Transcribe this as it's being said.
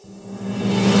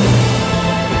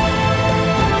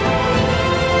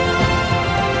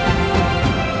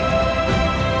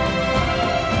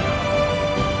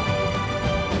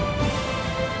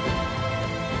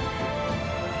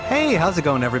how's it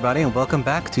going, everybody? And welcome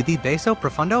back to the Beso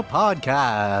Profundo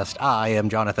podcast. I am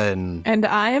Jonathan. And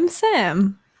I am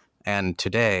Sam. And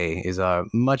today is our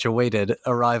much-awaited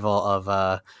arrival of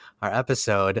our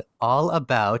episode all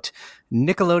about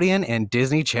Nickelodeon and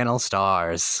Disney Channel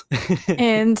stars.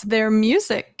 And their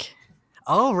music.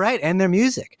 Oh, right, and their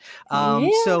music. Yeah.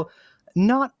 So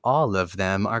not all of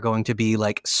them are going to be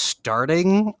like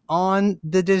starting on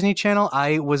the Disney Channel.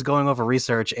 I was going over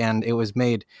research and it was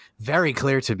made very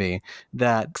clear to me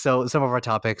that some of our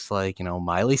topics like,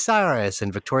 Miley Cyrus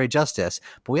and Victoria Justice,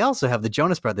 but we also have the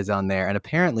Jonas Brothers on there. And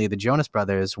apparently the Jonas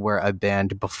Brothers were a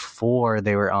band before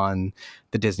they were on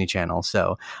the Disney Channel.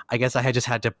 So I guess I just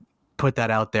had to put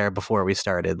that out there before we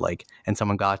started, and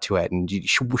someone got to it and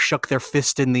shook their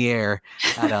fist in the air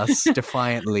at us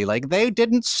defiantly, like they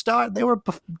didn't start,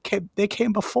 they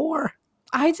came before.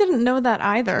 I didn't know that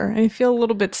either. I feel a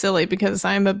little bit silly because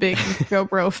I'm a big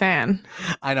GoPro fan.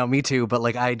 I know, me too,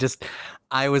 but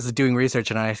I was doing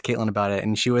research and I asked Caitlin about it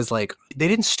and she was like, they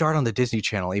didn't start on the Disney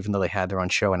Channel even though they had their own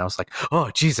show, and I was like, oh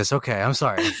Jesus, okay, I'm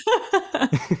sorry.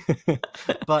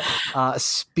 But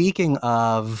speaking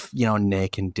of,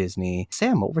 Nick and Disney,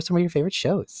 Sam, what were some of your favorite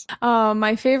shows?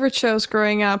 My favorite shows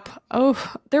growing up,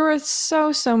 there were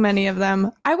so many of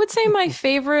them. I would say my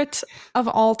favorite of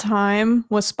all time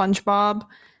was SpongeBob.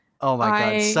 Oh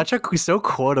my God, so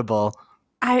quotable.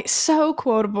 So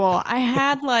quotable. I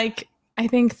had I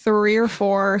think 3 or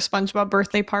 4 SpongeBob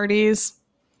birthday parties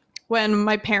when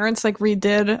my parents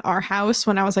redid our house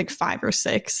when I was 5 or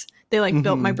 6. They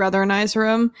built my brother and I's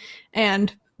room,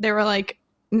 and they were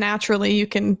naturally you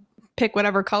can pick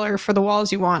whatever color for the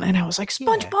walls you want. And I was like,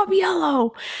 SpongeBob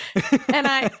yellow. And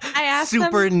I asked them.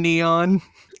 Super neon.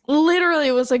 Literally,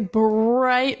 it was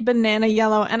bright banana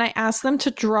yellow. And I asked them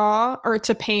to draw or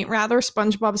to paint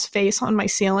SpongeBob's face on my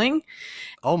ceiling.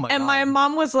 Oh my God. And my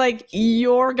mom was like,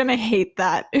 you're going to hate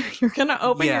that. You're going to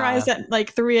open your eyes at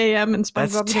 3 a.m. and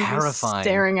SpongeBob's going to be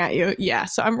staring at you. Yeah.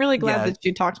 So I'm really glad that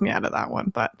you talked me out of that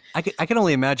one. But I can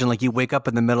only imagine you wake up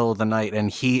in the middle of the night and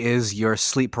he is your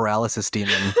sleep paralysis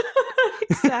demon.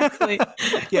 Exactly.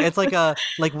 Yeah. It's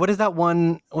what is that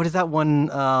one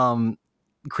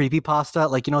creepypasta,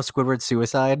 Squidward's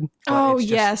Suicide? Oh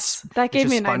yes, that gave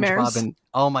me nightmares.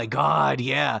 Oh my God,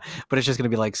 yeah. But it's just gonna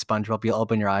be SpongeBob. You'll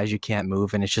open your eyes, you can't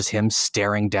move, and it's just him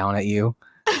staring down at you.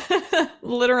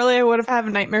 Literally, I would have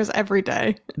had nightmares every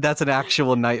day. That's an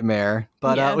actual nightmare.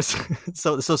 But yes.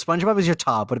 So SpongeBob is your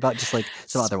top. What about just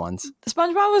some other ones?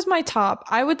 SpongeBob was my top.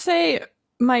 I would say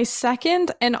my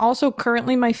second, and also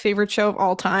currently my favorite show of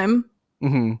all time.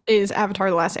 Mm-hmm. Is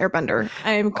Avatar: The Last Airbender.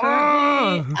 I am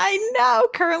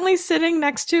currently sitting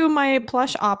next to my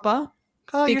plush Appa.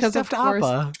 Oh, because your stuffed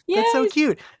Appa. Yeah, that's so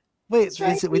cute. Wait,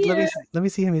 let me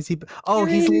see him. Is he? Oh,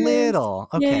 he's little.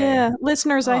 Okay. Yeah,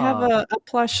 listeners, I have a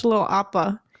plush little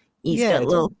Appa. He's got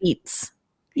little feet.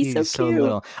 He's so cute.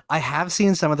 Little. I have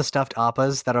seen some of the stuffed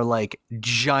Appas that are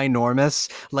ginormous,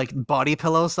 body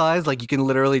pillow size. You can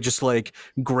literally just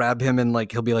grab him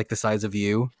and he'll be the size of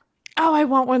you. Oh, I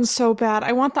want one so bad.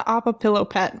 I want the Appa Pillow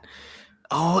Pet.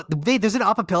 Oh, wait, there's an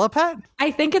Appa Pillow Pet?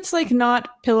 I think it's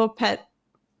not Pillow Pet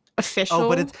official.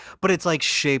 Oh, but it's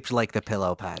shaped like the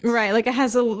Pillow Pet. Right, it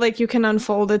has a you can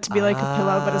unfold it to be a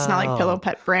pillow, but it's not Pillow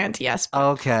Pet brand. Yes.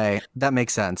 Okay, that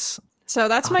makes sense. So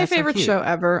that's my favorite show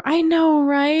ever. I know,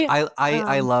 right?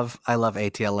 I love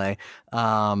ATLA.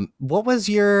 What was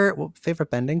your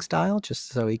favorite bending style? Just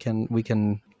so we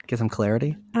can get some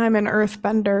clarity. I'm an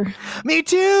earthbender. Me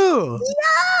too.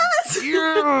 Yes.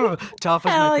 Yeah. Toph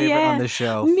was my favorite on the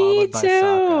show. Me too. By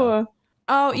Sokka.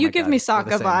 Oh, you give me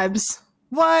Sokka vibes.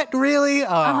 What? Really?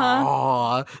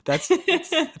 Oh, that's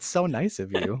so nice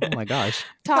of you. Oh my gosh.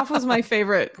 Toph was my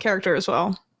favorite character as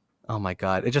well. Oh my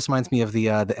God. It just reminds me of the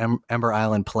Ember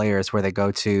Island Players where they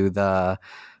go to the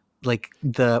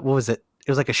what was it? It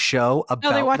was a show about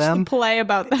them. Oh, they watched the play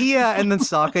about them. Yeah, and then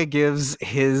Sokka gives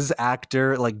his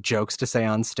actor jokes to say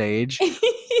on stage.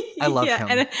 I love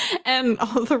him. And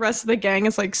all the rest of the gang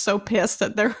is so pissed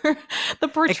at the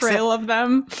portrayal of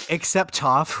them. Except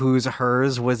Toph,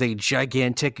 hers was a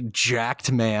gigantic,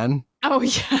 jacked man. Oh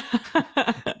yeah.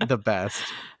 The best.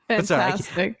 Fantastic.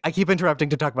 Sorry, I keep interrupting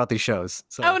to talk about these shows.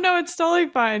 So. Oh no, it's totally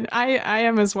fine. I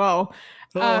am as well.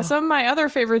 Some of my other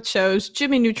favorite shows: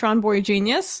 Jimmy Neutron Boy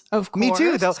Genius, of course. Me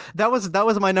too. That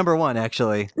was my number one,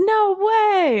 actually. No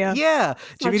way. Yeah,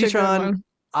 Jimmy Neutron.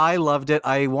 I loved it.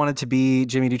 I wanted to be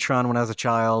Jimmy Neutron when I was a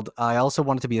child. I also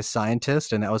wanted to be a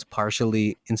scientist, and that was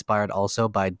partially inspired also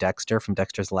by Dexter from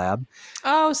Dexter's Lab.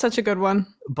 Oh, such a good one.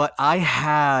 But I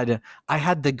had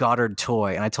the Goddard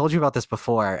toy, and I told you about this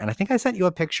before, and I think I sent you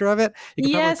a picture of it.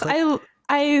 Yes,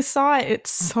 I saw it. It's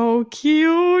so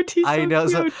cute. He's I so know.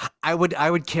 So cute. I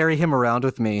would carry him around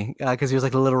with me because he was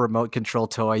like a little remote control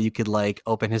toy. You could like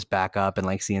open his back up and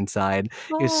like see inside.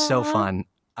 It was so Aw. fun.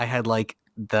 I had like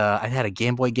I had a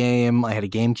Game Boy game. I had a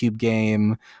GameCube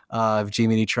game of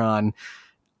Jimmy Neutron.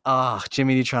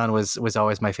 Jimmy Neutron was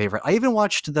always my favorite. I even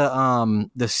watched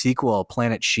the sequel,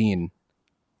 Planet Sheen.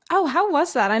 Oh, how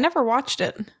was that? I never watched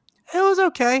it. It was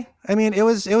okay. I mean, it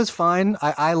was fine.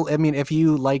 I mean, if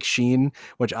you like Sheen,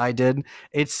 which I did,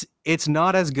 it's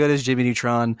not as good as Jimmy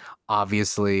Neutron,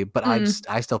 obviously, but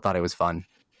I still thought it was fun.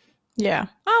 Yeah.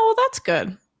 Oh, well, that's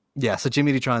good. Yeah, so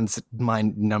Jimmy Neutron's my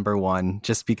number one,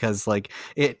 just because like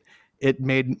it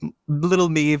made little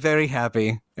me very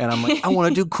happy, and I'm like, I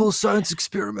want to do cool science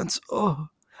experiments. Oh,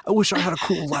 I wish I had a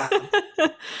cool lab.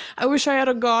 I wish I had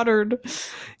a Goddard.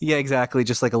 Yeah, exactly.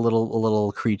 Just like a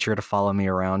little creature to follow me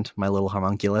around, my little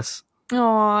homunculus.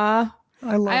 Aw.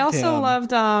 I loved I also him.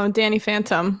 loved Danny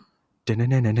Phantom. He's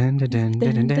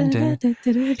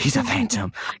a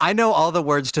phantom. I know all the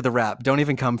words to the rap. Don't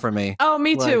even come for me. Oh,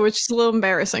 me Like, too, which is a little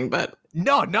embarrassing, but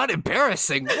no, not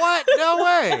embarrassing. What? No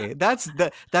way.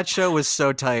 That show was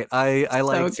so tight. I so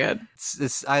liked good.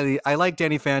 I liked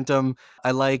Danny Phantom.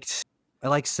 I liked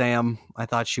Sam. I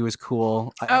thought she was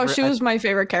cool. She was my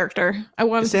favorite character. I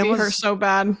wanted Sam to be her was- so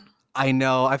bad. I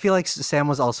know. I feel like Sam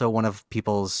was also one of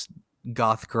people's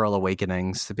goth girl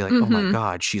awakenings to be like, oh my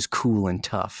god, she's cool and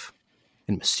tough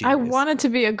and mysterious. I wanted to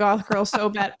be a goth girl so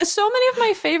bad. So many of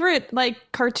my favorite like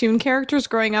cartoon characters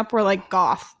growing up were like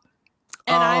goth.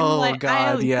 And I grew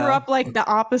up like the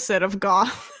opposite of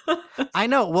goth. I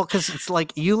know. Well, because it's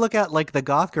like you look at like the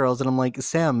goth girls, and I'm like,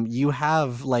 Sam, you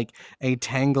have like a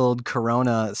tangled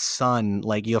Corona sun,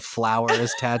 like you have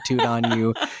flowers tattooed on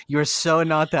you. You're so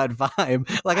not that vibe.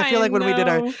 Like I feel like when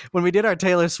we did our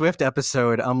Taylor Swift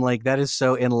episode, I'm like, that is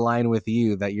so in line with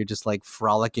you that you're just like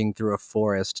frolicking through a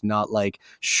forest, not like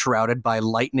shrouded by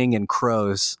lightning and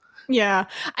crows. Yeah.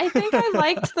 I think I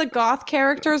liked the goth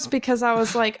characters because I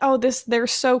was like, oh, they're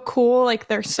so cool. Like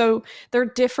they're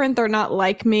different. They're not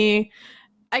like me.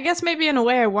 I guess maybe in a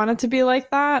way I wanted to be like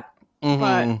that,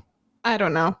 but I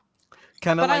don't know.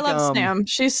 Kind of like I love Sam.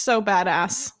 She's so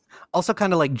badass. Also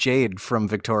kind of like Jade from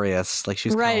Victorious. Like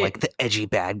she's kind Right. of like the edgy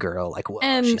bad girl. Like, whoa,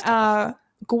 And she's tough.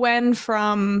 Gwen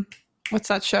from what's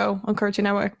that show on Cartoon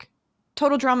Network?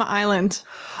 Total Drama Island.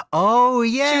 Oh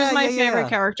yeah, She was my yeah. favorite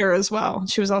character as well.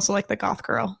 She was also like the goth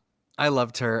girl. I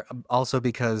loved her also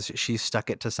because she stuck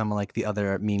it to some of like the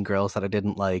other mean girls that I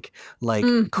didn't like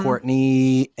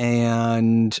Courtney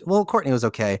Courtney was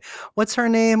okay. What's her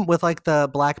name with like the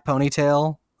black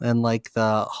ponytail and like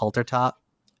the halter top?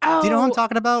 Oh, do you know what I'm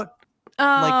talking about?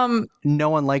 Like no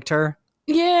one liked her.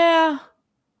 Yeah.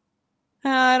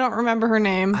 I don't remember her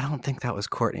name. I don't think that was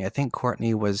Courtney. I think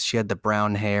Courtney she had the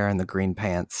brown hair and the green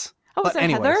pants. Oh, was it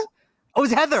Heather? Oh,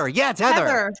 it's Heather. Yeah, it's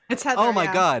Heather. It's Heather. Oh my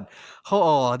god.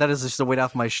 Oh, that is just a weight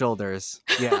off my shoulders.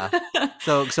 Yeah.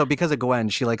 so because of Gwen,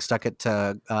 she like stuck it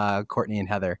to Courtney and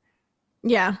Heather.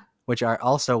 Yeah. Which are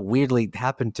also weirdly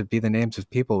happen to be the names of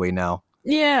people we know.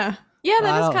 Yeah. Yeah,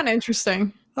 that is kind of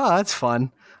interesting. Oh, that's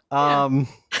fun. Yeah.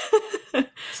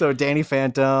 So Danny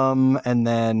Phantom, and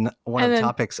then one of the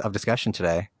topics of discussion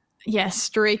today. Yes,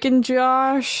 Drake and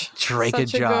Josh.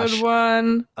 Such a good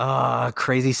one.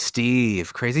 Crazy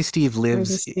Steve. Crazy Steve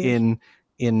lives in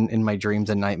my dreams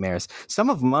and nightmares. Some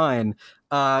of mine.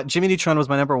 Jimmy Neutron was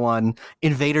my number one.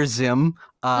 Invader Zim.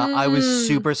 I was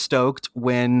super stoked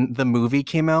when the movie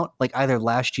came out, like either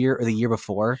last year or the year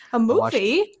before. A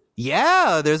movie?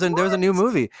 Yeah, there's a new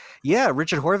movie. Yeah,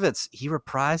 Richard Horvitz, he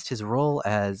reprised his role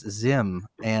as Zim,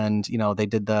 and they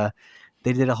did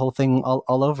a whole thing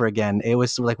all over again. It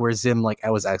was like where Zim I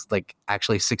was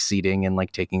actually succeeding in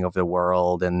like taking over the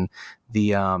world, and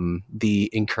the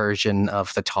incursion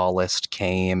of the tallest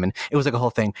came, and it was like a whole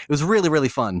thing. It was really, really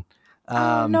fun.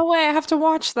 No way, I have to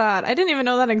watch that. I didn't even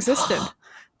know that existed.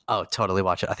 Oh, totally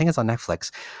watch it. I think it's on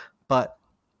Netflix. But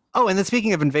oh, and then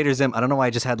speaking of Invader Zim, I don't know why I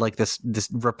just had like this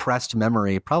repressed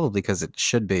memory, probably because it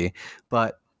should be.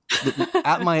 But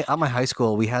at my high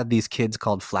school, we had these kids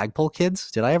called flagpole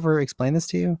kids. Did I ever explain this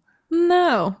to you?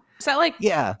 No. Is that like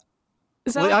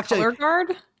Is that like color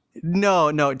guard? No.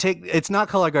 It's not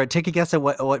color guard. Take a guess at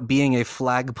what being a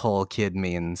flagpole kid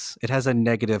means. It has a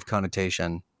negative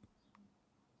connotation.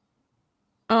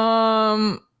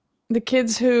 The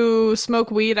kids who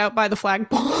smoke weed out by the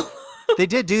flagpole. They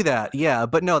did do that, yeah.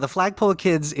 But no, the flagpole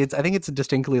kids, I think it's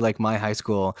distinctly like my high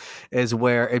school, is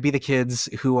where it'd be the kids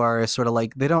who are sort of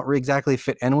like, they don't exactly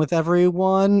fit in with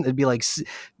everyone. There'd be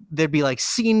like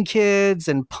scene kids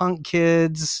and punk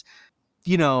kids.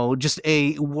 just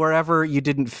a wherever you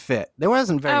didn't fit. There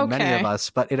wasn't very many of Okay. us,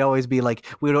 but it'd always be like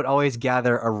we would always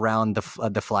gather around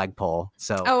the flagpole.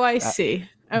 So, Oh, I see.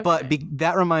 but Okay.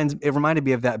 it reminded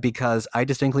me of that because I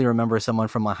distinctly remember someone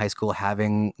from my high school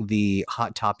having the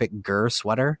Hot Topic Gur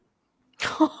sweater.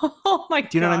 Oh my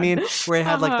Do you know what I God. mean? Where it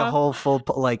had like the Uh-huh. whole full,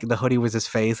 like the hoodie was his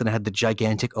face and it had the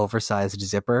gigantic oversized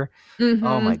zipper.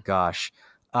 Oh my Mm-hmm. gosh.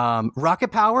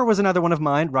 Rocket Power was another one of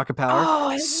mine. Rocket Power, Oh,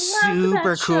 I love that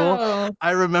super cool. show.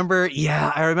 I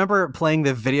remember playing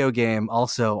the video game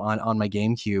also on my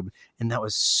GameCube, and that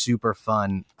was super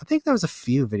fun. I think there was a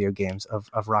few video games of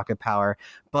Rocket Power,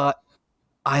 but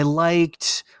I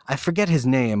forget his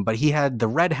name, but he had the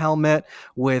red helmet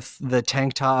with the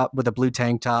tank top, with the blue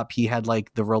tank top. He had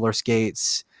like the roller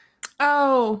skates,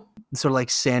 Oh, sort of like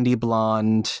sandy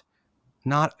blonde.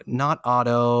 Not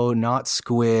Otto, not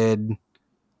Squid.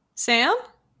 Sam?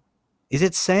 Is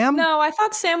it Sam? No, I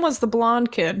thought Sam was the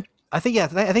blonde kid. I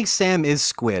think Sam is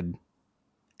Squid.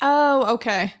 Oh,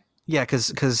 okay. Yeah,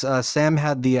 because Sam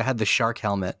had the shark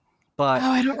helmet, but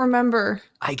Oh, I don't remember.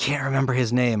 I can't remember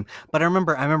his name. But I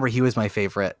remember he was my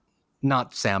favorite.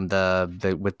 Not Sam,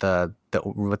 the with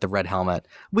the red helmet.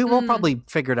 We will Mm, probably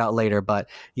figure it out later. But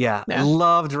yeah, yeah.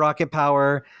 loved Rocket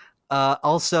Power.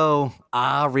 Also,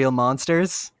 Real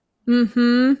Monsters.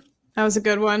 Mm-hmm. That was a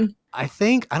good one. I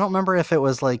don't remember if it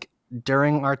was like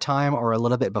during our time or a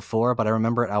little bit before, but I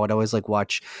remember I would always like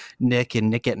watch Nick and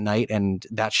Nick at Night, and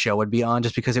that show would be on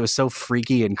just because it was so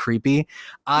freaky and creepy.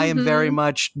 I am very Mm-hmm.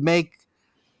 much make.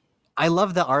 I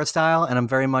love the art style, and I'm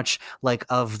very much like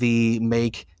of the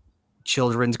make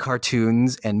children's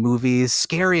cartoons and movies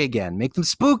scary again, make them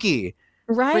spooky,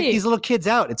 freak these Right. little kids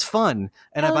out. It's fun,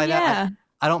 and Hell by that yeah.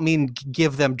 I don't mean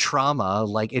give them trauma.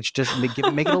 Like it's just make it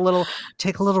a little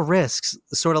take a little risks.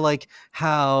 Sort of like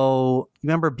how you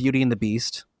remember Beauty and the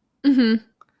Beast. Mm-hmm.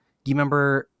 You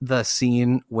remember the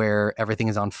scene where everything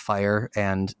is on fire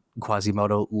and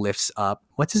Quasimodo lifts up.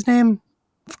 What's his name?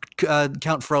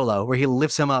 Count Frollo, where he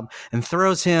lifts him up and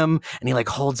throws him, and he like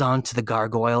holds on to the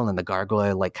gargoyle, and then the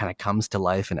gargoyle like kind of comes to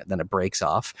life, and then it breaks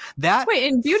off. That Wait,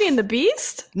 in Beauty and the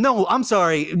Beast? no, I'm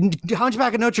sorry,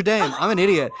 Hunchback of Notre Dame. I'm an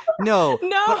idiot. No,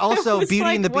 No, but I also was Beauty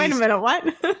and like, the wait a Beast. minute,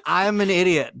 what? I'm an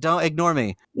idiot. Don't ignore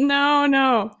me. No,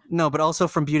 no. No, but also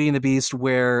from Beauty and the Beast,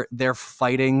 where they're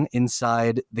fighting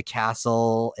inside the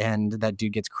castle, and that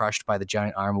dude gets crushed by the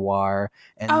giant armoire,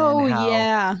 and then Oh, how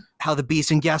yeah. the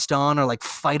Beast and Gaston are like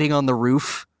fighting on the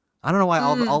roof. I don't know why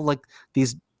Mm, all like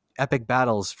these epic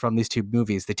battles from these two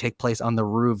movies they take place on the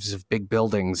roofs of big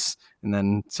buildings, and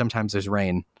then sometimes there's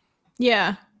rain.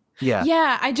 yeah. Yeah,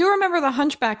 Yeah, I do remember the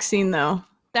Hunchback scene, though.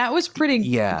 That was pretty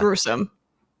yeah. gruesome.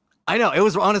 I know, it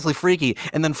was honestly freaky.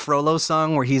 And then Frollo's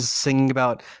song where he's singing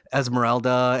about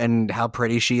Esmeralda and how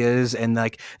pretty she is, and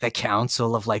like the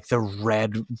council of like the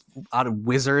red out of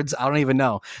wizards. I don't even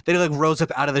know. They like rose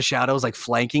up out of the shadows, like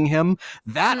flanking him.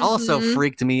 That also Mm-hmm.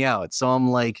 freaked me out. So I'm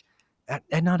like,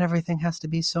 and not everything has to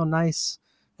be so nice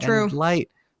and True. light.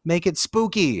 Make it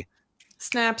spooky.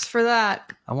 Snaps for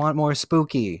that. I want more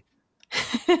spooky.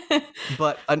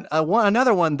 But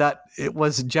another one that it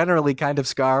was generally kind of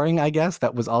scarring, I guess,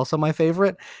 that was also my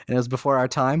favorite, and it was before our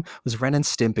time, was Ren and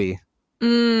Stimpy. I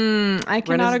Ren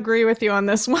cannot is, agree with you on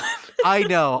this one. I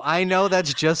know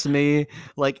that's just me.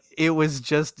 Like it was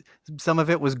just some of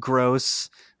it was gross.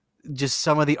 Just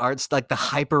some of the arts, like the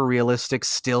hyper realistic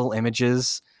still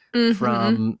images Mm-hmm.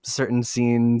 from certain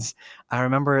scenes. I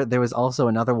remember there was also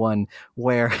another one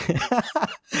where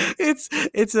it's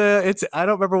I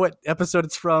don't remember what episode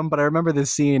it's from, but I remember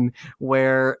this scene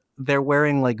where they're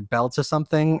wearing like belts or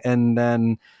something, and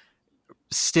then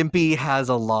Stimpy has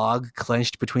a log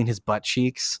clenched between his butt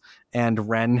cheeks, and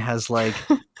Ren has like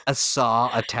a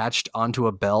saw attached onto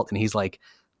a belt, and he's like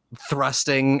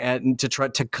thrusting to try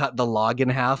to cut the log in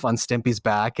half on Stimpy's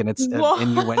back, and it's an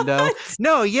innuendo. What?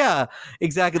 No, yeah,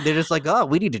 exactly. They're just like, oh,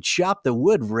 we need to chop the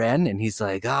wood, Ren, and he's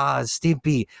like,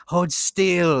 Stimpy, hold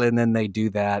still, and then they do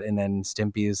that, and then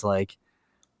Stimpy is like,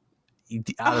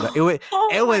 I don't know. Oh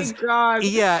It my was God.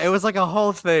 yeah, it was like a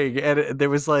whole thing, and there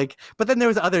was like, but then there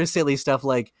was other silly stuff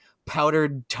like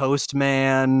powdered toast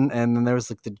man, and then there was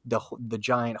like the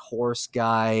giant horse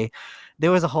guy. There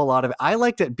was a whole lot of it. I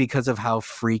liked it because of how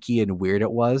freaky and weird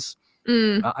it was.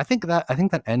 Mm, I think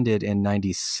that ended in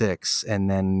 '96, and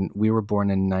then we were born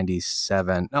in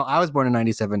 '97. No, I was born in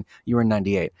 '97. You were in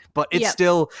 '98. But yep.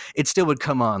 it still would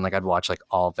come on. Like I'd watch like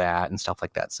all that and stuff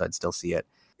like that, so I'd still see it.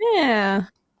 Yeah.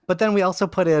 But then we also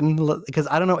put in, because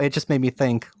I don't know, it just made me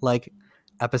think like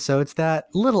episodes that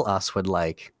little us would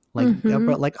Mm-hmm.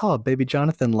 like oh, Baby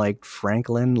Jonathan liked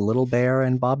Franklin, Little Bear,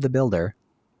 and Bob the Builder.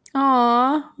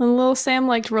 Aw, and little Sam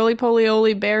liked Roly Poly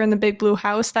Oly Bear in the Big Blue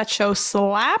House. That show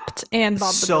slapped, and Bob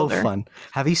the So Builder. fun.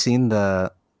 Have you seen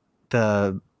the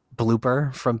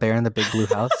blooper from Bear in the Big Blue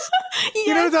House?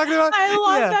 You know what I'm Yes, talking about? I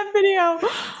love Yeah. that video.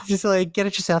 Just like, get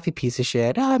it yourself, you piece of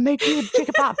shit. Oh, make you a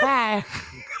chicken pot pie.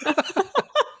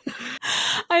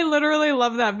 I literally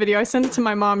love that video. I sent it to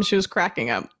my mom. She was cracking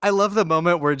up. I love the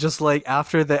moment where just like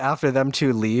after them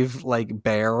two leave, like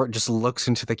Bear just looks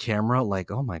into the camera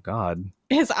like, oh my God.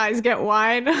 His eyes get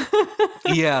wide.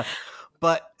 Yeah.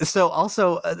 But so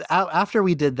also after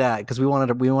we did that, because we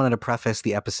wanted to preface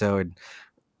the episode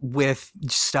with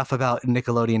stuff about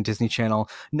Nickelodeon, Disney Channel.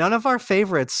 None of our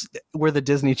favorites were the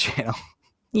Disney Channel.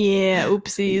 Yeah,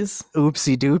 oopsies.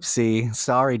 Oopsie doopsie.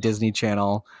 Sorry, Disney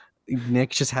Channel. Nick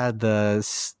just had the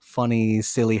funny,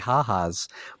 silly ha-has.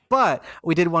 But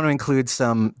we did want to include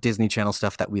some Disney Channel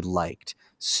stuff that we liked.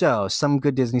 So some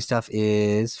good Disney stuff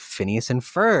is Phineas and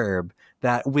Ferb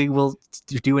that we will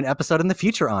do an episode in the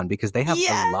future on because they have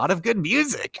a lot of good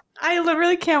music. I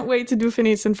literally can't wait to do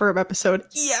Phineas and Ferb episode.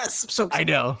 Yes, I'm so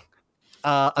excited. I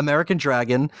know. American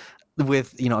Dragon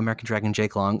with, American Dragon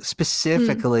Jake Long,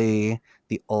 specifically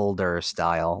the older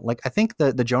style. Like I think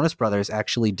the Jonas Brothers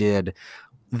actually did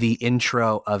the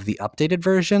intro of the updated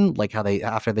version, like how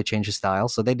after they changed the style.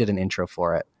 So they did an intro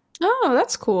for it. Oh,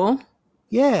 that's cool.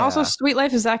 Yeah. Also, Sweet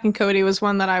Life of Zack and Cody was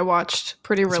one that I watched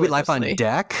pretty religiously. Sweet Life on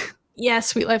Deck? Yeah,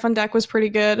 Sweet Life on Deck was pretty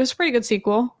good. It was a pretty good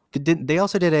sequel. They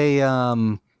also did a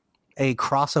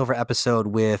crossover episode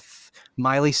with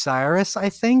Miley Cyrus, I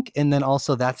think, and then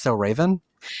also That's So Raven.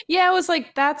 Yeah, it was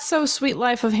like That's So Sweet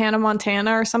Life of Hannah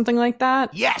Montana or something like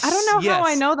that. Yes. I don't know how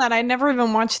I know that. I never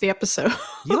even watched the episode.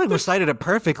 You like recited it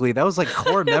perfectly. That was like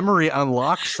core memory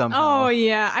unlocked somehow. Oh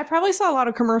yeah, I probably saw a lot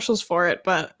of commercials for it,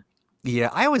 but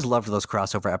yeah, I always loved those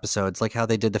crossover episodes, like how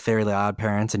they did the Fairly Odd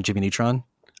Parents and Jimmy Neutron.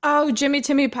 Oh, Jimmy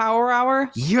Timmy Power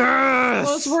Hour. Yes,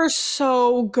 those were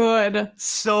so good.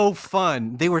 So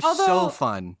fun. They were so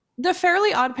fun. The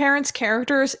Fairly Odd Parents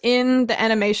characters in the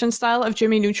animation style of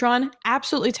Jimmy Neutron,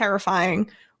 absolutely terrifying.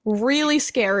 Really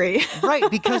scary. Right,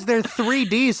 because they're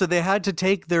 3D, so they had to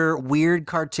take their weird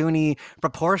cartoony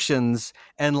proportions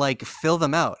and like fill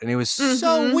them out. And it was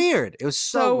so weird. It was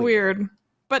so weird.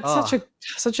 But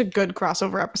such a good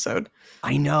crossover episode.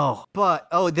 I know. But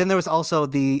then there was also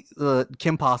the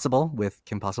Kim Possible with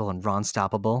Kim Possible and Ron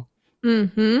Stoppable.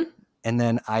 Mm-hmm. And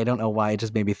then I don't know why it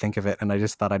just made me think of it, and I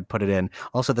just thought I'd put it in.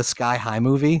 Also, the Sky High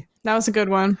movie. That was a good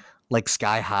one. Like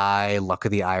Sky High, Luck of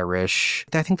the Irish.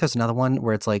 I think there's another one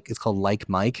where it's called Like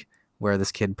Mike, where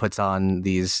this kid puts on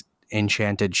these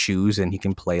enchanted shoes and he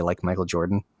can play like Michael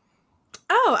Jordan.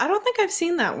 Oh, I don't think I've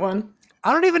seen that one.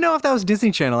 I don't even know if that was Disney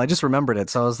Channel. I just remembered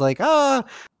it. So I was like, might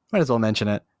as well mention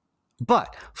it.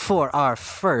 But for our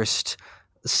first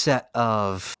set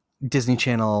of Disney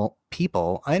Channel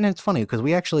people, and it's funny because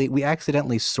we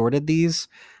accidentally sorted these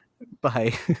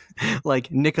by like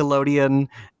Nickelodeon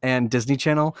and Disney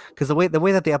Channel, because the way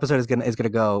that the episode is gonna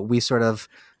go, we sort of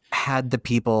had the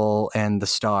people and the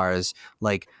stars,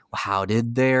 like how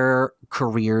did their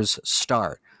careers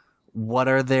start, what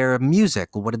are their music,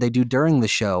 what did they do during the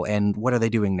show, and what are they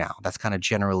doing now. That's kind of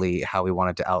generally how we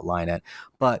wanted to outline it.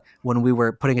 But when we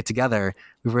were putting it together,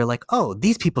 we were like, oh,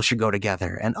 these people should go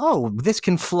together, and oh, this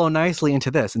can flow nicely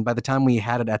into this. And by the time we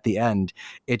had it at the end,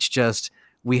 it's just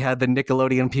we had the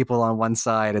Nickelodeon people on one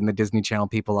side and the Disney Channel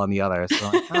people on the other. So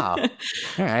like, oh,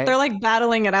 all right. They're like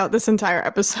battling it out this entire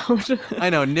episode.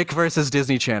 I know, Nick versus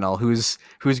Disney Channel. Who's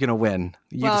gonna win?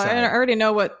 You decide. I already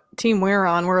know what team we're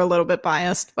on. We're a little bit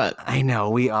biased, but I know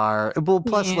we are. Well,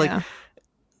 plus like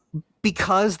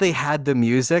because they had the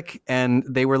music and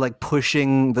they were like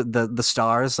pushing the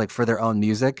stars like for their own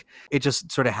music, it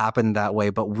just sort of happened that way.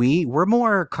 But we're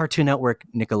more Cartoon Network,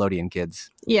 Nickelodeon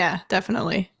kids. Yeah,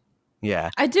 definitely.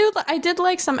 Yeah. I did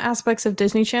like some aspects of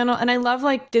Disney Channel, and I love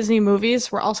like Disney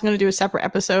movies. We're also going to do a separate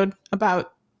episode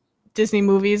about Disney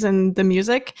movies and the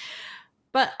music.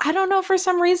 But I don't know, for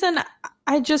some reason,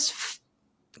 I just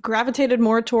gravitated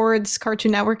more towards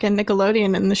Cartoon Network and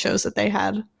Nickelodeon and the shows that they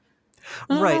had.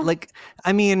 Right. Like,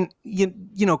 I mean, you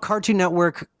know, Cartoon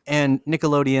Network and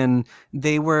Nickelodeon,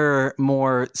 they were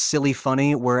more silly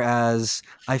funny, whereas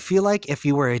I feel like if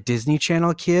you were a Disney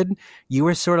Channel kid, you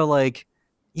were sort of like,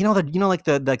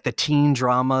 the teen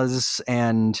dramas,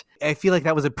 and I feel like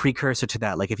that was a precursor to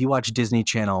that. Like if you watch Disney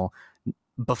Channel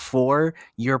before,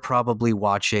 you're probably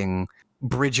watching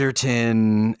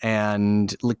Bridgerton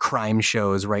and crime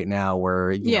shows right now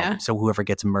where you know, so whoever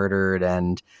gets murdered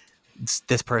and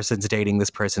this person's dating this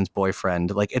person's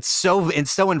boyfriend. Like it's so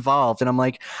involved, and I'm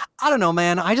like, I don't know,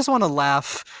 man. I just want to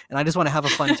laugh and I just want to have a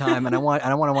fun time, and I want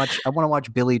to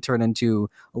watch Billy turn into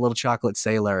a little chocolate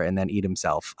sailor and then eat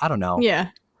himself. I don't know. Yeah.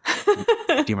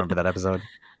 Do you remember that episode?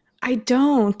 I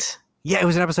don't. Yeah, it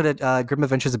was an episode at Grim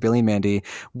Adventures of Billy and Mandy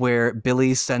where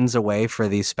Billy sends away for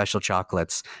these special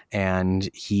chocolates, and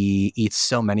he eats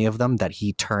so many of them that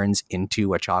he turns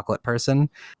into a chocolate person,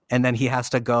 and then he has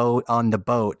to go on the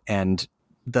boat, and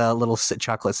the little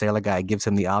chocolate sailor guy gives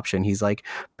him the option. He's like,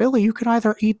 Billy, you can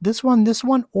either eat this one,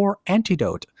 or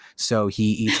antidote. So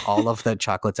he eats all of the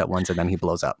chocolates at once, and then he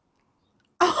blows up.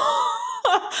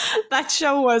 That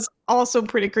show was also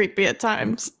pretty creepy at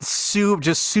times.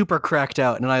 Just super cracked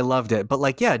out, and I loved it. But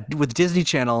like, yeah, with Disney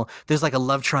Channel, there's like a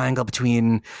love triangle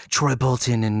between Troy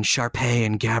Bolton and Sharpay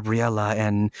and Gabriella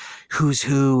and Who's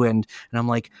Who, and I'm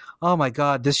like, oh my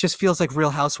god, this just feels like Real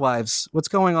Housewives. What's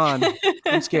going on?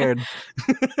 I'm scared.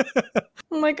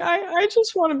 I'm like, I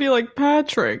just want to be like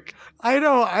Patrick. I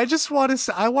know. I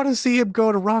want to see him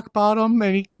go to rock bottom,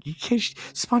 and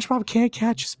SpongeBob can't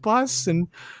catch his bus and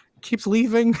keeps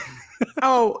leaving.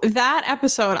 Oh, that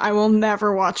episode I will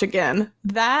never watch again.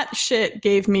 That shit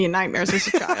gave me nightmares as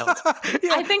a child.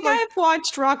 Yeah, I think I've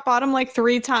watched Rock Bottom like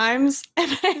 3 times,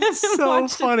 and I haven't so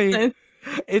watched funny. It.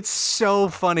 It's so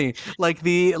funny. Like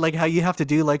how you have to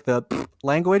do like the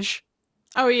language.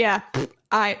 Oh yeah,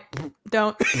 I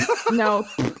don't know.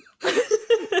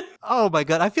 Oh my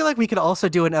god, I feel like we could also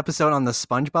do an episode on the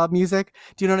SpongeBob music.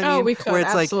 Do you know what I mean? Oh, we could, where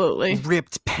it's absolutely. Like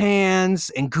ripped pants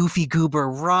and Goofy Goober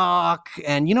rock,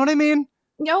 and you know what I mean?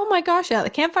 Oh my gosh, yeah, the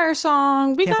Campfire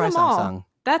Song. We got them all. Song.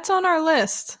 That's on our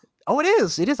list. Oh, it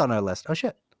is. It is on our list. Oh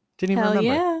shit, didn't even remember.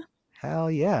 Yeah. Hell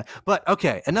yeah. But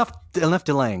okay, enough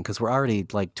delaying, because we're already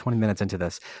like 20 minutes into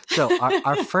this. So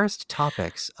our first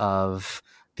topics of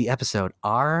the episode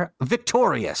are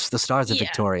Victorious, the stars of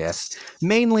Victorious.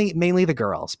 Mainly the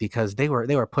girls, because they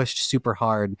were pushed super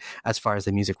hard as far as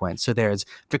the music went. So there's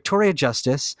Victoria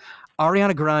Justice,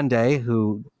 Ariana Grande,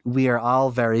 who we are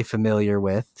all very familiar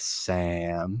with,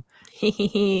 Sam,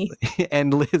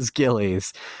 and Liz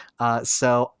Gillies.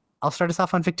 So I'll start us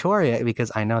off on Victoria,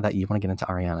 because I know that you want to get into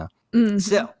Ariana. Mm-hmm.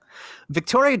 So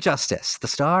Victoria Justice, the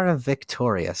star of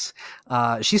Victorious.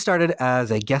 She started as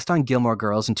a guest on Gilmore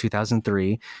Girls in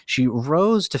 2003. She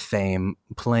rose to fame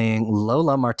playing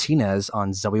Lola Martinez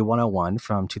on Zoe 101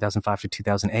 from 2005 to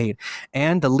 2008,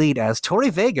 and the lead as Tori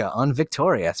Vega on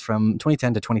Victorious from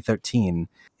 2010 to 2013.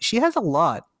 She has a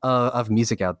lot of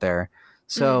music out there.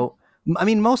 So, I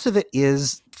mean, most of it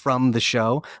is from the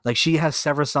show. Like, she has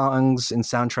several songs and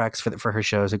soundtracks for her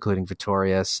shows, including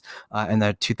Victorious and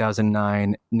the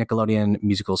 2009 Nickelodeon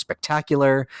musical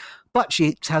Spectacular. But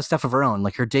she has stuff of her own.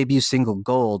 Like, her debut single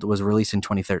Gold was released in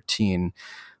 2013.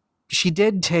 She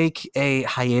did take a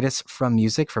hiatus from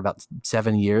music for about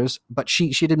 7 years, but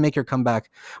she did make her comeback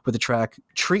with the track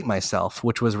Treat Myself,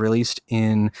 which was released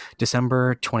in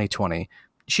December 2020.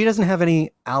 She doesn't have any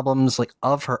albums like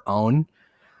of her own,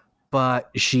 but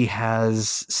she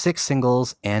has 6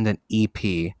 singles and an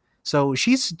EP. So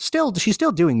she's still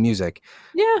doing music.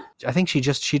 Yeah. I think she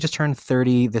just turned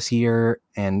 30 this year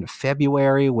in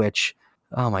February, which,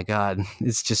 oh my god,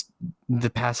 it's just the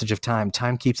passage of time.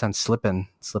 Time keeps on slipping.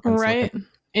 Right.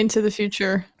 Into the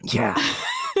future. Yeah.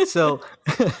 So,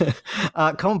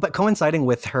 but coinciding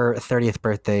with her 30th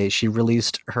birthday, she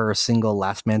released her single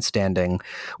Last Man Standing,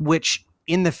 which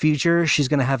in the future she's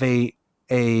going to have a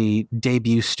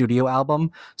debut studio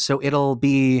album. So it'll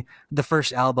be the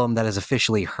first album that is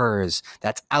officially hers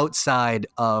that's outside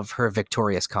of her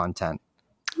Victorious content.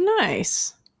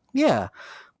 Nice. Yeah.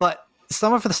 But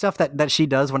some of the stuff that she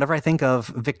does, whenever I think of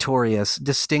Victorious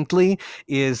distinctly,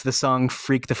 is the song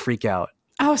Freak the Freak Out.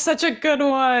 Oh, such a good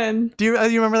one. Do you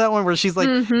remember that one where she's like,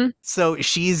 so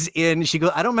she goes,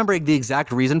 I don't remember the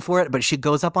exact reason for it, but she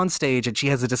goes up on stage and she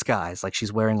has a disguise. Like,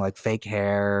 she's wearing like fake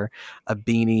hair, a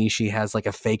beanie. She has like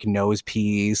a fake nose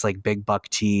piece, like big buck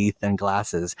teeth and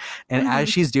glasses. And as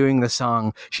she's doing the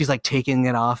song, she's like taking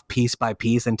it off piece by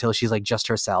piece until she's like just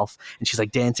herself. And she's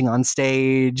like dancing on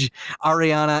stage.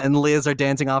 Ariana and Liz are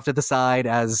dancing off to the side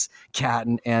as Kat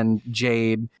and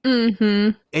Jade.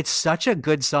 Mm-hmm. It's such a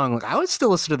good song. Like, I would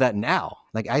still listen to that now.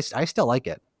 Like, I still like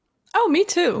it. Oh, me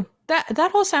too.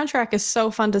 That whole soundtrack is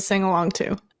so fun to sing along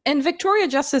to. And Victoria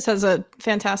Justice has a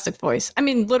fantastic voice. I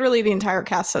mean, literally the entire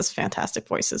cast has fantastic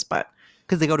voices, but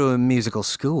because they go to a musical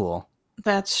school.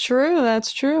 That's true.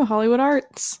 Hollywood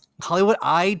Arts. Hollywood.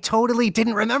 I totally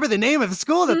didn't remember the name of the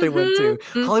school that they went to.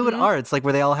 Hollywood Arts, like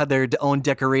where they all had their own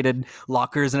decorated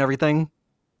lockers and everything.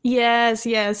 Yes,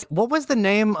 yes. What was the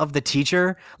name of the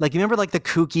teacher? Like, you remember like the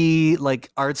kooky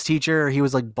like arts teacher? He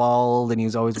was like bald and he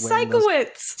was always wearing those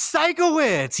Psychowitz.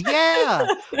 Psychowitz. Yeah.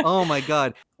 Oh my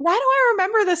god. Why do I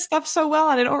remember this stuff so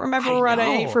well and I don't remember I what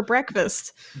I ate know. for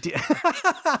breakfast?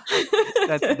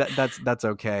 That's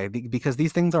okay because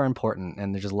these things are important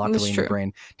and they're just locked That's away in true. your brain.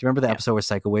 Do you remember the Yeah. episode where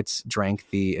Psychowitz drank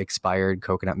the expired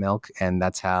coconut milk and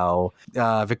that's how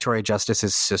Victoria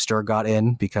Justice's sister got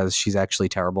in because she's actually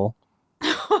terrible?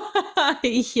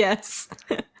 Yes.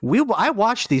 I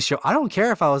watched these shows. I don't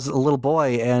care if I was a little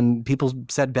boy and people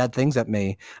said bad things at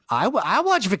me. I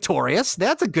watch Victorious.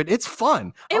 It's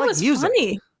fun. I It like was music.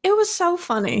 funny. It was so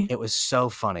funny. It was so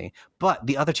funny. But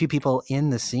the other two people in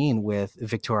the scene with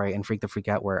Victoria and Freak the Freak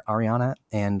Out were Ariana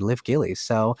and Liv Gilly.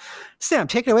 So, Sam,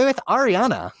 take it away with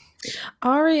Ariana.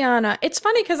 Ariana. It's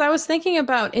funny because I was thinking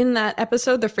about in that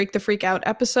episode, the Freak Out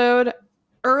episode,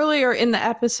 earlier in the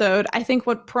episode, I think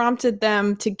what prompted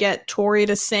them to get Tori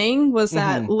to sing was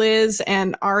that Liz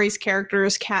and Ari's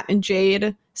characters, Kat and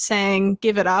Jade, sang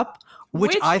Give It Up.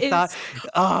 Which I thought,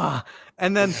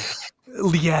 and then,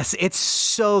 yes, it's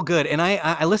so good. And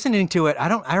I listening to it,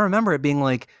 I remember it being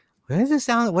like, what does this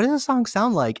song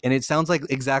sound like? And it sounds like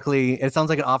it sounds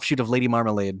like an offshoot of Lady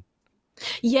Marmalade.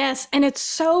 Yes, and it's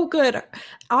so good.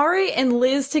 Ari and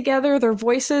Liz together, their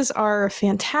voices are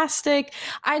fantastic.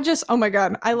 Oh my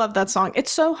God, I love that song. It's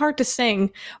so hard to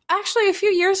sing. Actually, a few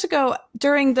years ago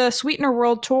during the Sweetener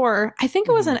World Tour, I think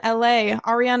it was in LA,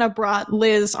 Ariana brought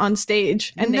Liz on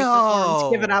stage and they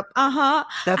performed Give It Up.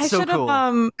 That's so cool.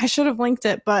 I should have linked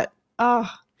it, but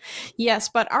yes,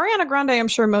 but Ariana Grande, I'm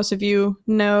sure most of you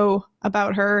know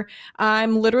about her.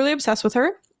 I'm literally obsessed with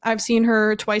her. I've seen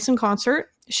her twice in concert.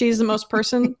 She's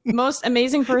the most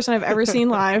amazing person I've ever seen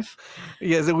live.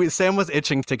 Yeah, so Sam was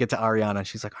itching to get to Ariana.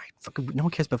 She's like, all right, no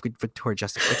one cares about Victoria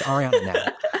Justice. It's Ariana now.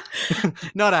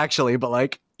 Not actually, but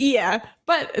like. Yeah,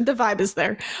 but the vibe is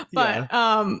there. But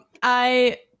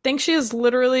I think she is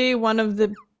literally one of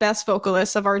the best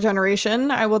vocalists of our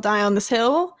generation. I will die on this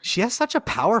hill. She has such a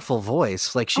powerful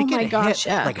voice. Like she can hit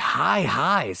like high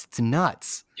highs. It's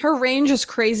nuts. Her range is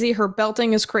crazy. Her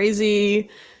belting is crazy.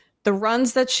 The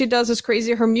runs that she does is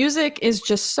crazy. Her music is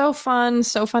just so fun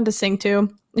to sing to.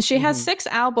 She has 6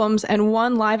 albums and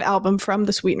 1 live album from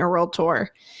the Sweetener World Tour.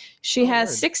 She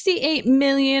has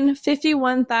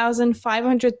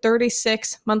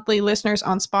 68,051,536 monthly listeners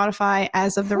on Spotify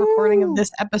as of the recording of this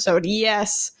episode.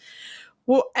 Yes.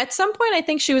 Well, at some point, I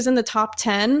think she was in the top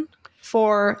 10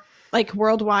 for like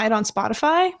worldwide on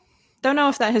Spotify. Don't know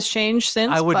if that has changed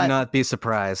since. I would not be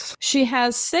surprised. She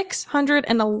has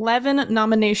 611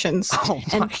 nominations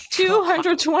and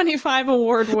 225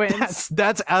 award wins.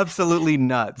 That's absolutely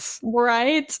nuts.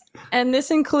 Right? And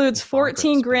this includes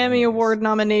 14 Grammy Award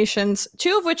nominations,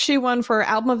 2 of which she won for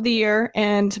Album of the Year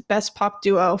and Best Pop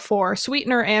Duo for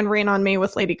Sweetener and Rain on Me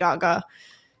with Lady Gaga.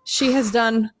 She has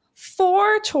done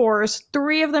 4 tours,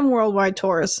 3 of them worldwide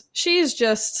tours. She is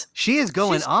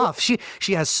going off. She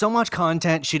has so much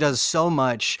content. She does so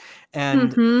much,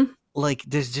 and like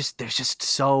there's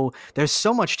so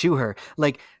much to her.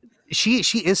 Like she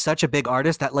is such a big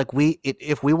artist that like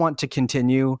if we want to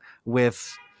continue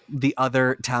with the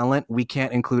other talent, we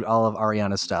can't include all of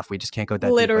Ariana's stuff. We just can't go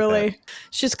that literally deep with it.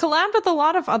 She's collabed with a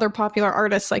lot of other popular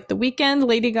artists like The Weeknd,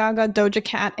 Lady Gaga, Doja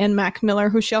Cat, and Mac Miller,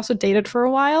 who she also dated for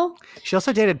a while. She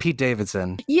also dated Pete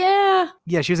Davidson. Yeah,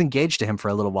 she was engaged to him for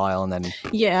a little while and then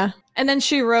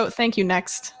she wrote Thank You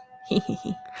Next.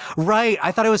 Right.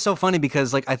 I thought it was so funny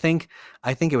because like I think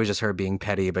it was just her being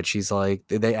petty, but she's like,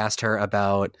 they asked her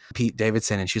about Pete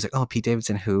Davidson and she's like, oh, Pete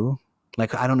Davidson who?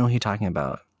 Like, I don't know who you're talking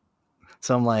about.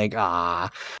 So I'm like,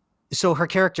 So her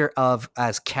character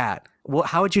as Kat, well,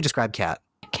 how would you describe Kat?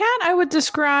 Kat, I would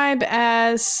describe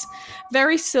as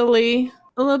very silly,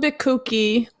 a little bit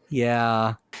kooky.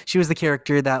 Yeah. She was the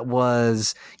character that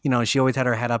was, she always had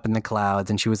her head up in the clouds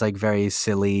and she was like very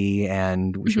silly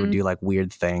and she would do like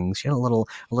weird things. She had a little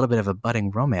bit of a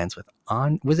budding romance with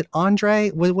was it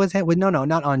Andre? Was it? No,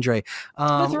 not Andre.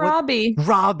 With Robbie.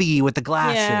 Robbie with the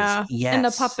glasses. Yeah. Yes. And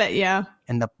the puppet, yeah.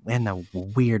 And the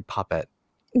weird puppet.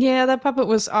 Yeah, that puppet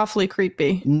was awfully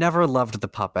creepy. Never loved the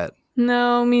puppet.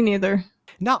 No, me neither.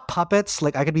 Not puppets.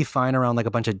 Like I could be fine around like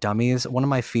a bunch of dummies. One of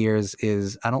my fears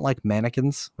is I don't like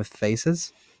mannequins with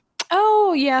faces.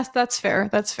 Oh, yes, that's fair.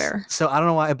 That's fair. So I don't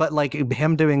know why, but like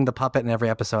him doing the puppet in every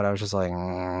episode, I was just like,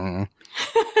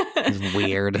 it's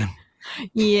weird.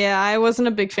 Yeah, I wasn't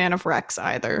a big fan of Rex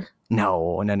either.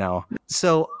 No.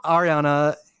 So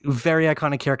Ariana, very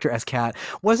iconic character as Kat.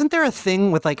 Wasn't there a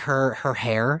thing with like her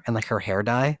hair and like her hair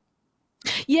dye?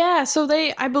 Yeah, so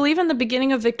I believe in the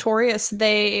beginning of Victorious,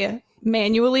 they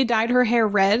manually dyed her hair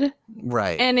red.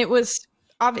 Right. And it was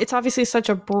it's obviously such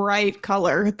a bright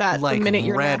color that the Like minute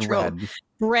your red, natural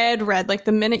red. red, like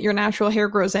the minute your natural hair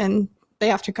grows in, they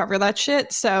have to cover that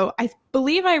shit. So I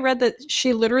believe I read that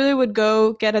she literally would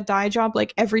go get a dye job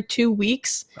like every 2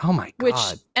 weeks, Oh my which,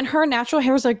 God. and her natural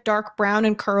hair was like dark brown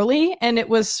and curly, and it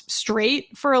was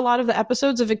straight for a lot of the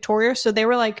episodes of Victoria. So they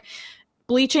were like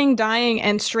bleaching, dyeing,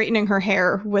 and straightening her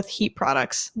hair with heat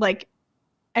products like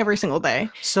every single day.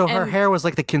 So her And hair was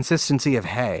like the consistency of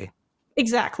hay.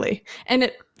 exactly. And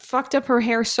it fucked up her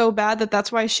hair so bad that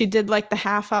that's why she did like the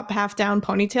half up, half down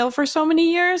ponytail for so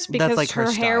many years, That's because like her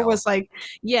her hair style. was like,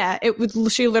 yeah, it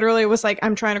was, she literally was like,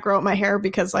 I'm trying to grow out my hair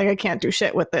because like I can't do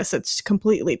shit with this. It's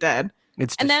completely dead.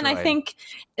 It's And then I destroyed. think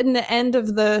in the end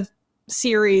of the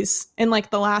series, in like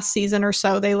the last season or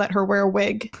so, they let her wear a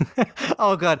wig.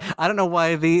 Oh God, I don't know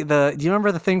why the do you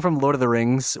remember the thing from Lord of the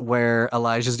Rings where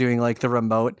Elijah's doing like the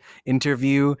remote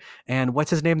interview and what's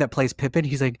his name that plays Pippin?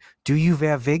 He's like, "Do you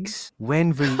wear wigs?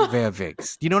 When will you wear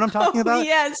wigs?" Do you know what I'm talking Oh, about?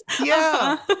 yes.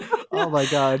 Yeah. Uh-huh. Oh my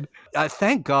God.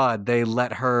 Thank God they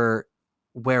let her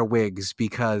wear wigs,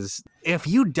 because if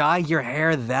you dye your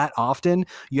hair that often,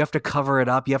 you have to cover it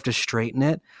up, you have to straighten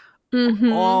it.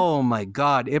 Mm-hmm. Oh my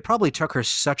God. It probably took her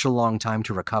such a long time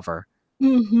to recover.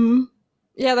 Mm-hmm.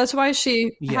 Yeah, that's why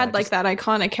she Yeah, had like just that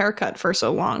iconic haircut for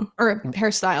so long, or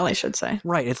hairstyle, I should say.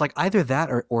 right. It's like either that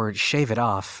or shave it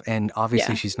off. And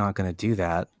obviously Yeah. she's not going to do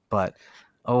that. But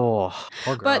oh,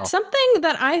 poor But girl. something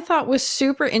that I thought was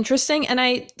super interesting, and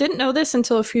I didn't know this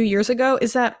until a few years ago,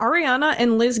 is that Ariana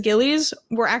and Liz Gillies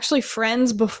were actually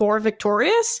friends before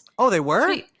Victorious. Oh, they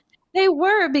were? They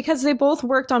were, because they both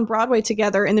worked on Broadway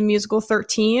together in the musical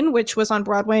 13, which was on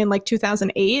Broadway in like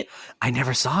 2008. I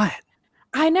never saw it.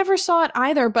 I never saw it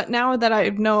either, but now that I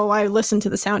know, I listened to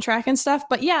the soundtrack and stuff.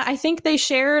 But yeah, I think they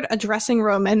shared a dressing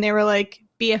room and they were like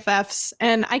BFFs.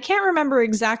 And I can't remember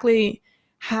exactly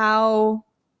how.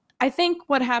 I think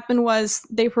what happened was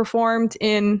they performed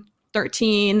in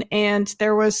 13 and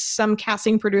there was some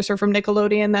casting producer from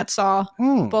Nickelodeon that saw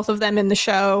both of them in the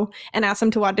show and asked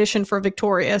them to audition for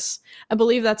Victorious. I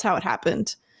believe that's how it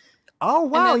happened. Oh,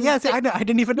 wow. Yes. They, I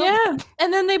didn't even know yeah. that.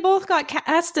 And then they both got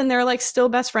cast and they're like still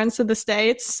best friends to this day.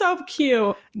 It's so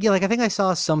cute. Yeah, like I think I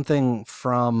saw something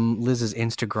from Liz's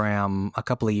Instagram a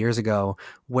couple of years ago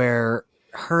where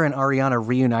her and Ariana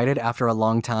reunited after a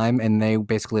long time, and they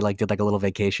basically like did like a little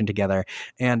vacation together.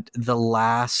 And the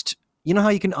last, you know how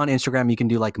you can on Instagram you can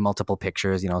do like multiple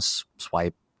pictures, you know,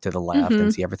 swipe to the left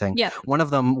and see everything. Yeah. One of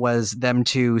them was them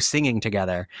two singing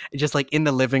together, just like in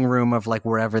the living room of like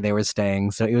wherever they were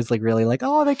staying. So it was like really like,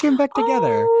 oh, they came back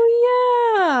together.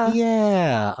 Oh, yeah.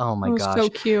 Yeah. Oh my It was gosh. so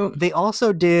cute. They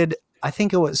also did, I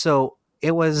think it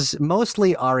was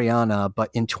mostly Ariana,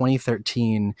 but in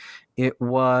 2013 it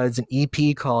was an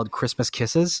EP called Christmas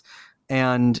Kisses,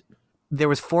 and there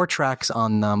was 4 tracks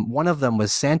on them. One of them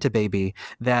was Santa Baby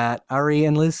that Ari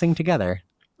and Liz sing together.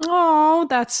 Oh,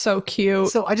 that's so cute.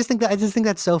 So I just think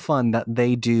that's so fun that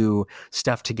they do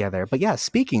stuff together. But yeah,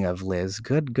 speaking of Liz,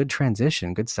 good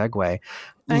transition, good segue.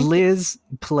 Liz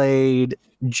played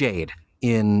Jade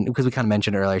because we kind of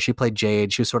mentioned earlier, she played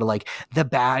Jade. She was sort of like the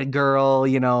bad girl,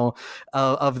 you know,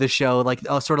 of the show, like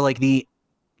sort of like the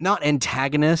not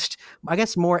antagonist, I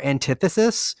guess more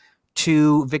antithesis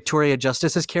to Victoria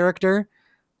Justice's character.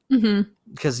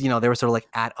 Because, you know, they were sort of like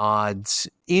at odds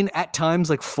at times,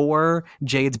 like for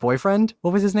Jade's boyfriend.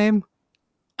 What was his name?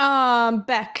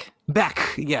 Beck.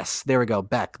 Yes, there we go.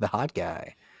 Beck, the hot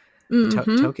guy.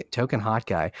 Token hot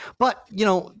guy. But, you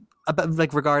know,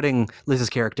 like regarding Liz's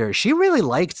character, she really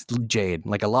liked Jade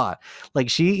like a lot. Like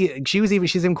she's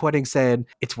even quoting said,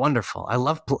 "It's wonderful. I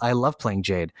love playing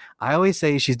Jade. I always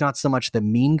say she's not so much the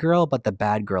mean girl, but the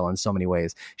bad girl in so many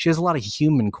ways. She has a lot of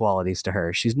human qualities to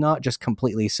her. She's not just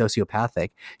completely sociopathic.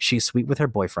 She's sweet with her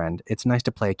boyfriend. It's nice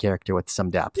to play a character with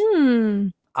some depth."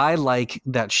 I like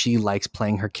that she likes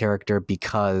playing her character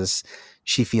because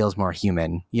she feels more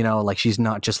human. You know, like she's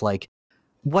not just like,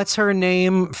 what's her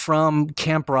name from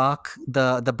Camp Rock?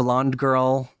 The blonde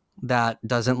girl that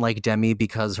doesn't like Demi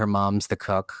because her mom's the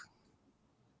cook.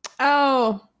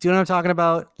 Oh. Do you know what I'm talking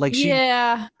about? Like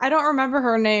yeah, I don't remember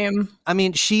her name. I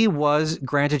mean, she was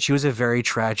a very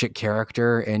tragic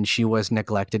character and she was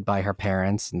neglected by her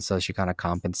parents, and so she kind of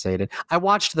compensated. I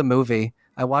watched the movie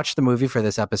for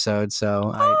this episode,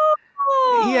 so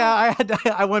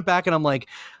I went back and I'm like,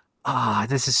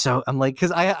 this is so, I'm like,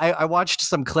 because I watched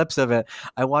some clips of it.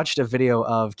 I watched a video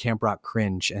of Camp Rock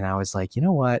Cringe and I was like, you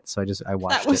know what? So I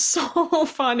watched it. That was so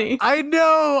funny. I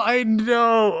know.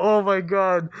 Oh my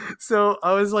God. So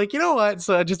I was like, you know what?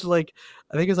 So I just like,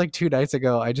 I think it was like 2 nights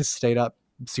ago, I just stayed up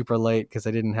super late because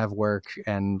I didn't have work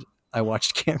and I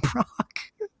watched Camp Rock.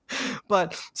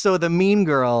 But so the mean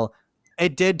girl,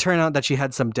 It did turn out that she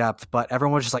had some depth, but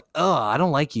everyone was just like, "Oh, I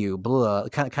don't like you." Blah.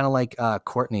 Kind of like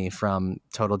Courtney from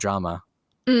Total Drama.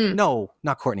 Mm, No,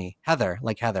 not Courtney. Heather,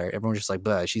 like Heather. Everyone was just like,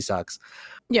 "Blah, she sucks."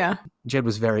 yeah. Jade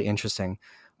was very interesting.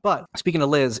 But speaking of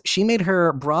Liz, she made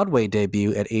her Broadway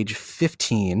debut at age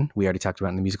 15. We already talked about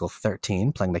in the musical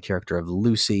 13, playing the character of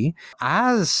Lucy.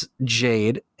 As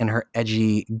Jade in her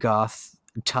edgy, goth,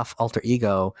 tough alter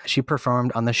ego, she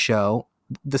performed on the show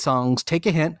the songs Take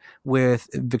a Hint with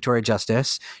Victoria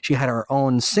Justice. She had her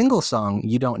own single song,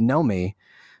 You Don't Know Me.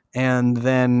 And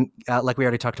then, like we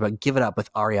already talked about, Give It Up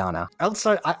with Ariana.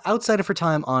 Outside of her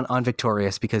time on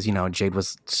Victorious, because, you know, Jade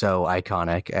was so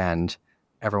iconic and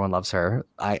everyone loves her.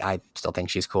 I still think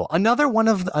she's cool. Another one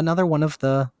of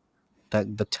the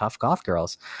tough goth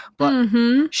girls, but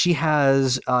Mm-hmm. she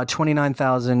has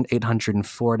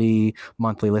 29,840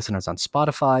 monthly listeners on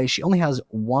Spotify. She only has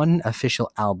one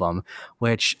official album,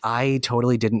 which I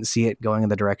totally didn't see it going in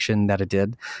the direction that it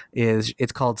did.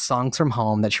 It's called Songs from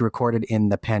Home, that she recorded in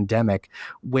the pandemic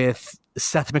with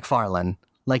Seth MacFarlane.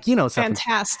 Like, you know,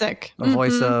 Fantastic. the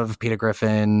voice Mhm. of Peter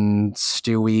Griffin,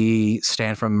 Stewie,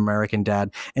 Stan from American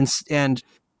Dad, and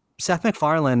Seth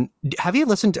MacFarlane. Have you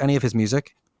listened to any of his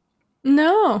music?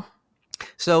 No.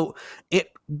 So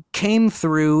it came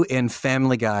through in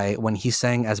Family Guy when he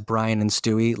sang as Brian and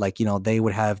Stewie. Like, you know, they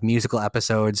would have musical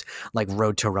episodes like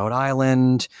Road to Rhode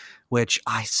Island, which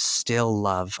I still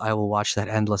love. I will watch that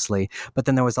endlessly. But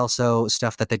then there was also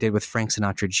stuff that they did with Frank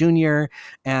Sinatra Jr.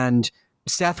 and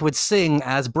Seth would sing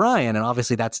as Brian, and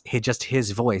obviously that's just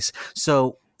his voice.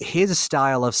 So his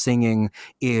style of singing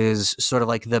is sort of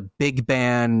like the big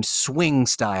band swing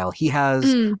style. He has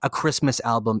Mm. a Christmas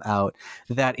album out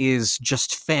that is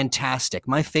just fantastic.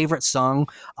 My favorite song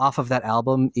off of that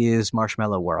album is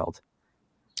Marshmallow World.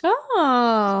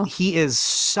 Oh. He is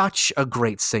such a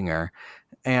great singer.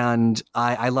 And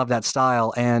I love that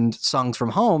style. And Songs from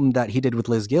Home that he did with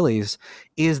Liz Gillies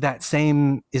is that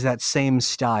same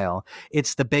style.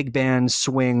 It's the big band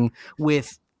swing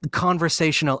with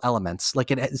conversational elements.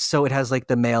 Like so it has like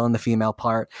the male and the female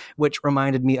part, which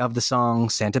reminded me of the song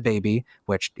Santa Baby,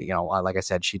 which, you know, like I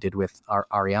said, she did with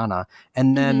Ariana.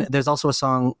 And then there's also a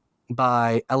song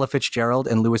by Ella Fitzgerald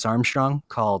and Louis Armstrong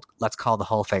called Let's Call the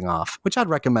Whole Thing Off, which I'd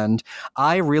recommend.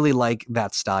 I really like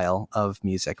that style of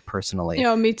music personally.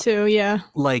 Yeah, me too. Yeah.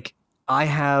 Like, I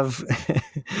have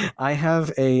I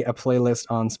have a playlist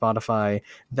on Spotify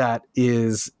that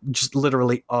is just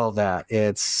literally all that.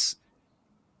 It's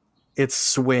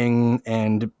swing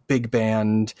and big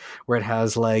band, where it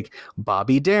has like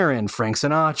Bobby Darin, Frank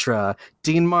Sinatra,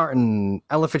 Dean Martin,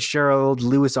 Ella Fitzgerald,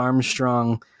 Louis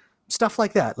Armstrong, stuff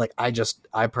like that. Like, I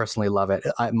personally love it.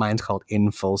 Mine's called In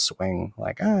Full Swing.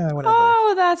 Like, whatever.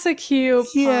 Oh, that's a cute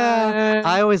Yeah,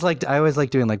 pun. I always like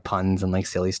doing like puns and like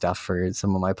silly stuff for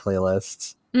some of my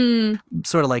playlists.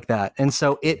 Sort of like that. And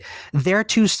so their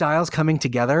two styles coming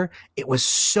together, it was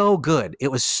so good. It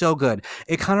was so good.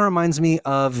 It kind of reminds me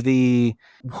of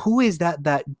who is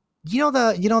that you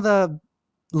know the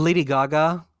Lady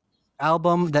Gaga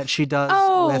album that she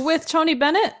does with Tony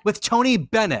Bennett? With Tony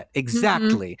Bennett,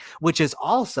 exactly, which is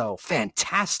also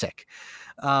fantastic.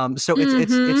 So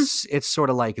it's sort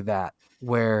of like that,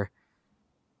 where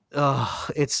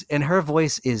and her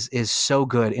voice is so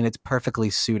good, and it's perfectly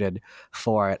suited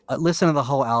for it. Listen to the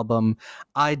whole album.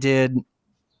 I did.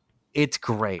 It's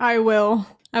great. I will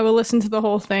listen to the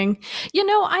whole thing. You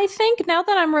know, I think now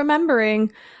that I'm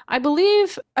remembering, I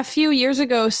believe a few years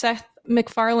ago, Seth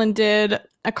MacFarlane did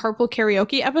a carpool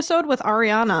karaoke episode with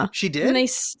Ariana. She did? And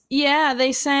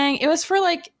they sang. It was for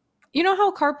like, you know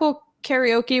how carpool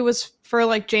karaoke was for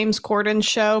like James Corden's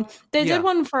show? They did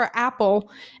one for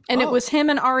Apple, and it was him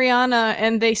and Ariana,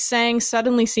 and they sang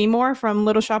Suddenly Seymour from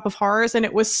Little Shop of Horrors, and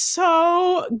it was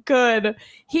so good.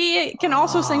 He can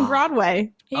also sing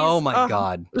Broadway. Oh my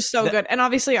God. It was so good. And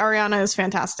obviously Ariana is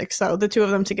fantastic. So the two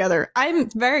of them together, I'm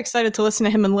very excited to listen to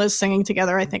him and Liz singing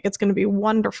together. I think it's going to be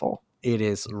wonderful. It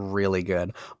is really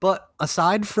good. But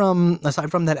aside from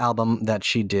that album that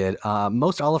she did,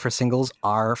 most all of her singles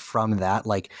are from that.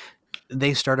 Like,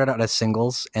 they started out as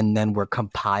singles and then were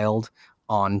compiled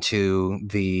onto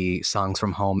the Songs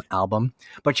from Home album.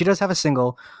 But she does have a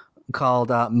single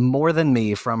called More Than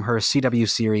Me from her CW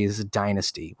series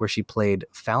Dynasty, where she played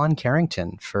Fallon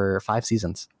Carrington for 5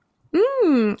 seasons.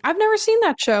 I've never seen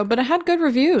that show, but it had good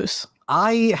reviews.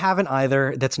 I haven't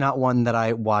either. That's not one that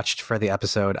I watched for the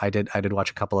episode. I did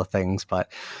watch a couple of things,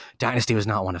 but Dynasty was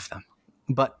not one of them.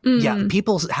 But yeah,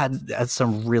 people had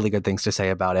some really good things to say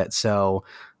about it. So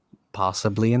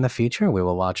possibly in the future we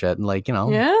will watch it. Like, you know,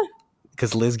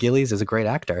 because Liz Gillies is a great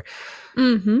actor.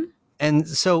 And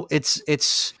so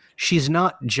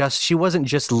she wasn't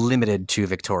just limited to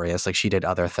Victorious. Like she did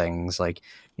other things, like,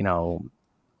 you know,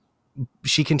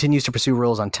 she continues to pursue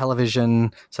roles on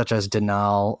television, such as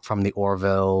Denal from The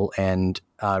Orville and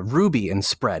Ruby in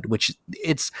Spread, which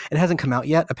it hasn't come out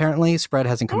yet. Apparently, Spread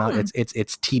hasn't come out. It's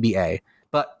TBA.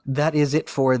 But that is it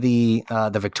for the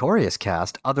Victorious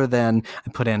cast. Other than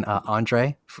I put in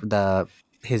Andre,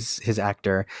 his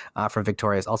actor from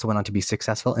Victorious, also went on to be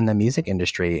successful in the music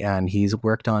industry, and he's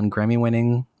worked on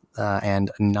Grammy-winning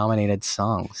and nominated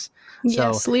songs.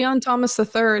 Yes, Leon Thomas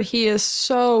III. He is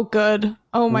so good.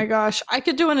 Oh my gosh. I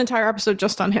could do an entire episode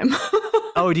just on him.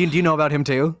 Oh, do you know about him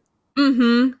too?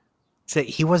 Mm-hmm. So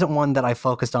he wasn't one that I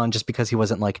focused on just because he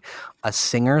wasn't like a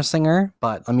singer.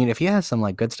 But I mean, if he has some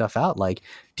like good stuff out, like,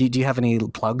 do you have any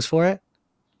plugs for it?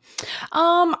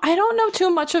 I don't know too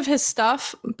much of his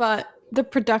stuff, but the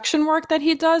production work that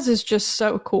he does is just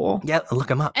so cool. Yeah,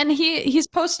 look him up. And he's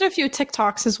posted a few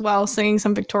TikToks as well, singing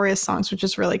some Victorious songs, which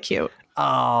is really cute.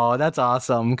 Oh, that's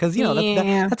awesome. Because, you know,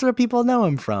 that's where people know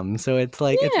him from. So it's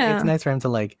like, it's nice for him to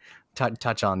like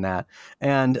touch on that.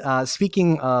 And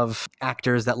speaking of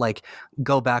actors that like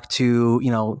go back to,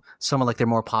 you know, some of like their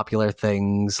more popular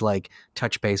things, like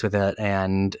touch base with it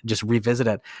and just revisit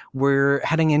it, we're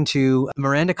heading into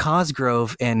Miranda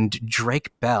Cosgrove and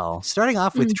Drake Bell. Starting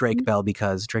off with Drake Bell,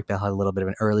 because Drake Bell had a little bit of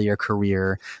an earlier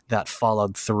career that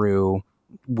followed through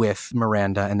with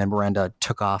Miranda, and then Miranda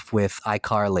took off with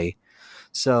iCarly.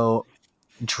 So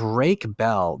Drake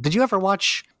Bell, did you ever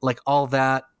watch like all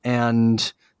that?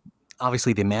 And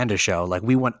obviously the Amanda Show, like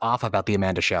we went off about the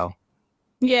Amanda Show.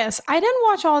 Yes, I didn't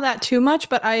watch all that too much,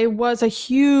 but I was a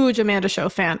huge Amanda Show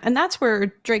fan, and that's where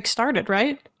Drake started,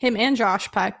 right? Him and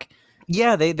Josh Peck.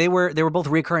 Yeah, they were both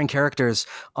recurring characters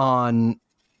on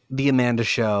the Amanda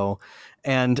Show,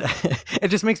 and it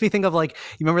just makes me think of like,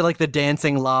 you remember like the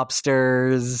Dancing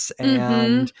Lobsters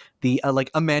and the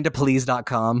like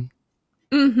AmandaPlease.com.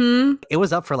 Mm-hmm. It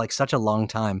was up for like such a long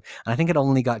time, and I think it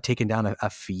only got taken down a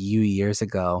few years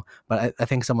ago, but I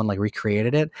think someone like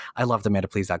recreated it. I loved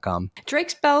AmandaPlease.com.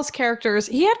 Drake Bell's characters,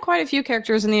 he had quite a few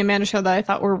characters in the Amanda Show that I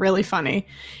thought were really funny.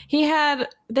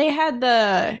 They had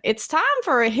the "it's time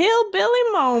for a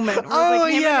hillbilly moment." Oh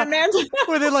like yeah,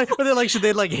 where they should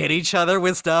they like hit each other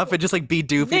with stuff and just like be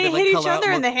doofy. They hit each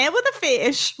other in the head with a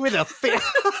fish. With a fish.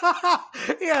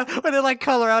 Yeah, where they like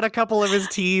color out a couple of his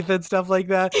teeth and stuff like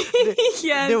that.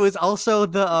 Yes. There was also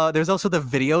the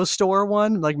video store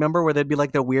one. Like, remember where they'd be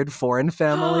like the weird foreign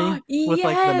family with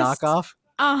like the knockoff.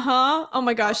 Oh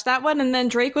my gosh, that one. And then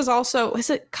Drake was also, was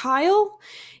it Kyle?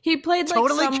 He played like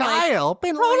Totally Kyle.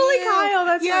 Totally Kyle.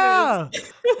 That's yeah.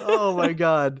 Oh my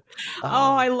god.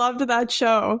 Oh, I loved that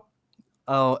show.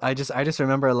 Oh, I just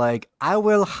remember like, I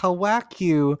will whack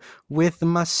you with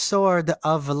my sword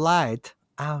of light.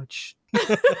 Ouch.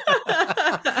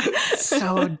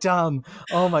 So dumb.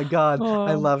 Oh my god.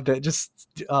 I loved it. Just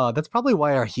that's probably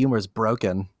why our humor is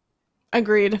broken.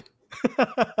 Agreed.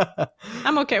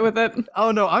 I'm okay with it.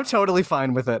 Oh no, I'm totally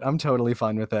fine with it.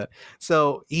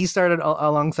 So he started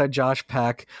alongside Josh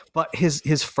Peck, but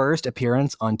his first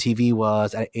appearance on TV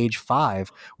was at age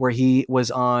 5, where he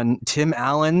was on Tim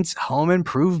Allen's Home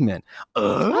Improvement.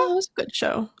 Oh, that was a good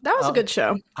show. A good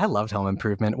show. I loved Home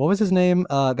Improvement. What was his name?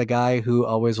 The guy who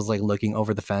always was like looking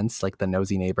over the fence, like the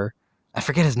nosy neighbor. I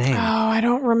forget his name. Oh, I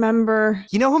don't remember.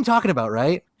 You know who I'm talking about,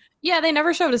 right? Yeah, they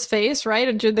never showed his face,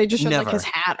 right? Or they just showed like his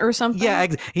hat or something? Yeah,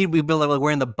 he'd be like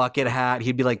wearing the bucket hat.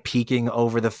 He'd be like peeking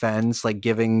over the fence, like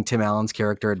giving Tim Allen's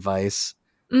character advice.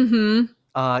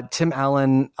 Mm-hmm. Tim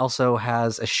Allen also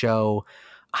has a show.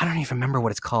 I don't even remember what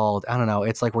it's called. I don't know.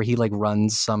 It's like where he like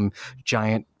runs some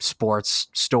giant sports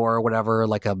store or whatever,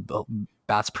 like a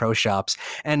Bass Pro Shops.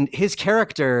 And his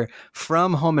character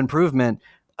from Home Improvement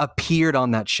appeared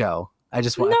on that show.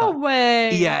 No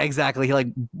way. Yeah, exactly. He like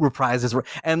reprises,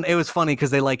 and it was funny because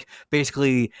they like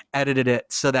basically edited it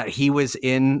so that he was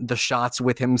in the shots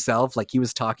with himself, like he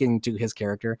was talking to his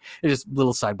character. It's just a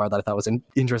little sidebar that I thought was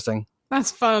interesting.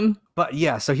 That's fun. But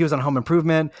yeah, so he was on Home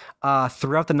Improvement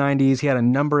throughout the 90s. He had a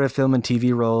number of film and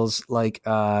TV roles like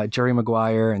Jerry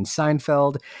Maguire and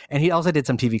Seinfeld, and he also did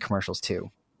some TV commercials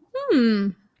too.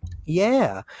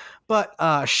 Yeah. But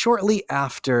shortly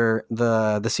after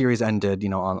the series ended, you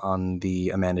know, on the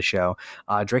Amanda Show,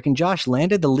 Drake and Josh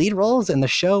landed the lead roles in the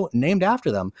show named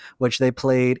after them, which they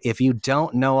played, if you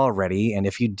don't know already, and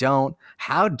if you don't,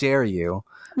 how dare you?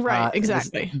 Right,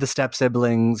 exactly. The step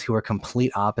siblings who are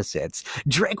complete opposites.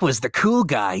 Drake was the cool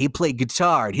guy. He played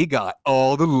guitar and he got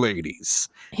all the ladies.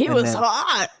 He was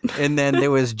hot. And then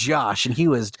there was Josh, and he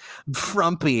was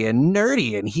frumpy and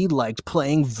nerdy, and he liked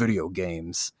playing video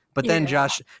games. But then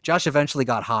Josh eventually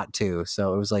got hot too.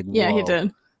 So it was like, whoa. Yeah, he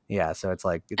did. Yeah, so it's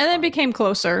like, it's And then fun. became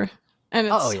closer, and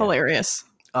it's hilarious.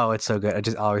 Oh, it's so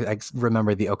good. I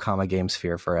remember the Okama game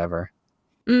sphere forever.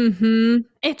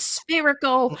 It's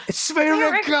spherical. It's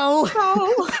spherical.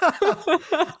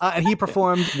 And he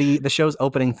performed the show's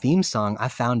opening theme song, "I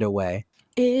Found a Way."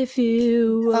 If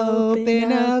you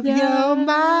Open up your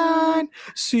mind,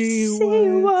 see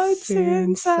what's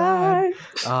inside.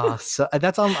 So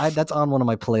that's on one of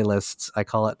my playlists. I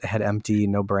call it Head Empty,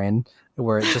 No Brain,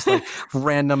 where it's just like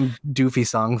random doofy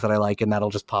songs that I like, and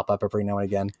that'll just pop up every now and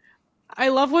again. I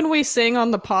love when we sing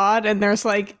on the pod and there's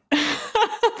like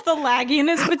the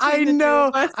lagginess between the two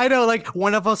of us. I know. Like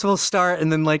one of us will start,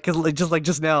 and then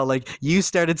just now, like you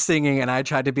started singing, and I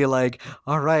tried to be like,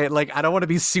 all right, like I don't want to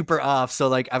be super off. So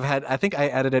like I think I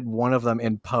edited one of them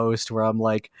in post where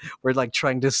we're like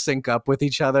trying to sync up with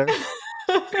each other.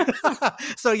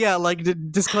 So yeah, like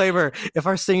disclaimer: if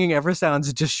our singing ever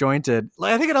sounds disjointed,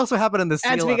 like I think it also happened in the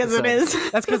Seal That's because episode. it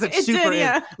is. That's because it's It super did,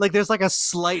 yeah. like there's like a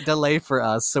slight delay for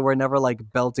us, so we're never like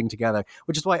belting together.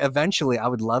 Which is why eventually I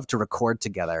would love to record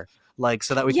together, like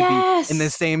so that we could be in the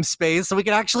same space, so we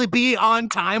could actually be on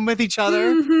time with each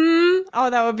other. Oh,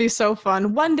 that would be so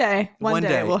fun. One day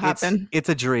it will happen. It's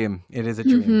a dream. It is a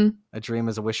dream. A dream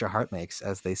is a wish your heart makes,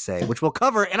 as they say, which we'll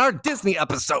cover in our Disney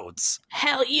episodes.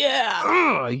 Hell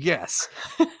yeah! Yes.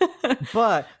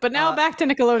 But now back to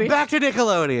Nickelodeon. Back to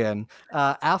Nickelodeon.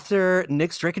 After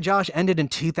Nick's Drake and Josh ended in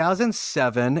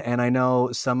 2007, and I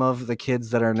know some of the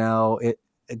kids that are now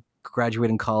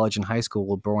graduating college and high school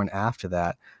were born after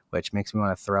that, which makes me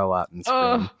want to throw up and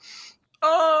scream.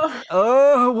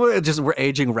 We're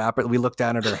aging rapidly. We look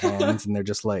down at our hands and they're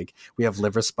just like, we have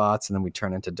liver spots and then we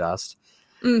turn into dust.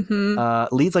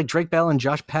 Leads like Drake Bell and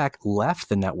Josh Peck left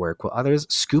the network while others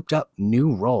scooped up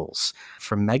new roles.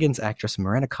 From Megan's actress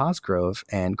Miranda Cosgrove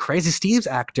and Crazy Steve's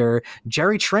actor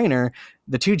Jerry Trainer,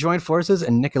 the two joined forces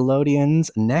in Nickelodeon's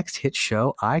next hit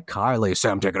show, iCarly.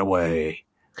 Sam, take it away.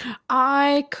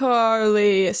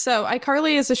 iCarly. So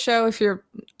iCarly is a show, if you're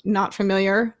not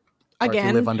familiar. Again, or if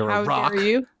you live under a rock. Dare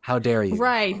you? How dare you?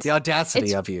 Right. The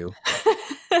audacity of you.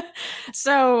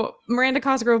 So Miranda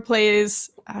Cosgrove plays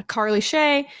Carly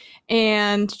Shay,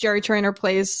 and Jerry Trainer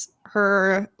plays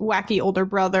her wacky older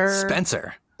brother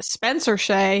Spencer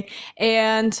Shay,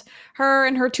 and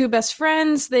her two best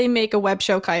friends, they make a web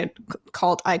show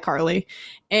called iCarly.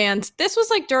 And this was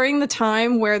like during the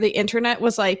time where the internet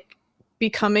was like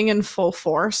becoming in full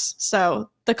force. So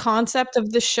the concept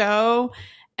of the show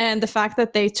and the fact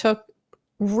that they took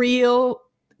real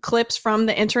clips from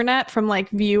the internet from like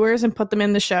viewers and put them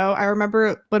in the show. I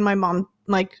remember when my mom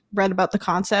like read about the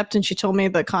concept and she told me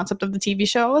the concept of the TV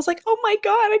show. I was like, oh my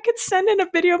God, I could send in a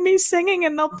video of me singing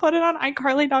and they'll put it on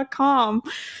iCarly.com.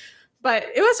 But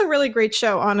it was a really great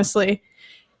show, honestly.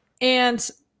 And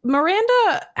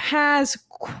Miranda has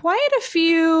quite a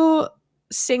few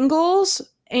singles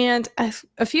and a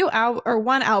few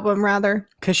one album rather.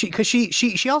 Because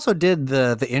she also did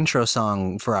the intro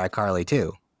song for iCarly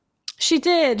too. She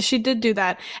did do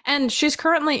that, and she's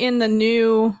currently in the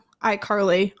new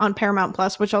iCarly on Paramount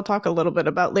Plus, which I'll talk a little bit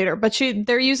about later. But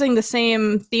they're using the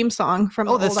same theme song from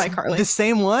the old iCarly. The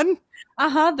same one? The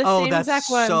same exact one. Oh, that's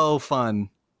so fun.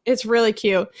 It's really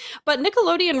cute. But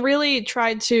Nickelodeon really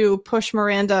tried to push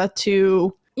Miranda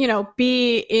to,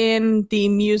 be in the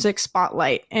music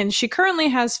spotlight. And she currently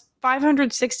has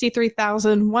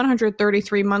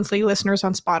 563,133 monthly listeners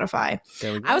on Spotify.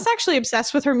 There we go. I was actually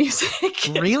obsessed with her music.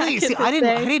 Really? See, I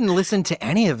didn't listen to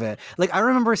any of it. Like I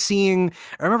remember seeing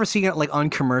it like on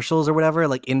commercials or whatever,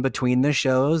 like in between the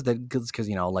shows, that because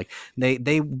like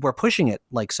they were pushing it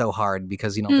like so hard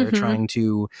because they're trying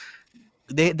to.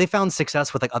 They found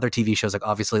success with like other TV shows, like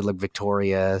obviously like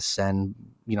Victorious and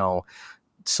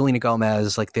Selena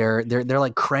Gomez. Like they're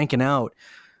like cranking out.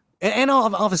 And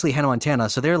obviously Hannah Montana,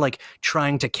 so they're like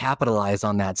trying to capitalize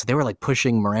on that. So they were like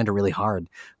pushing Miranda really hard.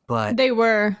 But they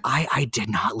were. I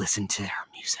did not listen to her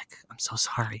music. I'm so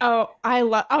sorry. Oh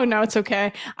no, it's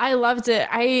okay. I loved it.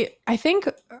 I think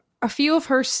a few of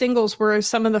her singles were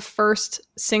some of the first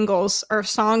singles or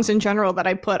songs in general that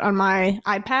I put on my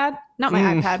iPad. Not my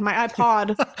iPad, my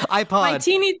iPod. My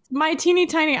teeny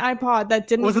tiny iPod that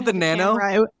didn't. Was it the Nano?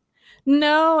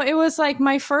 No, it was like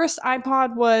my first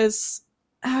iPod was.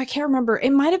 I can't remember. It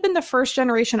might have been the first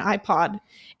generation iPod.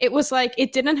 It was like,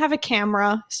 it didn't have a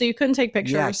camera, so you couldn't take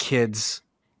pictures. Yeah, kids.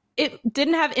 It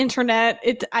didn't have internet.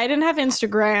 I didn't have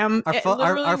Instagram.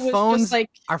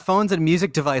 Our phones and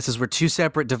music devices were two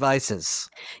separate devices.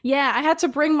 Yeah, I had to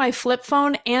bring my flip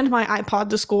phone and my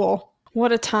iPod to school.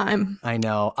 What a time. I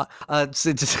know. I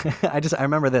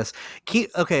remember this.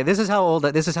 Okay, this is how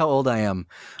old I am.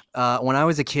 When I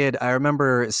was a kid, I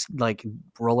remember like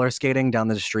roller skating down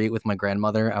the street with my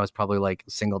grandmother. I was probably like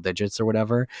single digits or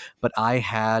whatever, but I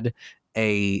had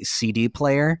a CD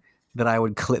player that I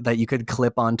would clip that you could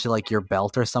clip onto like your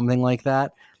belt or something like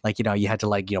that. Like, you had to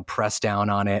like, press down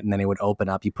on it and then it would open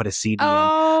up. You put a CD in.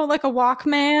 Oh, like a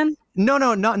Walkman? No,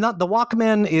 not the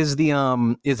Walkman is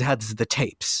has the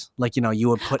tapes. Like, you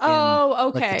would put in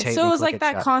Oh, like the okay. tape So it and was click like it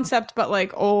that shut. concept, but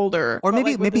like older, Or but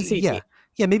maybe like with the yeah. CD.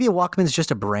 Yeah, maybe a Walkman's just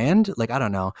a brand. Like, I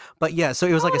don't know. But yeah, so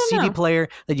it was Oh, like a I don't CD know. player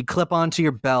that you clip onto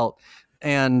your belt.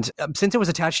 And since it was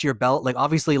attached to your belt, like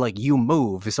obviously like you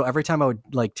move. So every time I would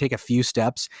like take a few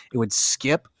steps, it would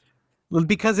skip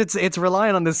because it's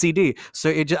relying on the CD. So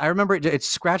I remember it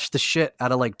scratched the shit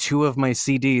out of like two of my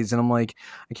CDs, and I'm like,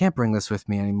 I can't bring this with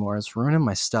me anymore. It's ruining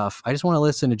my stuff. I just want to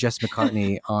listen to Jess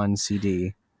McCartney on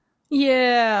CD.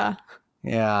 Yeah.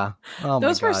 Yeah. Oh my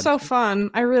Those were god. so fun.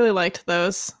 I really liked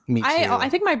those. Me I too.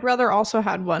 think my brother also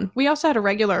had one. We also had a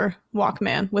regular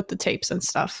Walkman with the tapes and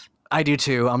stuff. I do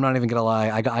too. I'm not even gonna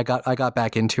lie. I got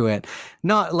back into it.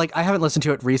 Not like I haven't listened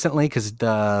to it recently because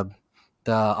the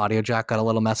audio jack got a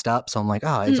little messed up. So I'm like,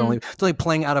 oh, it's only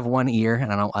playing out of one ear,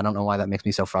 and I don't know why that makes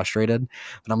me so frustrated.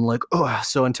 But I'm like, oh,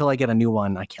 so until I get a new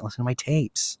one, I can't listen to my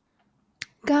tapes.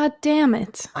 God damn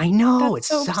it. I know it That's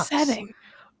so sucks. upsetting.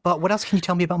 But what else can you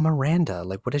tell me about Miranda?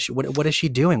 Like, what is she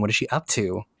doing? What is she up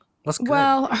to? What's good?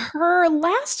 Well, her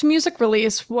last music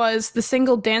release was the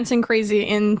single Dancing Crazy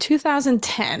in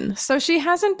 2010. So she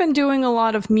hasn't been doing a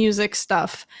lot of music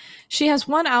stuff. She has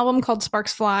one album called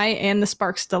Sparks Fly and the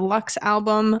Sparks Deluxe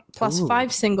album, plus Ooh.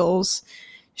 5 singles.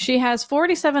 She has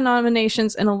 47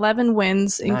 nominations and 11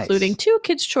 wins, including Nice. 2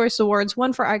 Kids' Choice Awards,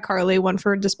 one for iCarly, one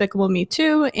for Despicable Me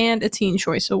 2, and a Teen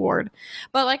Choice Award.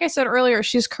 But like I said earlier,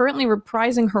 she's currently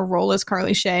reprising her role as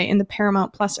Carly Shay in the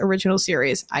Paramount Plus original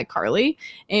series, iCarly,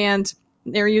 and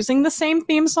they're using the same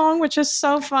theme song, which is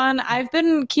so fun. I've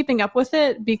been keeping up with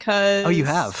it because... Oh, you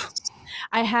have?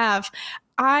 I have.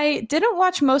 I didn't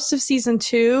watch most of season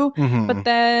 2, but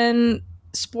then,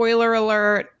 spoiler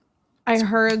alert, I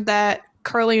heard that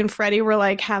Carly and Freddie were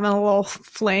like having a little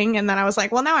fling, and then I was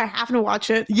like, well, now I have to watch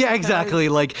it. Yeah, exactly.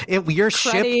 Like, your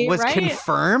Freddie, ship was right?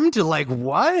 confirmed? Like,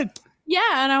 what?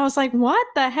 Yeah, and I was like, what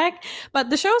the heck?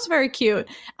 But the show's very cute.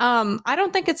 I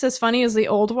don't think it's as funny as the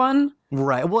old one.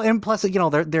 Right. Well, and plus,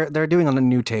 they're doing a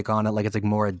new take on it. Like, it's like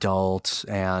more adult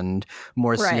and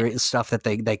more serious stuff that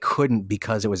they couldn't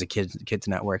because it was a kids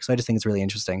network. So I just think it's really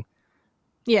interesting.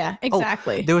 Yeah,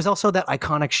 exactly. Oh, there was also that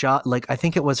iconic shot, like I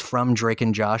think it was from Drake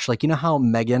and Josh. Like, how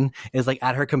Megan is like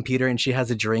at her computer and she has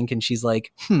a drink and she's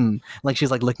like, like she's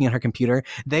like looking at her computer.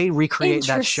 They recreate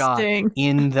that shot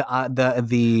in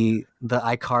the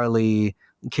iCarly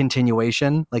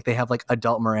continuation. Like they have like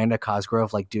adult Miranda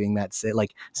Cosgrove like doing that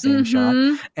like same shot.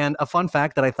 And a fun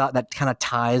fact that I thought that kind of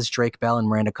ties Drake Bell and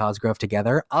Miranda Cosgrove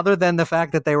together, other than the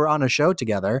fact that they were on a show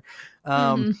together.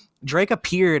 Drake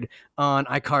appeared on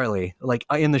iCarly, like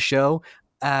in the show,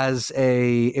 as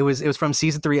it was from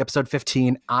season 3, episode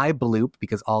 15, I Bloop,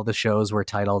 because all the shows were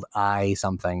titled I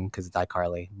something because it's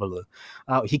iCarly.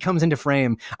 He comes into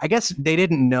frame. I guess they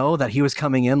didn't know that he was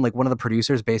coming in. Like one of the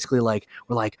producers basically like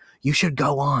were like, you should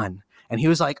go on. And he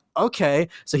was like, okay.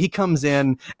 So he comes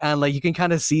in and like, you can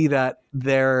kind of see that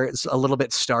they're a little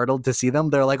bit startled to see them.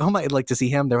 They're like, oh my, like to see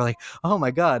him. They were like, oh my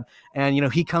God. And,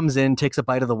 he comes in, takes a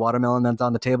bite of the watermelon that's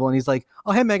on the table. And he's like,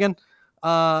 oh, hey, Megan,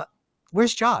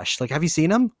 where's Josh? Like, have you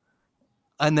seen him?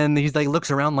 And then he's like,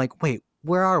 looks around like, wait,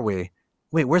 where are we?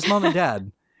 Wait, where's mom and dad?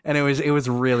 And it was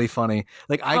really funny.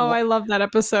 Like, I love that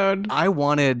episode. I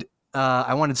wanted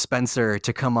Spencer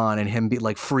to come on and him be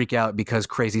like freak out because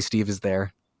Crazy Steve is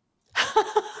there.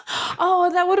 Oh,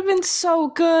 that would have been so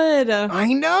good.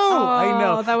 I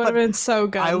know. That would have been so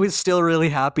good. I was still really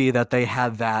happy that they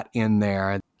had that in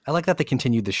there. I like that they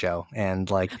continued the show, and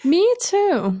like me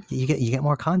too. You get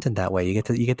more content that way. You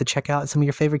get to check out some of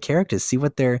your favorite characters, see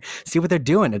what they're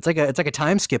doing. It's like a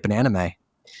time skip in anime.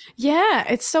 Yeah,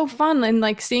 it's so fun, and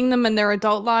like seeing them in their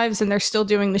adult lives, and they're still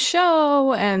doing the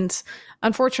show. And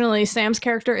unfortunately, Sam's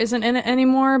character isn't in it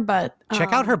anymore. But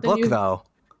check out her book though.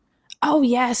 Oh,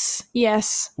 yes.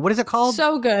 What is it called?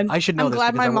 So good. I should know I'm this.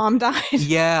 glad my mom died.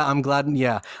 Yeah, I'm glad.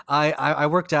 Yeah. I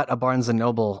worked at a Barnes &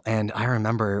 Noble, and I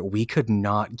remember we could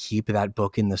not keep that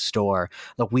book in the store.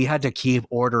 Like, we had to keep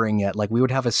ordering it. Like, we would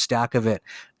have a stack of it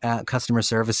at customer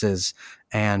services,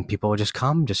 and people would just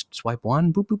come, just swipe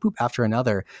one, boop, boop, boop, after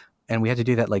another. And we had to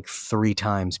do that like 3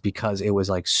 times because it was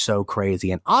like so crazy.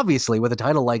 And obviously with a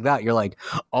title like that, you're like,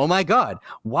 oh my God,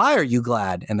 why are you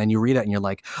glad? And then you read it and you're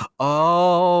like,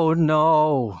 oh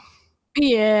no.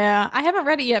 Yeah, I haven't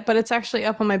read it yet, but it's actually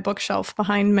up on my bookshelf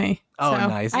behind me. Oh, So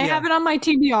nice. I Yeah. have it on my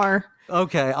TBR.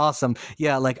 Okay, awesome.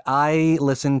 Yeah, like I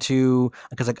listened to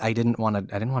because like I didn't want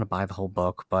to buy the whole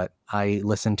book, but I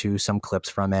listened to some clips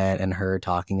from it and her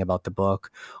talking about the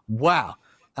book. Wow.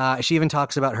 She even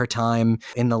talks about her time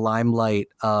in the limelight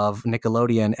of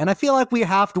Nickelodeon, and I feel like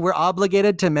we're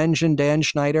obligated to mention Dan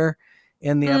Schneider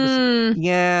in the episode. Mm,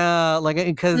 Yeah, like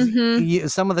because mm-hmm.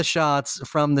 some of the shots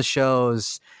from the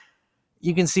shows,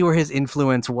 you can see where his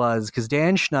influence was. Because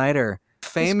Dan Schneider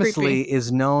He's creepy. famously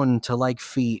is known to like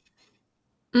feet.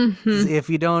 Mm-hmm. If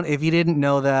you didn't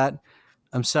know that,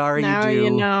 I'm sorry you Now you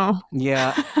do. know.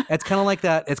 Yeah, it's kind of like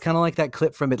that. It's kind of like that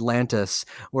clip from Atlantis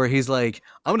where he's like,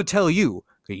 "I'm going to tell you.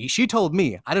 She told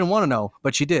me. I didn't want to know,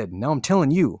 but she did. Now I'm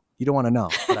telling you. You don't want to know,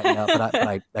 but I know.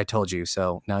 But I told you.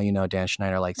 So now you know Dan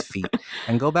Schneider likes feet.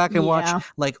 And go back and watch Yeah.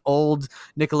 like old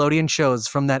Nickelodeon shows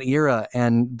from that era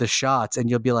and the shots, and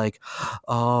you'll be like,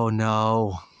 "Oh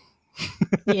no."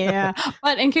 Yeah.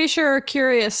 But in case you're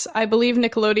curious, I believe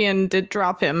Nickelodeon did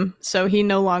drop him, so he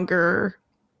no longer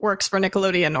works for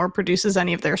Nickelodeon or produces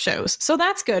any of their shows. So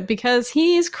that's good because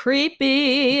he's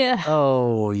creepy.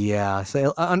 Oh yeah,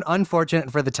 so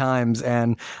unfortunate for the times,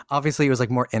 and obviously it was like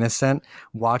more innocent.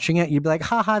 Watching it, you'd be like,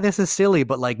 "Haha, this is silly,"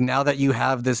 but like now that you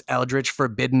have this eldritch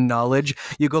forbidden knowledge,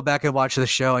 you go back and watch the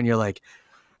show, and you're like,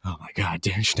 "Oh my god,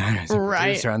 Dan Schneider is a Right.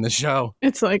 producer on the show."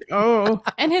 It's like, oh.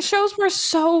 And his shows were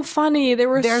so funny. They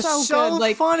were They're so good. so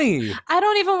Like, funny. I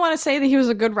don't even want to say that he was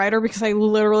a good writer because I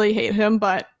literally hate him,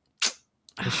 but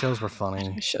The shows were funny.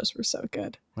 his shows were so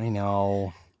good. I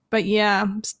know. But yeah,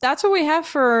 that's what we have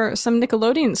for some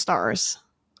Nickelodeon stars.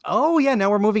 Oh yeah,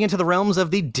 now we're moving into the realms of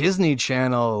the Disney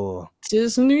Channel.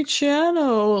 Disney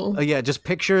Channel. Yeah, just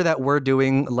picture that we're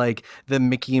doing like the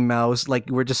Mickey Mouse, like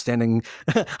we're just standing.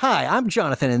 Hi, I'm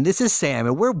Jonathan, and this is Sam,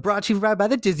 and we're brought to you right by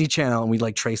the Disney Channel. And we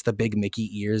like trace the big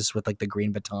Mickey ears with like the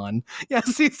green baton. Yeah,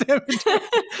 see Sam.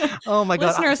 Oh my god,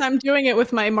 Listeners, I'm doing it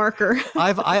with my marker.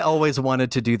 I always wanted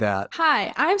to do that.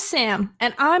 Hi, I'm Sam,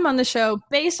 and I'm on the show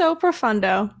Beso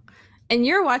Profundo, and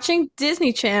you're watching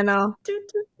Disney Channel.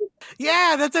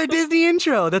 Yeah, that's our Disney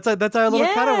intro. That's our little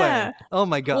Yeah. cutaway. Oh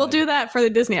my god, We'll do that for the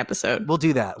Disney episode. We'll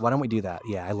do that. Why don't we do that?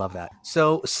 Yeah, I love that.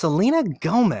 So Selena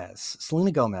Gomez.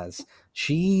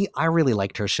 I really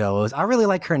liked her shows. I really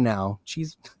like her now.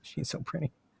 She's so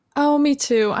pretty. Oh, me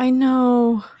too. I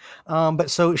know.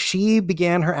 But so she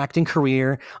began her acting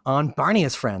career on Barney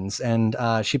as Friends, and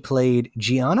she played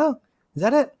Gianna. Is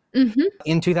that it? Mm-hmm.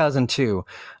 In 2002,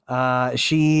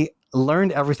 she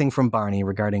learned everything from Barney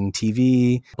regarding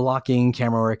TV, blocking,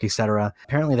 camera work, etc.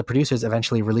 Apparently, the producers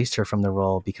eventually released her from the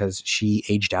role because she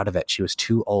aged out of it. She was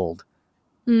too old.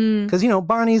 Because,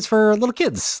 Barney's for little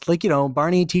kids. Like,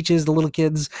 Barney teaches the little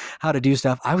kids how to do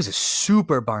stuff. I was a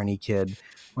super Barney kid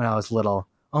when I was little.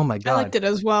 Oh my God. I liked it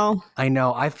as well. I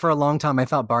know. For a long time, I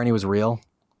thought Barney was real.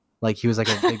 Like he was like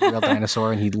a big real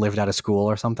dinosaur and he lived out of school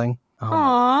or something. Oh,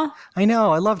 Aww. I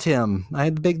know. I loved him. I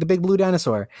had the big blue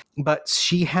dinosaur. But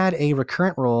she had a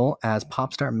recurrent role as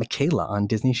pop star Michaela on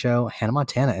Disney show Hannah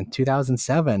Montana in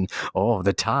 2007. Oh,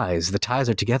 the ties. The ties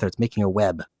are together. It's making a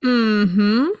web.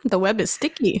 Mm-hmm. The web is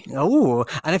sticky. Oh,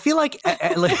 and I feel like...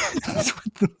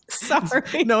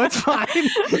 Sorry. No, it's fine.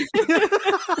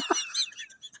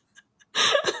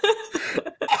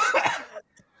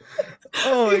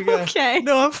 Oh my god. Okay.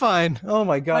 No, I'm fine. Oh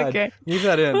my god. Okay. Leave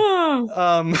that in.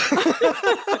 Oh.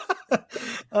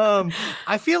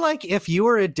 I feel like if you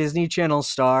were a Disney Channel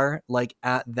star, like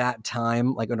at that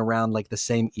time, like around like the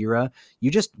same era,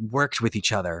 you just worked with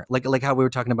each other. Like how we were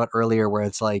talking about earlier, where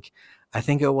it's like, I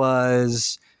think it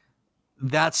was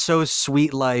That's So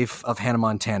Sweet Life of Hannah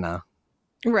Montana.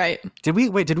 Right. Did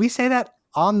we say that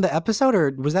on the episode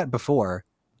or was that before?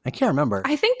 I can't remember.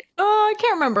 I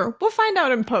can't remember. We'll find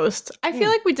out in post. I feel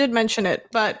like we did mention it,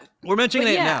 but we're mentioning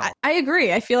it now. I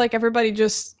agree. I feel like everybody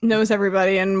just knows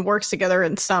everybody and works together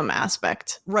in some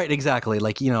aspect. Right, exactly.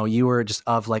 Like, you were just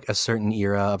of like a certain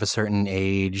era, of a certain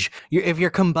age. If you're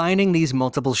combining these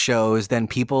multiple shows, then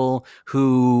people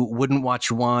who wouldn't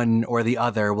watch one or the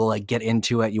other will like get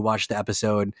into it. You watch the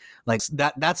episode. Like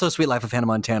That's So Sweet Life of Hannah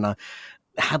Montana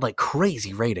had like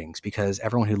crazy ratings because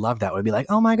everyone who loved that would be like,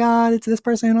 oh my god, it's this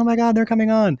person, oh my god, they're coming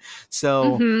on.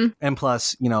 So And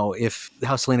plus, if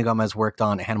how Selena Gomez worked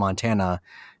on Hannah Montana,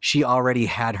 she already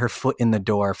had her foot in the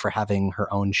door for having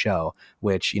her own show,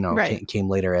 which came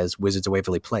later as Wizards of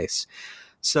Waverly Place.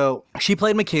 So she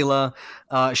played Michaela.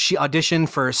 She auditioned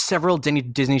for several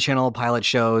Disney Channel pilot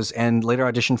shows and later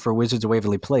auditioned for Wizards of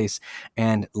Waverly Place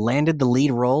and landed the lead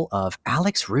role of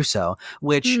Alex Russo,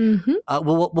 which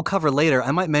we'll cover later. I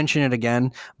might mention it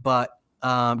again, but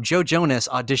Joe Jonas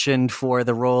auditioned for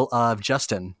the role of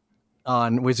Justin.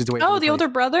 on Wizards of Oh, Waverly the Place. older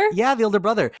brother? Yeah, the older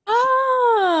brother.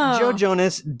 Oh. Joe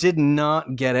Jonas did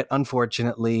not get it,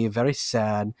 unfortunately. Very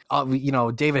sad.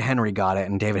 David Henry got it,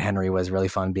 and David Henry was really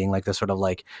fun, being like the sort of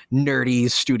like nerdy,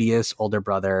 studious older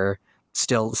brother.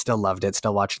 Still loved it.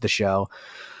 Still watched the show.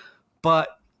 But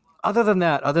other than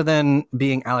that, other than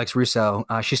being Alex Russo,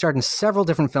 she starred in several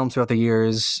different films throughout the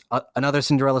years. Another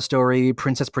Cinderella Story,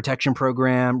 Princess Protection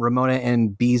Program, Ramona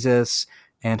and Beezus,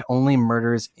 and Only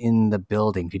Murders in the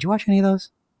Building. Did you watch any of those?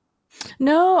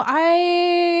 No,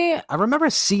 I remember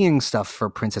seeing stuff for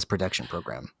Princess Protection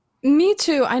Program. Me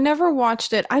too. I never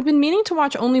watched it. I've been meaning to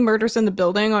watch Only Murders in the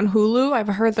Building on Hulu. I've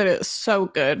heard that it's so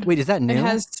good. Wait, is that new?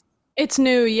 It's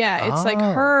new, yeah. It's like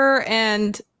her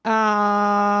and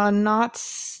not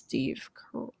Steve.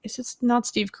 Is it not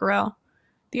Steve Carell?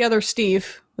 The other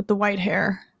Steve with the white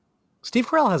hair. Steve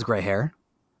Carell has gray hair.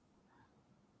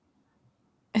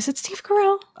 Is it Steve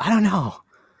Carell? I don't know.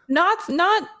 Not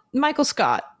Michael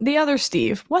Scott. The other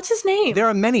Steve. What's his name? There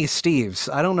are many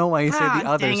Steves. I don't know why you say the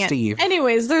other Steve.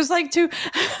 Anyways, there's like two.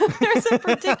 There's a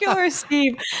particular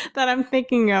Steve that I'm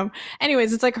thinking of.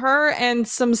 Anyways, it's like her and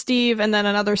some Steve and then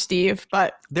another Steve.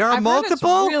 But there are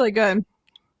multiple? Really good.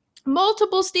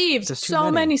 Multiple Steves.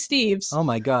 So many Steves. Oh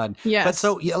my God. Yes. But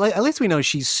so yeah, at least we know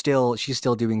she's still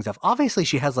doing stuff. Obviously,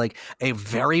 she has like a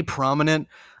very prominent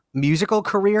musical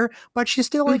career, but she's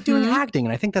still like doing acting,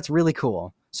 and I think that's really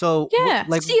cool. So yeah,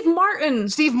 like Steve Martin.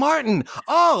 Steve Martin.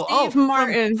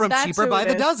 From Cheaper by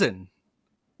the Dozen.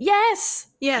 Yes.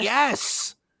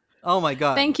 Oh my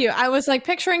God. Thank you. I was like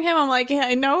picturing him. I'm like, yeah,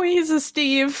 I know he's a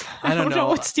Steve. I don't know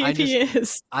what Steve he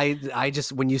is. I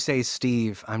just when you say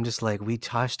Steve, I'm just like, we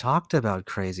talked about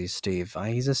Crazy Steve.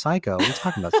 He's a psycho. What are you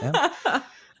talking about,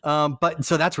 Sam? But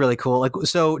so that's really cool. Like,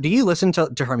 so do you listen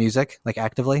to her music like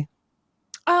actively?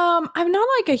 I'm not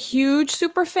like a huge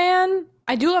super fan.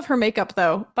 I do love her makeup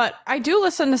though, but I do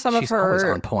listen to some of her. She's always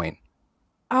on point.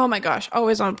 Oh my gosh,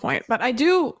 always on point. But I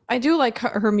do like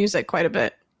her music quite a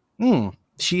bit.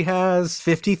 She has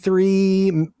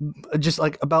 53, just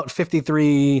like about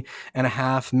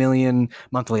 53.5 million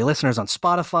monthly listeners on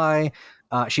Spotify.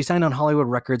 She signed on Hollywood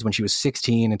Records when she was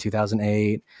 16 in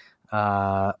 2008.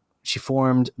 She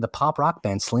formed the pop rock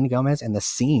band Selena Gomez and The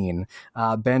Scene.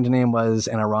 Band name was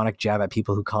an ironic jab at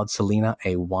people who called Selena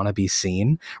a wannabe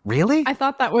scene. Really? I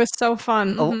thought that was so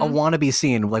fun. A wannabe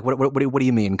scene. Like, what do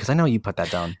you mean? Because I know you put that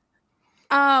down.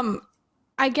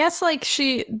 I guess like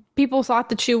people thought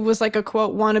that she was like a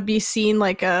quote wannabe scene,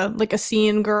 like a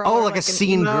scene girl. Oh, like a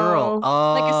scene girl.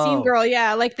 Oh, like a scene girl.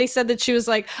 Yeah, like they said that she was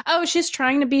like, oh, she's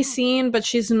trying to be seen, but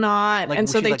she's not, like, and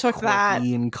so they took that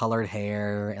and colored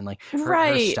hair and like her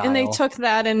style. And they took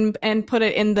that and put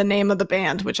it in the name of the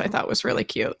band, which I thought was really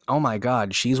cute. Oh my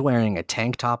God, she's wearing a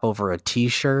tank top over a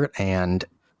t-shirt and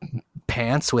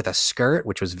pants with a skirt,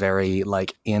 which was very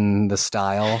like in the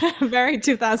style. Very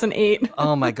 2008.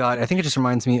 Oh my God. I think it just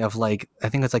reminds me of like, I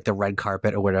think it's like the red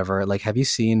carpet or whatever. Like, have you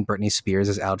seen Britney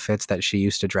Spears' outfits that she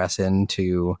used to dress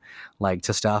into like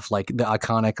to stuff like the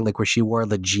iconic, like where she wore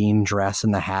the jean dress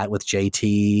and the hat with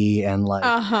JT and like,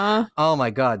 oh my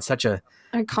God, such a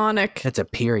iconic. It's a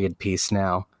period piece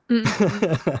now.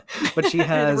 But she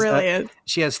has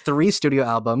she has 3 studio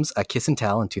albums, A Kiss and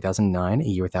Tell in 2009, A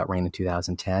Year Without Rain in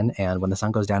 2010, and When the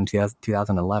Sun Goes Down in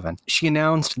 2011. She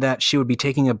announced that she would be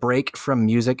taking a break from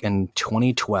music in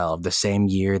 2012, the same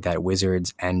year that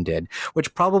Wizards ended,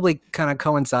 which probably kind of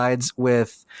coincides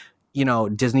with, you know,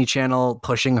 Disney Channel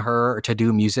pushing her to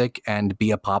do music and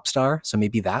be a pop star. So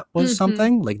maybe that was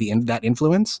something like that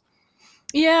influence.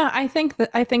 Yeah, I think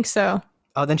so.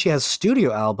 Then she has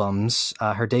studio albums.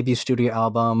 Her debut studio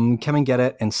album, Come and Get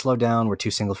It and Slow Down, were 2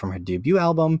 singles from her debut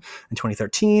album in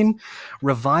 2013.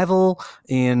 Revival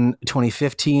in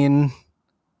 2015.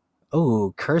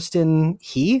 Oh, Kirsten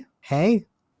Hey?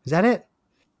 Is that it?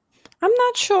 I'm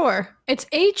not sure. It's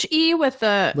H-E with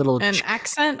an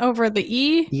accent over the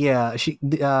E. Yeah, she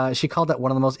called that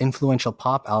one of the most influential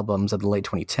pop albums of the late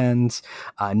 2010s.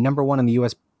 Number 1 in the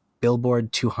U.S.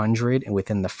 Billboard 200 and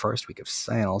within the first week of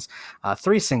sales.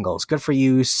 3 singles, Good For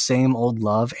You, Same Old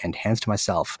Love, and Hands to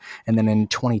Myself. And then in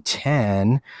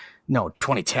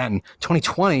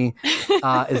 2020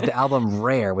 is the album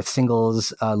Rare with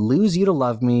singles Lose You to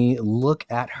Love Me, Look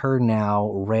at Her Now,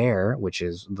 Rare, which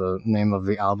is the name of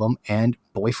the album, and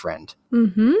Boyfriend.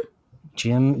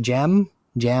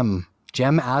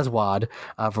 Jem Aswad,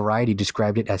 Variety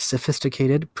described it as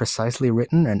sophisticated, precisely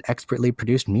written, and expertly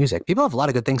produced music. People have a lot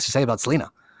of good things to say about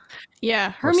Selena.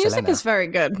 Yeah, her music is very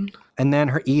good. And then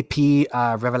her EP,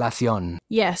 Revelación.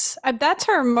 Yes, that's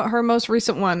her most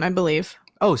recent one, I believe.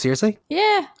 Oh, seriously?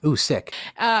 Yeah. Ooh, sick.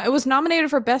 It was nominated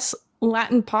for Best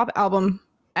Latin Pop Album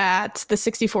at the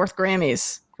 64th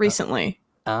Grammys recently.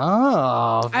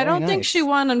 Oh, I very don't think nice. she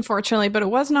won, unfortunately, but it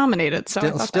was nominated. So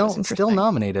I thought that was interesting. Still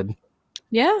nominated.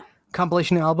 Yeah.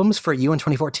 Compilation albums for You in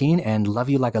 2014 and Love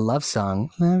You Like a Love Song.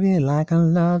 Love You Like a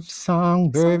Love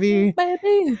Song, baby.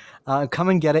 Baby. Come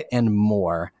and Get It and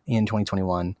more in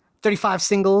 2021. 35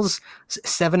 singles,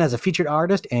 7 as a featured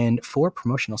artist, and 4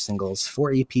 promotional singles,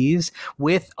 4 EPs,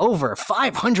 with over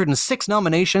 506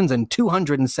 nominations and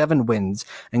 207 wins,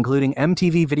 including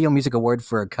MTV Video Music Award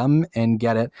for Come and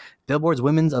Get It, Billboard's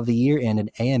Women's of the Year, and an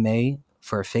AMA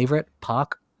for favorite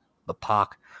pop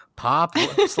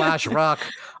slash rock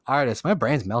artist. My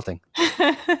brain's melting.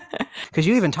 Because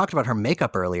you even talked about her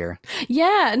makeup earlier.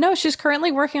 Yeah, no, she's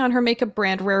currently working on her makeup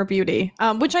brand, Rare Beauty,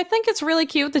 which I think it's really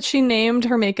cute that she named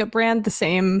her makeup brand the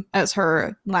same as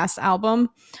her last album.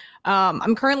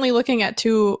 I'm currently looking at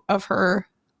 2 of her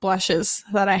blushes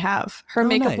that I have. Her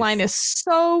makeup line is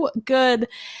so good.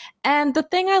 And the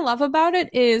thing I love about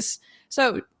it is,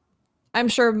 so I'm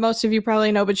sure most of you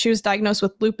probably know, but she was diagnosed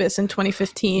with lupus in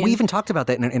 2015. We even talked about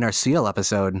that in our Seal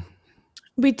episode.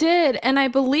 We did, and I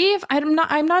believe I'm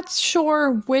not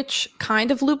sure which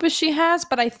kind of lupus she has,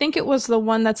 but I think it was the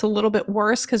one that's a little bit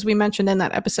worse, because we mentioned in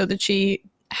that episode that she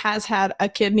has had a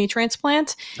kidney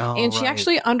transplant, and she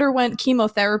actually underwent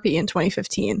chemotherapy in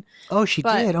 2015. Oh, she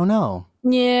did? Oh, no.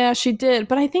 Yeah, she did,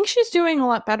 but I think she's doing a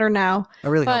lot better now. I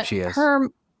really hope she is.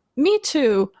 Me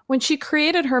too. When she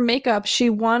created her makeup, she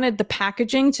wanted the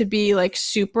packaging to be like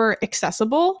super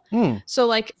accessible. So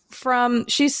like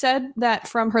she said that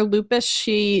from her lupus,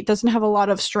 she doesn't have a lot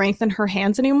of strength in her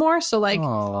hands anymore. So like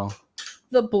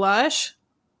the blush,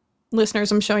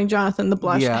 listeners, I'm showing Jonathan the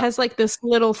blush, has like this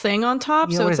little thing on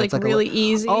top. So it's like really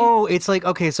easy. Oh, it's like,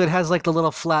 okay, so it has like the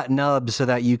little flat nub so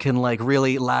that you can like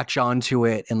really latch onto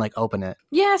it and like open it.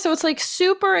 Yeah, so it's like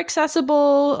super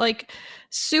accessible, like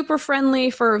super friendly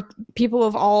for people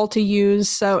of all to use.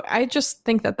 So I just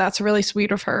think that that's really sweet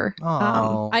of her.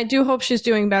 I do hope she's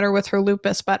doing better with her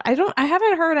lupus, but I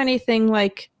haven't heard anything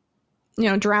like,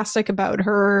 drastic about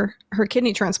her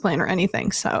kidney transplant or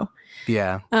anything. So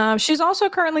yeah. She's also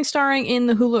currently starring in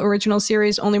the Hulu original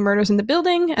series Only Murders in the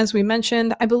Building, as we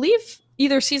mentioned. I believe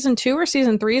either season 2 or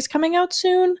season 3 is coming out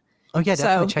soon. Oh yeah,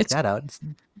 definitely check that out.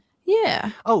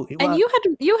 Yeah. Oh, well,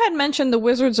 and you had mentioned the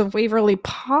Wizards of Waverly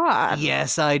Pod.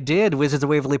 Yes, I did. Wizards of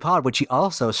Waverly Pod, which she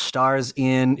also stars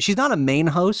in. She's not a main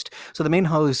host. So the main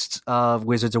host of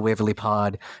Wizards of Waverly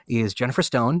Pod is Jennifer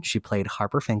Stone. She played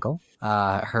Harper Finkel,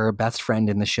 her best friend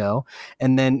in the show.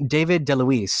 And then David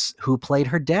DeLuise, who played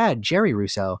her dad, Jerry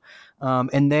Russo.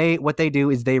 And what they do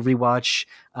is they rewatch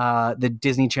the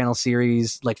Disney Channel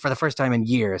series like for the first time in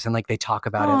years, and like they talk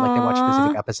about it, like they watch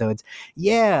specific episodes.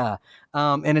 Yeah.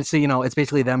 And it's it's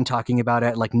basically them talking about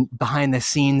it, like behind the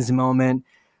scenes moment.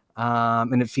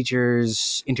 And it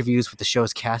features interviews with the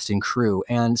show's cast and crew.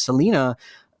 And Selena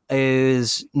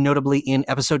is notably in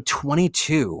episode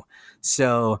 22.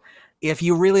 So if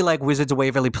you really like Wizards of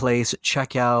Waverly Place,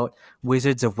 check out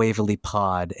Wizards of Waverly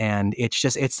Pod. And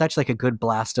it's such like a good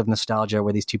blast of nostalgia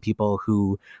where these two people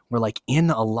who were like in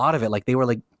a lot of it, like they were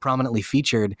like prominently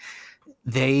featured.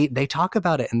 They talk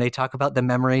about it, and they talk about the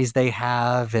memories they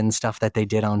have and stuff that they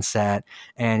did on set.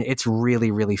 And it's really,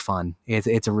 really fun.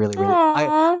 It's a really, really,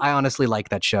 I honestly like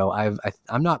that show.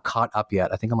 I'm not caught up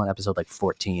yet. I think I'm on episode like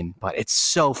 14, but it's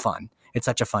so fun. It's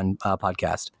such a fun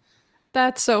podcast.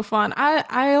 That's so fun.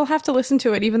 I'll have to listen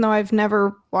to it, even though I've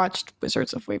never watched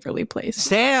Wizards of Waverly Place.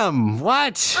 Sam,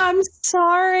 what? I'm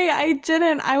sorry, I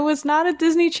didn't. I was not a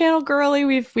Disney Channel girly.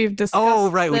 We've discussed.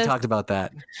 Oh, right, this. We talked about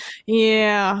that.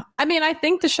 Yeah, I mean, I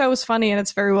think the show is funny and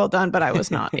it's very well done, but I was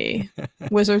not a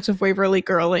Wizards of Waverly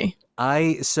girly.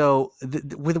 With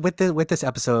this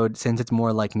episode, since it's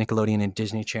more like Nickelodeon and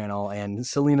Disney Channel, and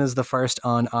Selena's the first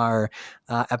on our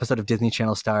episode of Disney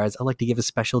Channel Stars, I'd like to give a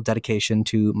special dedication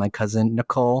to my cousin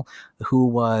Nicole, who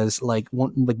was like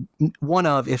one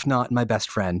of, if not my best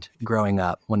friend growing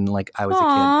up when like I was a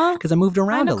kid, because I moved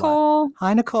around a lot.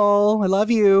 Hi, Nicole. I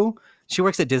love you. She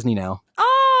works at Disney now.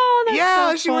 Oh,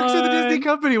 that's she works at the Disney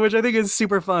company, which I think is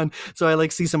super fun. So I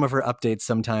like see some of her updates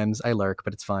sometimes. I lurk,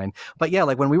 but it's fine. But yeah,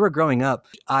 like when we were growing up,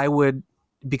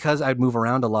 because I'd move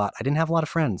around a lot, I didn't have a lot of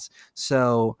friends.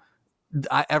 So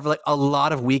a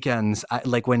lot of weekends,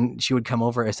 like when she would come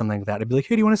over or something like that, I'd be like,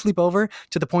 hey, do you want to sleep over?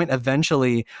 To the point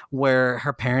eventually where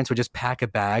her parents would just pack a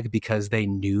bag because they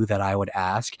knew that I would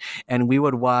ask. And we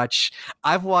would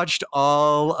I've watched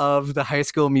all of the High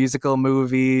School Musical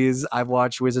movies. I've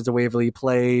watched Wizards of Waverly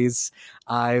Place.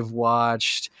 I've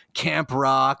watched Camp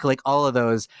Rock, like all of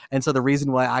those. And so the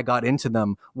reason why I got into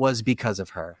them was because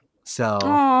of her. So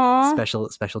Aw.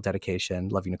 special dedication.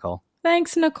 Love you, Nicole.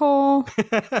 Thanks, Nicole.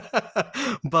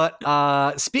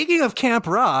 But speaking of Camp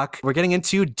Rock, we're getting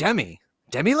into Demi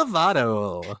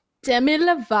Lovato. Demi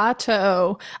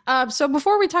Lovato. So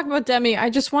before we talk about Demi, I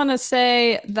just want to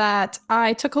say that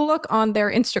I took a look on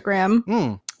their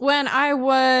Instagram. When I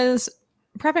was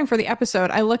prepping for the episode,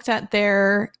 I looked at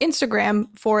their Instagram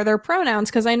for their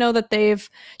pronouns because I know that they've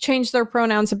changed their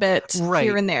pronouns a bit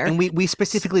here and there. And we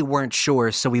specifically weren't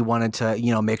sure, so we wanted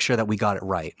to, make sure that we got it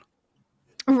right.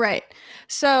 Right.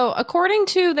 So according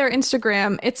to their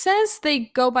Instagram, it says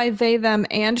they go by they, them,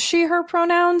 and she, her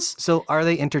pronouns. So are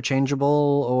they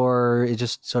interchangeable, or is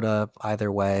just sort of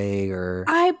either way? Or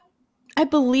I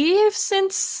believe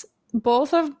since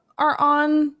both are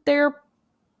on their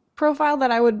profile, that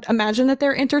I would imagine that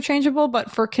they're interchangeable, but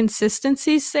for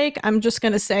consistency's sake, I'm just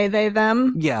going to say they,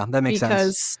 them. Yeah, that makes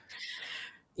sense.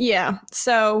 Yeah.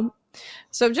 So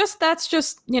that's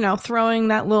just, throwing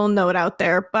that little note out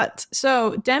there. But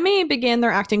so Demi began their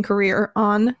acting career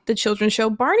on the children's show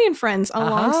Barney and Friends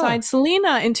alongside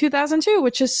Selena in 2002,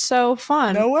 which is so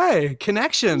fun. No way.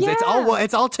 Connections. Yeah.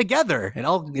 It's all together. It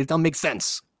all makes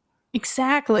sense.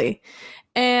 Exactly.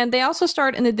 And they also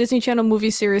starred in the Disney Channel movie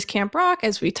series Camp Rock,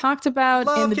 as we talked about,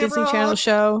 in the Disney Channel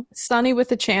show Sunny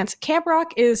with a Chance. Camp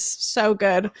Rock is so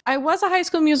good. I was a High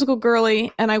School Musical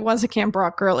girly, and I was a Camp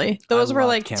Rock girly. Those were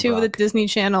like two of the Disney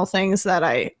Channel things that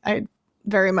I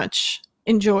very much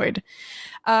enjoyed.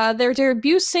 Their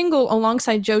debut single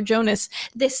alongside Joe Jonas,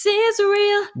 This Is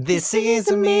Real, This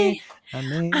Is Me.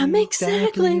 I'm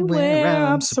exactly where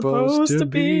I'm supposed to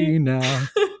be now.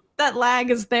 That lag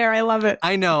is there. I love it.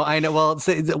 I know. Well,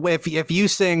 if you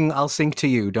sing, I'll sing to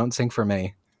you. Don't sing for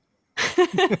me.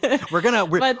 This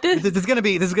is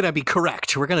gonna be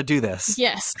correct. We're gonna do this.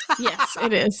 Yes,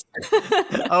 it is.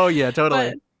 Oh yeah,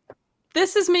 totally. But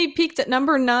This Is Me peaked at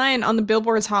number 9 on the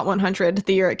Billboard's Hot 100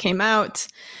 the year it came out.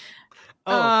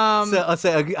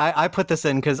 I put this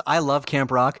in because I love Camp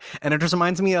Rock, and it just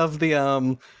reminds me of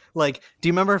the do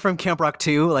you remember from Camp Rock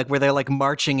 2, like where they're like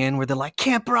marching in, where they're like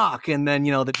Camp Rock, and then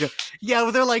where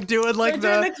they're like doing like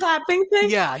doing the clapping thing.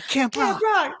 Yeah, Camp Rock.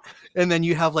 And then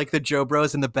you have like the Joe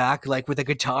Bros in the back, like with a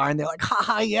guitar, and they're like,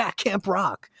 haha, yeah, Camp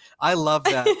Rock. I love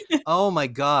that. Oh my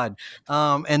god.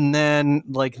 And then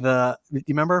like do you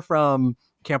remember from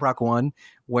Camp Rock 1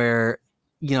 where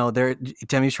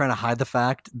Demi's trying to hide the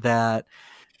fact that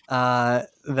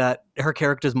that her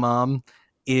character's mom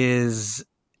is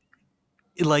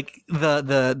like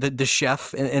the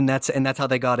chef, and that's how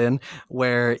they got in,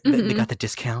 where they got the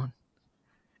discount.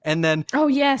 And then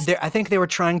I think they were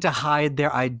trying to hide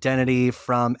their identity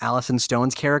from Allison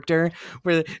Stone's character,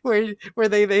 where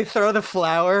they throw the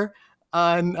flour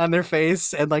on their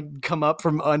face and like come up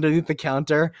from underneath the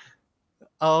counter.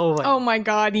 Oh my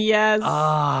god, yes.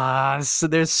 So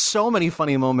there's so many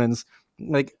funny moments.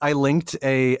 Like I linked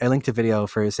a video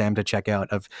for Sam to check out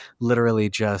of literally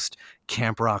just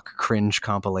Camp Rock cringe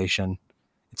compilation.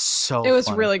 It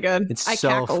was really good. It's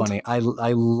so funny. I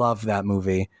love that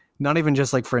movie. Not even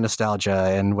just like for nostalgia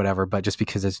and whatever, but just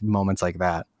because it's moments like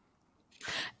that.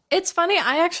 It's funny.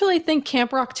 I actually think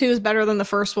Camp Rock 2 is better than the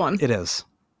first one. It is.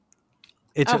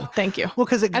 Thank you. Well,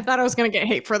 because I thought I was going to get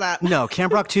hate for that. No,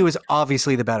 Camp Rock 2 is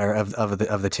obviously the better of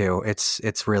the two.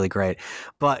 It's really great,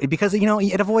 but because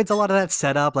it avoids a lot of that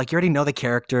setup. Like you already know the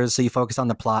characters, so you focus on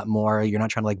the plot more. You're not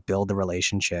trying to like build the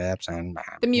relationships, and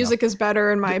the music is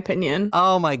better in my opinion.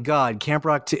 Oh my god, Camp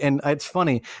Rock 2, and it's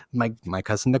funny. My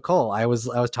cousin Nicole, I was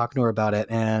talking to her about it,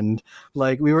 and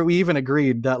like we even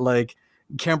agreed that like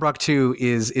Camp Rock 2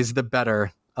 is the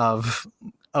better of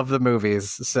the movies.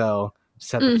 So.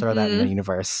 Just had to throw that in the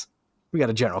universe. We got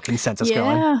a general consensus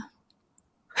going.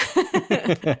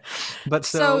 But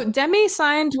so Demi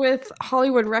signed with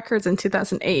Hollywood Records in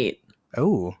 2008.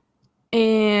 Oh.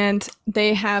 And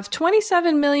they have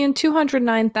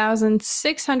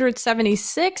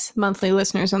 27,209,676 monthly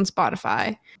listeners on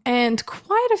Spotify. And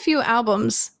quite a few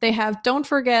albums. They have Don't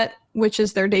Forget, which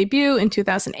is their debut in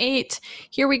 2008.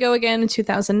 Here We Go Again in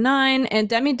 2009. And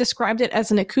Demi described it as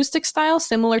an acoustic style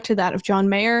similar to that of John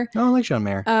Mayer. Oh, I like John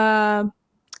Mayer.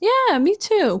 Yeah, me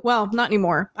too. Well, not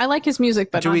anymore. I like his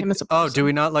music, but not him as a person. Oh, do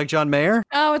we not like John Mayer?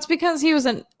 Oh, it's because he was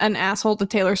an asshole to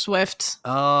Taylor Swift.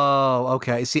 Oh,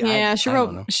 okay. See, yeah, she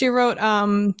wrote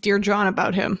Dear John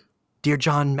about him. Dear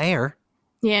John Mayer?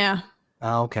 Yeah.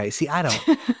 Oh, okay. See, I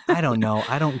don't know.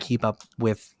 I don't keep up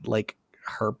with like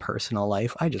her personal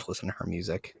life. I just listen to her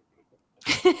music.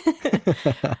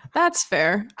 That's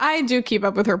fair. I do keep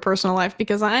up with her personal life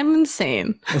because I'm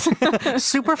insane.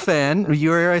 Super fan.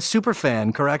 You're a super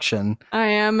fan. Correction. I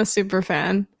am a super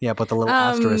fan. Yeah, but the little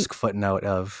asterisk footnote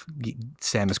of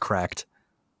Sam is cracked.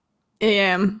 I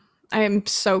am. I am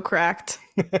so cracked.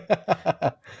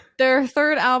 Their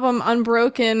third album,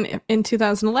 Unbroken, in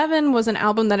 2011, was an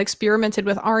album that experimented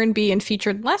with R&B and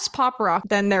featured less pop rock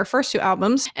than their first two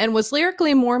albums, and was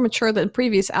lyrically more mature than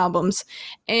previous albums.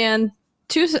 And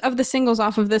two of the singles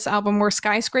off of this album were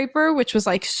Skyscraper, which was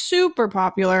like super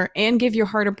popular, and Give Your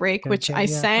Heart a Break, which I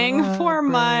sang for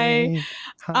my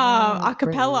a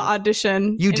cappella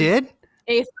audition. You did?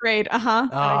 8th grade. I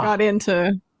got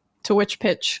into Witch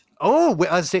Pitch. Oh,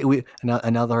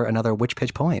 another Witch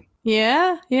Pitch point.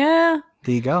 Yeah. There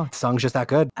you go. The song's just that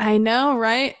good. I know,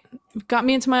 right? Got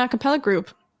me into my a cappella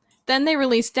group. Then they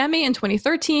released Demi in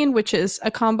 2013, which is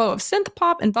a combo of synth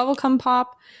pop and bubblegum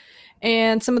pop.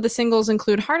 And some of the singles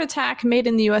include Heart Attack, Made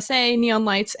in the USA, Neon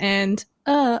Lights, and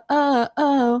I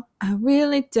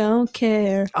Really Don't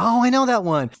Care. Oh, I know that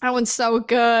one. That one's so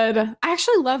good. I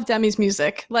actually love Demi's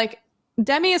music. Like,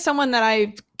 Demi is someone that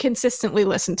I consistently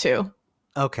listen to.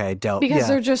 Okay, dope. Because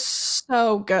they're just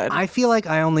so good. I feel like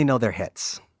I only know their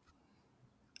hits.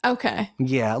 Okay.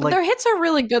 Yeah, like their hits are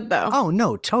really good though. Oh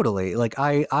no, totally. Like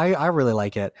I really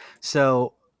like it.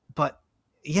 So, but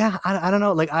yeah, I don't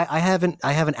know. Like I haven't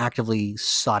actively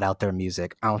sought out their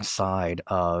music outside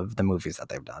of the movies that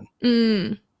they've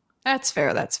done. That's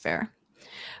fair.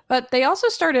 But they also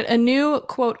started a new,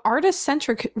 quote,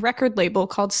 artist-centric record label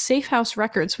called Safe House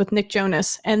Records with Nick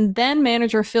Jonas and then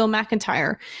manager Phil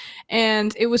McIntyre.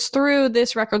 And it was through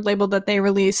this record label that they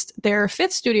released their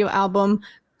fifth studio album,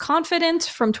 Confident,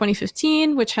 from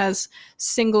 2015, which has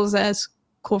singles as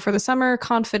Cool for the Summer,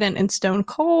 Confident, and Stone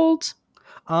Cold.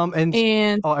 I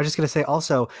was just going to say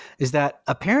also is that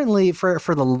apparently for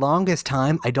the longest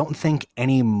time, I don't think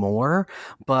anymore,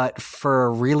 but for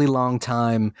a really long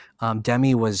time,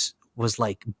 Demi was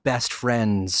like best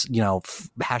friends,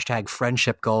 hashtag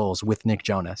friendship goals with Nick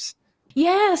Jonas.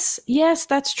 Yes,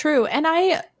 that's true. And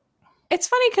it's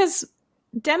funny because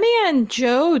Demi and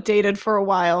Joe dated for a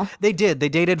while. They did. They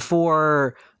dated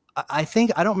for, I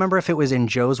don't remember if it was in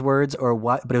Joe's words or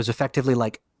what, but it was effectively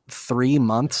like 3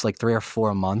 months, like 3 or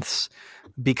 4 months,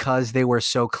 because they were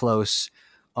so close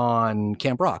on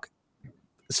Camp Rock.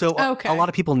 So a lot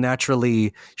of people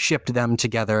naturally shipped them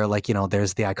together. Like,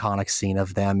 there's the iconic scene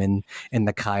of them in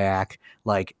the kayak,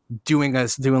 like doing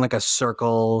like a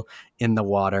circle in the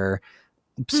water.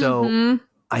 So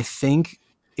I think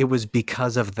it was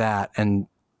because of that and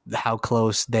how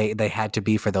close they had to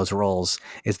be for those roles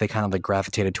is they kind of like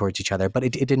gravitated towards each other, but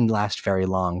it didn't last very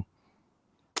long.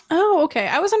 Oh, okay.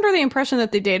 I was under the impression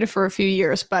that they dated for a few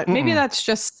years, but maybe that's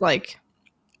just like,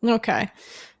 okay.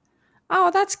 Oh,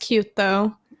 that's cute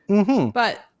though.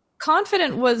 But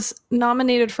Confident was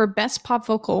nominated for Best Pop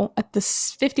Vocal at the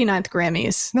 59th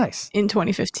Grammys. Nice. In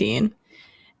 2015.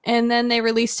 And then they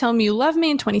released Tell Me You Love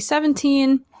Me in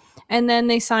 2017. And then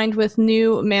they signed with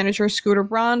new manager Scooter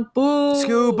Braun. Boo!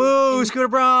 Scooter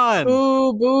Braun!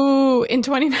 Boo! In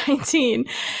 2019.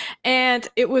 And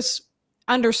it was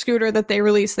under Scooter that they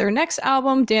released their next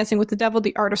album, Dancing with the Devil,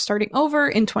 The Art of Starting Over,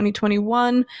 in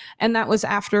 2021. And that was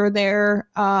after their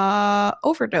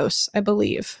overdose, I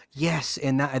believe. Yes,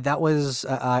 and that was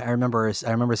I remember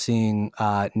seeing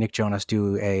Nick Jonas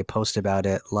do a post about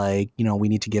it, like, we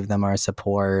need to give them our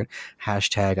support,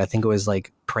 hashtag, I think it was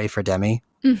like Pray for Demi.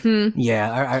 Yeah,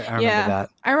 I remember that.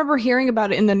 I remember hearing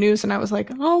about it in the news and I was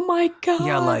like, oh my God,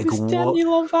 yeah, like, is Demi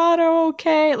Lovato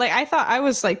okay? Like, I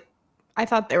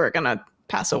thought they were going to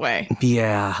pass away.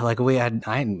 Yeah, like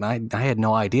I had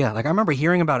no idea. Like, I remember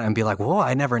hearing about it and be like, whoa,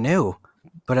 I never knew.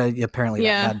 But apparently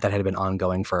that had been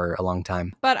ongoing for a long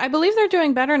time. But I believe they're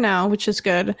doing better now, which is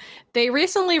good. They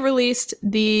recently released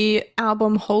the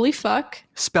album Holy Fuck.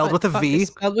 Spelled with a V.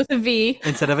 Spelled with a V.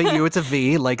 Instead of a U, it's a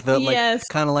V. Like yes.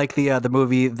 Kind of like the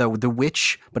movie The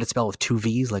Witch, but it's spelled with 2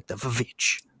 V's, like the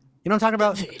Vitch. You know what I'm talking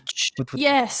about?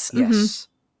 Yes. Yes.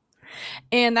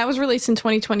 And that was released in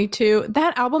 2022.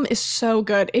 That album is so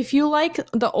good. If you like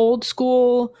the old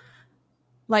school,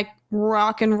 like,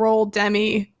 rock and roll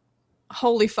Demi,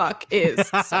 Holy Fuck is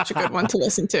such a good one to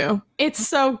listen to. It's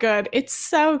so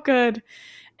good.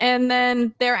 And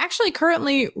then they're actually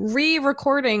currently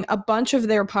re-recording a bunch of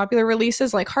their popular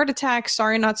releases like Heart Attack,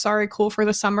 Sorry Not Sorry, Cool for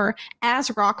the Summer as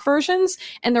rock versions.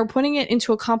 And they're putting it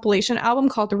into a compilation album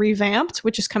called Revamped,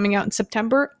 which is coming out in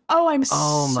September. Oh, I'm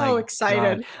so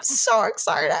excited. God. So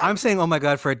excited. I'm saying, oh my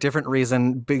God, for a different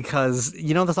reason, because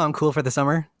you know the song Cool for the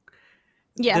Summer?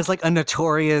 Yeah. There's like a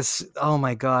notorious, oh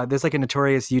my God, there's like a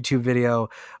notorious YouTube video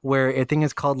where a thing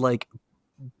is called like,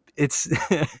 it's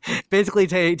basically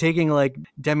taking like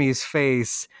Demi's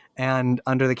face and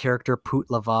under the character Poot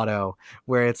Lovato,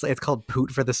 where it's called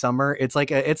Poot for the Summer. It's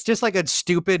like it's just like a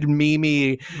stupid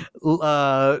memey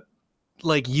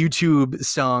like YouTube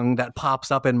song that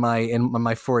pops up in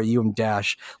my For You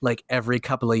dash like every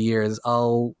couple of years.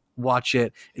 I'll watch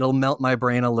it. It'll melt my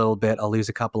brain a little bit. I'll lose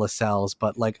a couple of cells,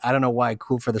 but like I don't know why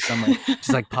Cool for the Summer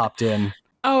just like popped in.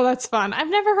 Oh, that's fun. I've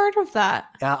never heard of that.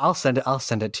 Yeah, I'll send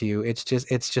it to you. It's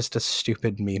just a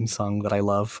stupid meme song that I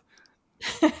love.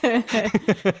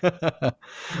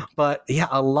 But yeah,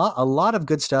 a lot of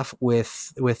good stuff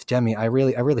with Demi. I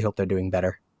really hope they're doing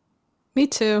better. Me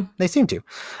too. They seem to.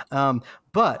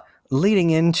 But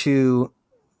leading into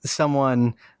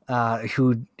someone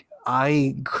who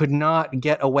I could not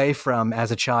get away from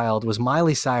as a child was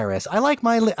Miley Cyrus. I like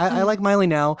Miley. I like Miley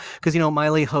now because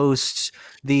Miley hosts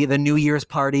the New Year's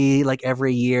party like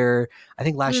every year. I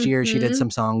think last year she did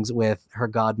some songs with her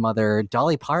godmother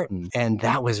Dolly Parton, and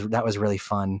that was really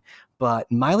fun.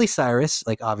 But Miley Cyrus,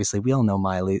 like obviously we all know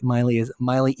Miley.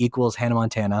 Miley equals Hannah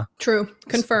Montana. True.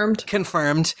 Confirmed.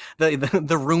 Confirmed.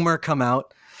 The rumor come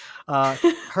out.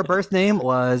 Her birth name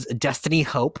was Destiny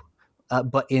Hope.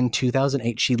 But in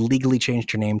 2008, she legally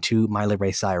changed her name to Miley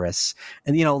Ray Cyrus.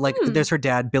 And, there's her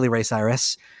dad, Billy Ray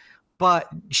Cyrus. But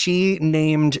she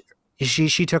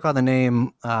took on the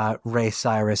name Ray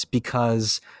Cyrus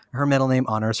because her middle name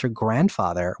honors her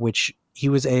grandfather, which he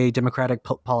was a Democratic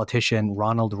politician,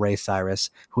 Ronald Ray Cyrus,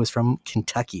 who was from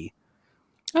Kentucky.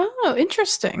 Oh,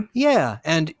 interesting. Yeah.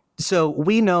 And so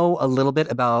we know a little bit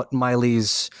about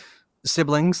Miley's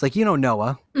siblings, like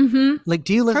Noah. Mm-hmm. Like,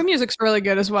 do you listen? Her music's really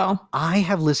good as well. I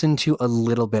have listened to a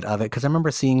little bit of it because I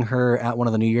remember seeing her at one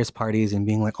of the New Year's parties and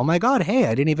being like, "Oh my God, hey,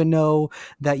 I didn't even know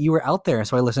that you were out there."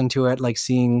 So I listened to it, like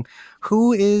seeing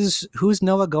who's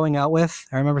Noah going out with.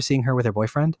 I remember seeing her with her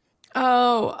boyfriend.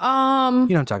 Oh, you know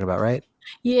what I'm talking about, right?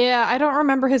 Yeah, I don't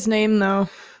remember his name though.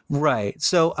 Right.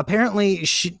 So apparently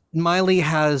Miley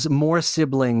has more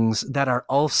siblings that are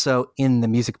also in the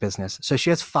music business. So she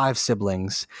has 5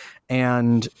 siblings.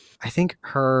 And I think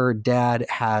her dad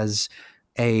has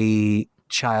a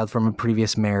child from a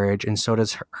previous marriage, and so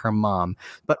does her mom.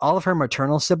 But all of her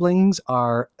maternal siblings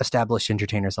are established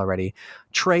entertainers already.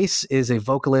 Trace is a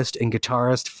vocalist and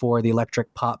guitarist for the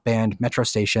electric pop band Metro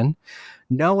Station.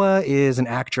 Noah is an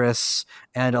actress,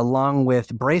 and along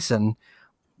with Brayson,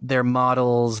 they're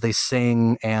models, they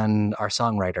sing, and are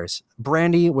songwriters.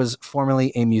 Brandy was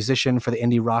formerly a musician for the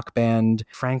indie rock band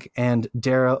Frank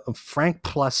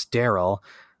plus Daryl,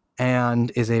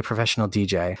 and is a professional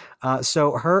DJ.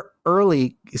 So her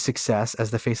early success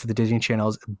as the face of the Disney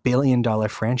Channel's billion-dollar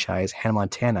franchise, Hannah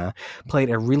Montana,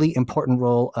 played a really important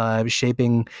role of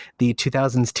shaping the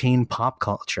 2000s teen pop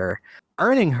culture,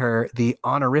 earning her the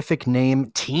honorific name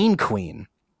Teen Queen.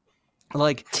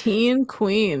 Like Teen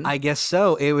Queen. I guess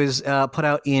so. It was put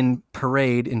out in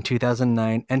Parade in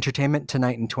 2009, Entertainment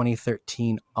Tonight in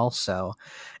 2013 also.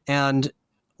 And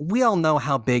we all know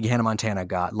how big Hannah Montana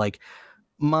got. Like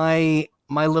my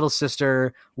little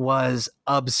sister was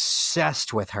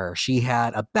obsessed with her. She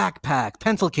had a backpack,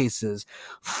 pencil cases,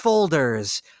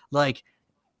 folders, like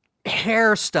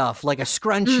hair stuff, like a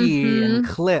scrunchie and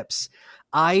clips.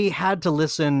 I had to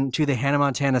listen to the Hannah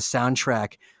Montana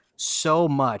soundtrack so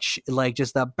much, like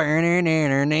just the like,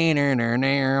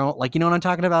 you know what I'm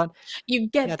talking about? You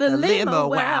get the limo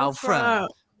wow from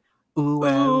ooh,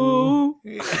 ooh.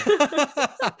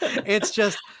 It's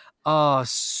just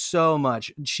so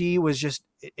much. She was just,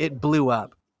 it blew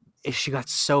up. She got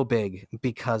so big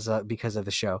because of the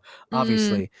show,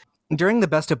 obviously. During the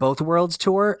Best of Both Worlds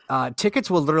tour,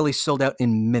 tickets were literally sold out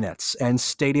in minutes, and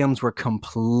stadiums were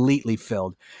completely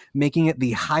filled, making it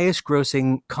the highest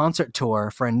grossing concert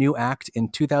tour for a new act in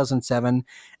 2007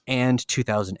 and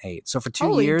 2008. So for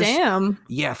 2 years, damn.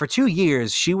 Yeah, for 2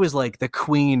 years, she was like the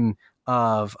queen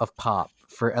of pop,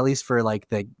 for at least for like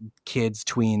the kids,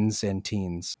 tweens, and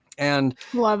teens. And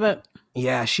love it.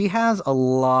 Yeah, she has a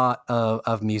lot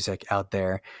of music out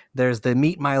there. There's the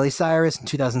Meet Miley Cyrus in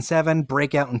 2007,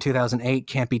 Breakout in 2008,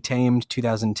 Can't Be Tamed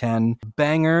 2010,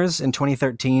 Bangers in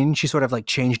 2013. She sort of like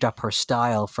changed up her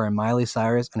style for Miley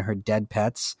Cyrus and her Dead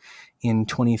Pets in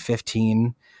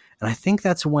 2015. And I think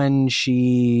that's when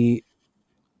she,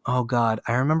 oh God,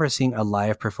 I remember seeing a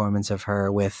live performance of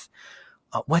her with,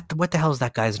 what the hell is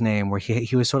that guy's name? Where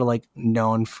he was sort of like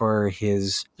known for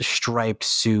his striped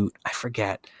suit. I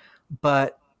forget.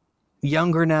 But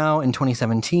Younger Now in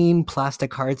 2017,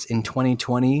 Plastic Hearts in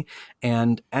 2020,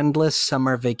 and Endless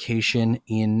Summer Vacation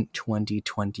in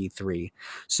 2023.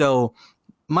 So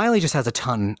Miley just has a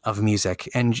ton of music,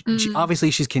 and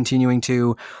obviously she's continuing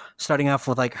to, starting off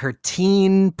with like her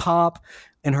teen pop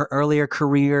in her earlier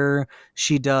career.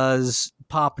 She does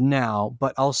pop now,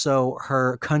 but also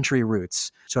her country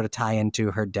roots sort of tie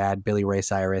into her dad, Billy Ray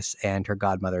Cyrus, and her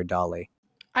godmother, Dolly.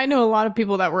 I know a lot of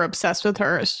people that were obsessed with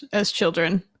her as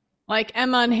children. Like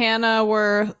Emma and Hannah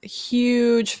were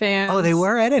huge fans. Oh, they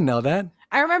were? I didn't know that.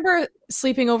 I remember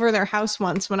sleeping over their house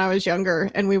once when I was younger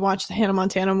and we watched the Hannah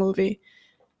Montana movie.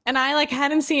 And I like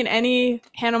hadn't seen any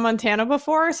Hannah Montana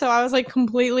before, so I was like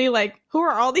completely like, who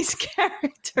are all these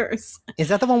characters? Is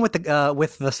that the one with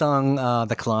the song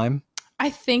The Climb? I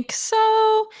think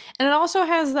so. And it also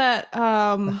has that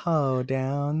Ho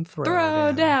down,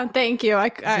 throw down. Thank you.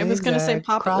 I was gonna say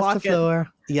pop it, lock the floor.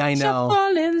 Yeah, I know.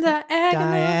 Shuffle in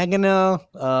Diagonal.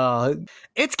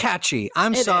 It's catchy.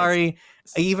 I'm sorry.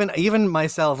 Even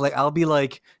myself, like I'll be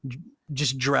like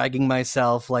just dragging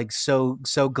myself like so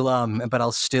glum, but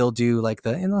I'll still do like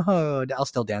the in the hood. I'll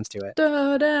still dance to it.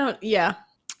 Throw down. Yeah.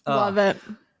 Love it.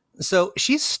 So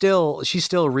she's still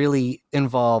really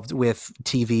involved with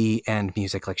TV and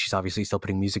music. Like she's obviously still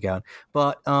putting music out.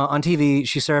 But on TV,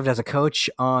 she served as a coach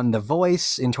on The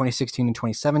Voice in 2016 and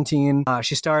 2017.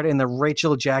 She starred in the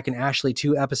Rachel, Jack, and Ashley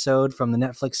 2 episode from the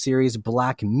Netflix series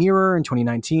Black Mirror in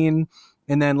 2019.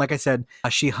 And then, like I said,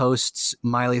 she hosts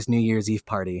Miley's New Year's Eve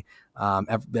party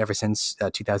ever since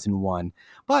 2001.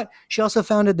 But she also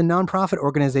founded the nonprofit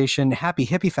organization Happy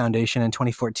Hippie Foundation in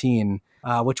 2014,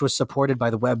 which was supported by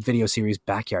the web video series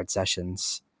Backyard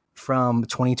Sessions from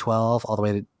 2012 all the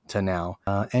way to now.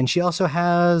 And she also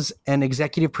has an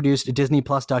executive produced Disney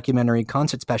Plus documentary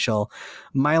concert special,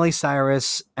 Miley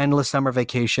Cyrus Endless Summer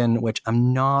Vacation, which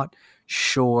I'm not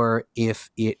sure if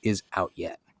it is out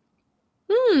yet.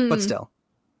 But still.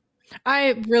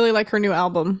 I really like her new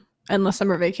album, Endless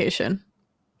Summer Vacation.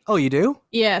 Oh, you do?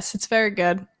 Yes, it's very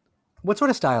good. What sort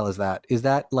of style is that? Is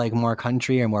that like more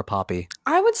country or more poppy?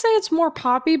 I would say it's more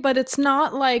poppy, but it's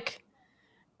not like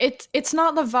it's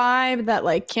not the vibe that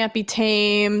like Can't Be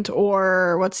Tamed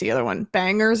or what's the other one?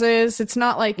 Bangers is. It's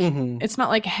not like it's not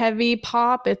like heavy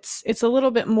pop. It's a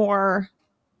little bit more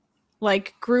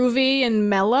like groovy and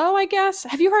mellow, I guess.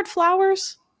 Have you heard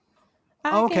Flowers?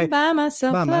 I can buy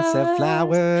myself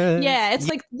flowers. Yeah, it's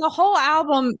like the whole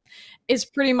album is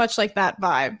pretty much like that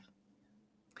vibe.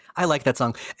 I like that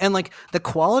song. And like the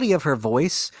quality of her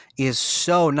voice is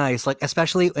so nice. Like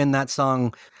especially in that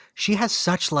song, she has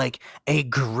such like a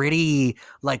gritty,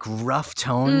 like rough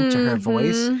tone to her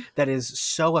voice that is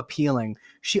so appealing.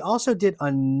 She also did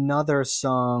another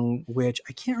song which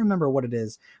I can't remember what it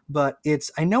is, but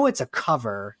I know it's a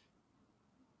cover.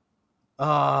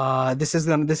 This is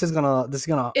gonna Is hurt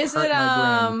it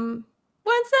my brain.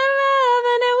 Once I love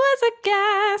and it was a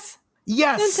gas.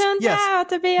 Yes. It turned out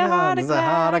to be a heart of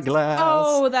glass.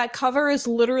 Oh, that cover is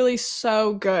literally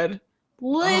so good.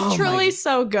 Literally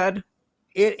so good.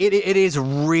 It is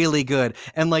really good.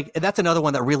 And like that's another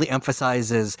one that really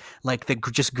emphasizes like the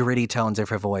just gritty tones of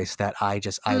her voice that I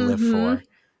live for.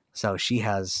 So she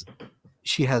has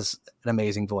an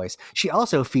amazing voice. She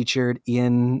also featured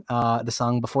in the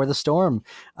song Before the Storm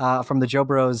from the Joe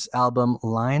Bros album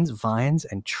Lines, Vines,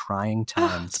 and Trying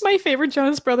Times. It's my favorite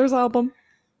Jonas Brothers album.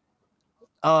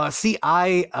 See,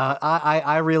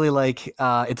 I really like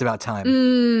It's About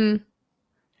Time.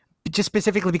 Just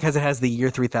specifically because it has the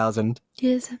year 3000.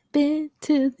 Yes, I've been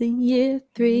to the year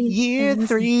 3000. Year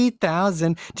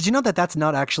 3000. Did you know that that's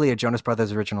not actually a Jonas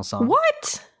Brothers original song?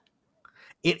 What?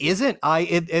 It isn't.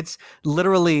 It's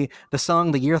literally the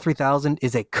song "The Year 3000"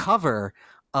 is a cover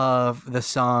of the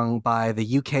song by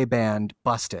the UK band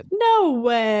Busted. No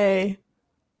way.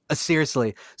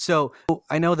 Seriously. So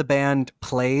I know the band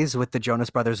plays with the Jonas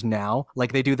Brothers now.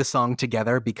 Like they do the song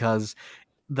together because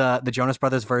the Jonas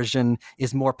Brothers version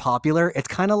is more popular. It's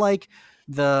kind of like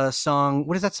the song.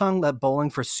 What is that song that Bowling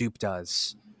for Soup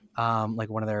does? Like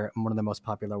one of their most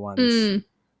popular ones.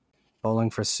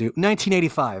 Bowling for Soup,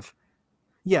 1985.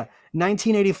 Yeah,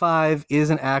 1985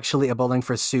 isn't actually a Bowling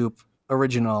for Soup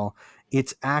original.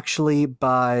 It's actually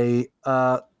by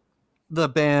the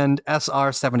band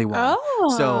SR71.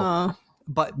 Oh. So,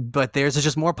 but theirs is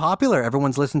just more popular.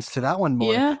 Everyone's listens to that one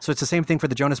more. Yeah. So it's the same thing for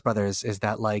the Jonas Brothers, is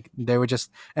that like they were just,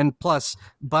 and plus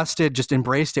Busted just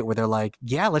embraced it where they're like,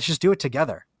 yeah, let's just do it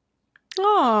together.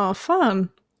 Oh, fun.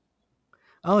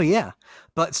 Oh, yeah.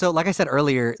 But so, like I said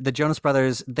earlier, the Jonas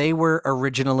Brothers, they were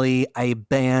originally a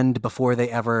band before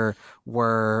they ever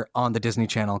were on the Disney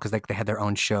Channel because they had their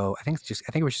own show. I think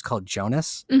it was just called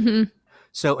Jonas.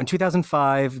 So in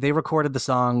 2005, they recorded the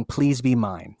song "Please Be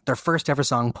Mine," their first ever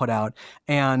song put out,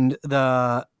 and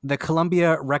the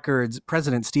Columbia Records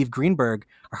president Steve Greenberg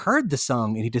heard the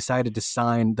song and he decided to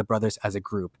sign the brothers as a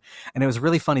group. And it was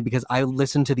really funny because I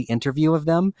listened to the interview of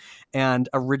them, and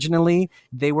originally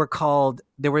they were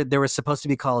supposed to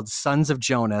be called Sons of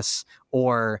Jonas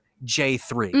or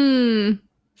J3.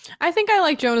 I think I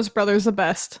like Jonas Brothers the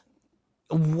best.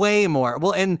 Way more.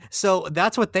 Well, and so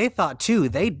that's what they thought too.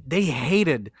 They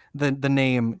hated the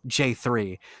name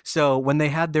J3. So when they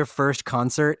had their first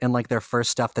concert and like their first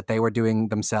stuff that they were doing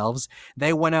themselves,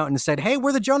 they went out and said, "Hey,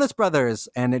 we're the Jonas Brothers,"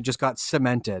 and it just got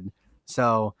cemented.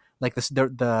 So like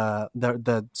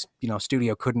the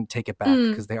studio couldn't take it back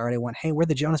because they already went, "Hey, we're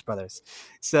the Jonas Brothers."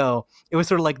 So it was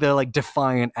sort of like the like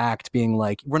defiant act, being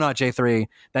like, "We're not J3.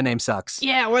 That name sucks."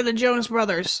 Yeah, we're the Jonas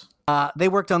Brothers. They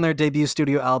worked on their debut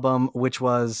studio album, which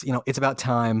was, It's About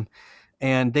Time.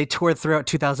 And they toured throughout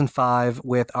 2005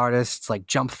 with artists like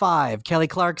Jump 5, Kelly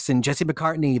Clarkson, Jesse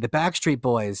McCartney, the Backstreet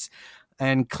Boys,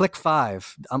 and Click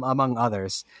 5, among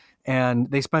others.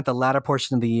 And they spent the latter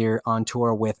portion of the year on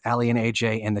tour with Ali and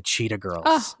AJ and the Cheetah Girls.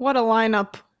 Oh, what a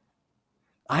lineup.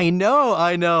 I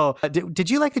know. Did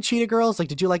you like the Cheetah Girls? Like,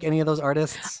 did you like any of those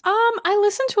artists? I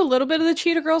listened to a little bit of the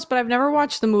Cheetah Girls, but I've never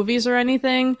watched the movies or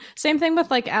anything. Same thing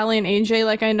with like Ali and AJ.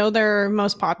 Like, I know their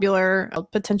most popular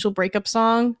potential breakup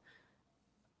song.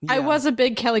 Yeah. I was a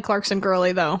big Kelly Clarkson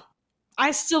girly, though.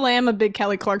 I still am a big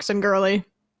Kelly Clarkson girly.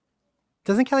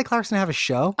 Doesn't Kelly Clarkson have a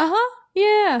show?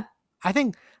 Yeah. I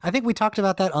think we talked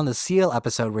about that on the Seal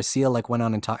episode where Seal like went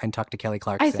on and talked to Kelly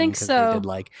Clarkson. I think so.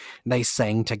 They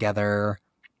sang together.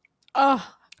 Oh,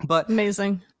 but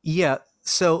amazing. Yeah.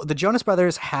 So the Jonas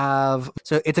Brothers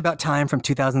so It's About Time from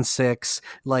 2006.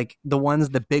 Like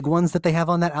the big ones that they have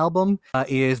on that album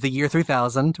is The Year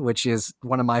 3000, which is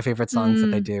one of my favorite songs that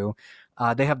they do.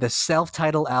 They have the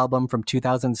self-titled album from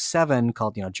 2007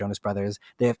 called, Jonas Brothers.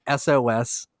 They have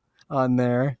SOS on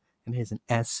there. And here's an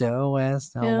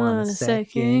SOS. I want a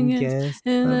second guess.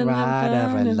 The ride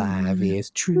of a life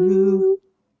is true.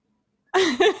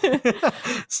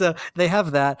 So they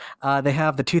have that. They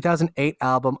have the 2008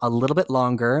 album A Little Bit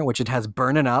Longer, which it has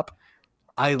Burnin' Up.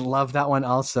 I love that one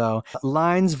also.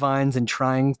 Lines, Vines, and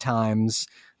Trying Times.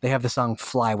 They have the song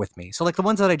Fly With Me. So like the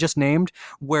ones that I just named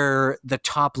were the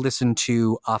top listened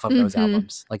to off of those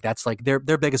albums. Like that's like their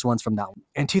biggest ones from that one.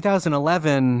 In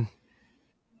 2011,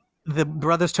 the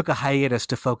brothers took a hiatus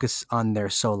to focus on their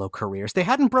solo careers. They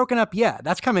hadn't broken up yet.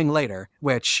 That's coming later,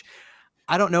 which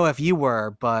I don't know if you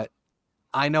were, but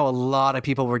I know a lot of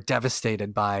people were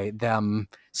devastated by them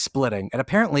splitting. And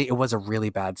apparently it was a really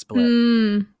bad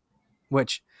split,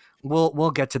 which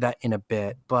we'll get to that in a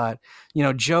bit. But,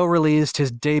 Joe released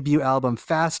his debut album,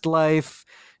 Fast Life.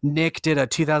 Nick did a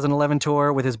 2011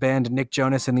 tour with his band Nick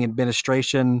Jonas and the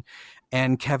Administration.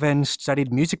 And Kevin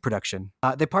studied music production.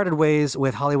 They parted ways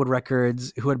with Hollywood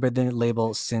Records, who had been their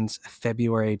label since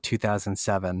February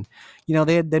 2007.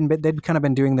 They'd kind of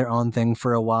been doing their own thing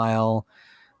for a while.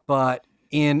 But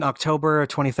in October of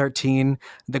 2013,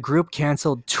 the group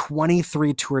canceled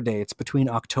 23 tour dates between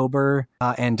October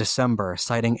and December,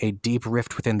 citing a deep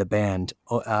rift within the band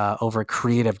over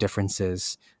creative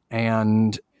differences.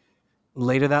 And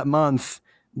later that month,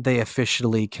 they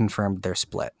officially confirmed their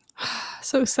split.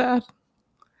 So sad.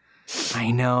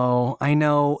 I know.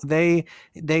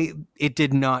 It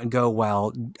did not go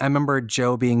well. I remember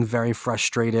Joe being very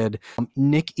frustrated.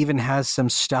 Nick even has some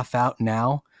stuff out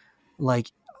now.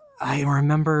 Like, I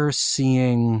remember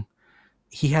seeing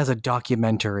he has a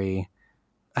documentary.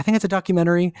 I think it's a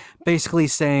documentary basically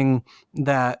saying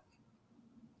that,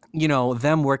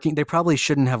 them working, they probably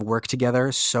shouldn't have worked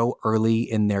together so early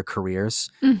in their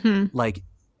careers. Like,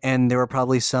 and there were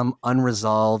probably some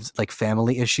unresolved like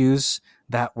family issues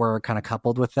that were kind of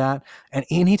coupled with that. And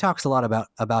he talks a lot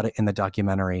about it in the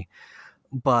documentary.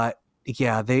 But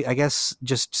yeah, I guess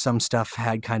just some stuff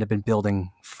had kind of been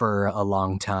building for a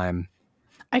long time.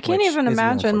 I can't even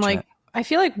imagine, like, I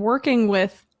feel like working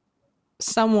with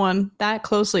someone that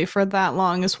closely for that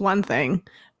long is one thing,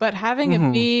 but having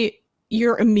it be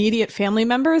your immediate family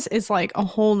members is like a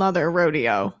whole nother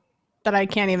rodeo that I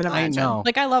can't even imagine. I know.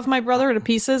 Like, I love my brother to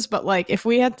pieces, but like if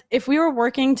we were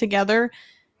working together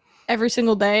every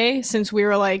single day since we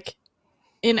were like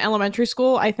in elementary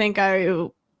school, I think I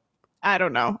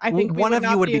don't know. I think one of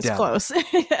you would be as close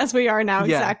as we are now.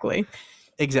 Yeah.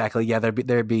 Exactly. Yeah,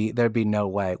 there'd be no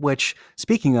way. Which,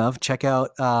 speaking of, check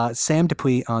out Sam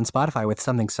Dupuis on Spotify with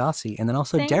Something Saucy, and then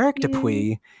also Derek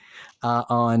Dupuis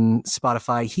on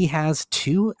Spotify. He has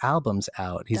 2 albums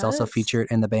out. He's also featured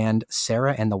in the band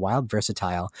Sarah and the Wild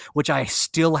Versatile, which I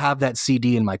still have that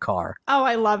CD in my car. Oh,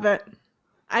 I love it.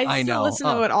 I still listen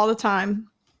to it all the time.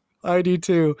 I do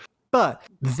too. But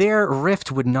their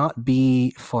rift would not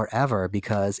be forever,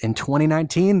 because in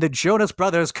 2019, the Jonas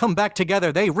Brothers come back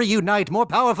together. They reunite more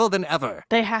powerful than ever.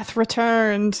 They hath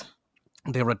returned.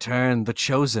 They return, The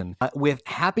Chosen, with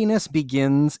Happiness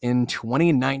Begins in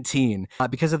 2019.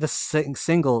 Because of the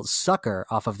single Sucker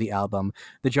off of the album,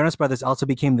 the Jonas Brothers also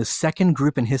became the second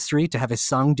group in history to have a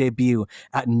song debut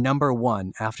at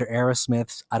 #1 after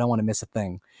Aerosmith's I Don't Want to Miss a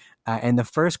Thing, and the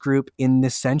first group in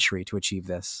this century to achieve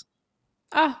this.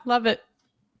 Ah, love it.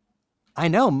 I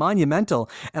know, monumental.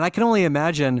 And I can only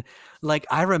imagine, like,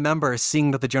 I remember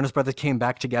seeing that the Jonas Brothers came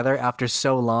back together after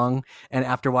so long, and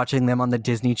after watching them on the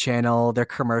Disney Channel, their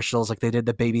commercials, like they did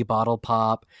the baby bottle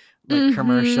pop, like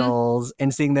commercials,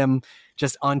 and seeing them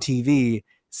just on TV,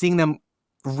 seeing them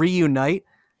reunite,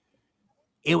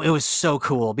 it was so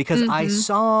cool because I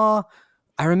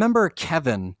remember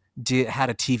Kevin had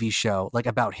a TV show, like,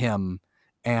 about him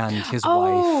and his wife.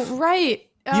 Oh, right.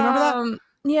 You remember that?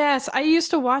 Yes, I used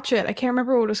to watch it. I can't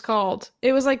remember what it was called.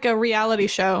 It was like a reality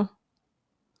show.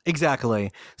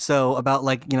 Exactly. So about,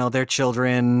 like, you know, their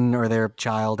children or their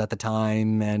child at the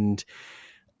time, and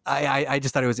I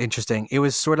just thought it was interesting. It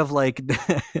was sort of like,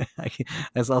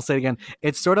 as I'll say it again,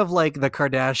 it's sort of like the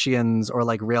Kardashians or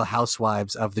like Real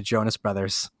Housewives of the Jonas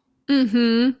Brothers.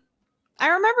 Mm-hmm. I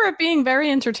remember it being very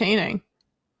entertaining.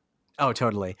 Oh,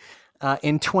 totally.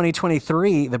 In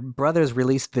 2023, the brothers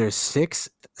released their 6th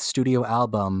studio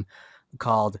album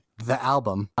called The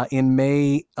Album in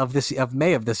May of this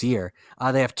year.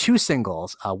 They have 2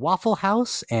 singles, Waffle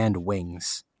House and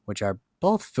Wings, which are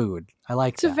both food. I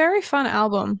like It's that. a very fun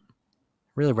album.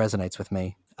 Really resonates with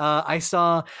me. I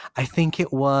think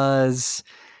it was,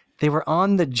 they were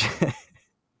on the James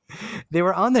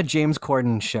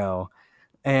Corden show,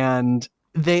 and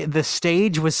the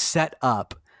stage was set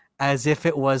up as if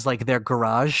it was like their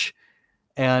garage,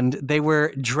 and they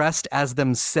were dressed as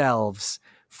themselves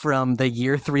from the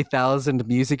Year 3000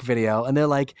 music video, and they're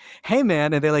like, hey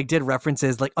man, and they like did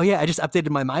references like, oh yeah, I just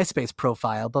updated my MySpace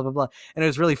profile, blah blah blah, and it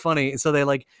was really funny. So they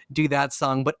like do that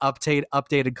song but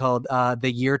updated called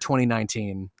The Year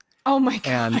 2019. Oh my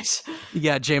gosh. And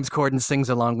yeah, James Corden sings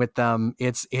along with them.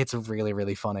 It's really,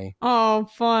 really funny. Oh,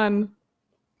 fun.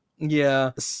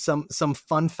 Yeah, some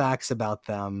fun facts about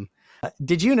them.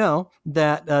 Did you know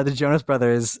that the Jonas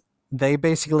Brothers, they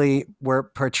basically were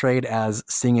portrayed as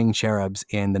singing cherubs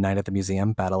in The Night at the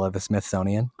Museum, Battle of the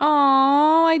Smithsonian?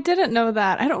 Oh, I didn't know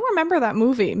that. I don't remember that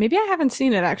movie. Maybe I haven't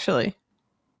seen it, actually.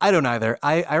 I don't either.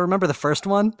 I remember the first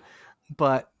one,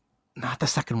 but not the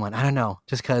second one. I don't know,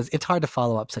 just because it's hard to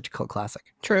follow up such a cult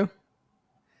classic. True.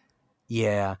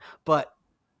 Yeah, but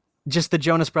just the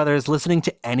Jonas Brothers, listening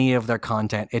to any of their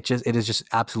content, it is just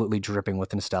absolutely dripping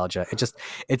with nostalgia.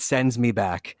 It sends me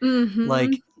back. Mm-hmm.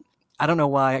 Like, I don't know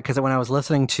why, because when I was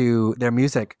listening to their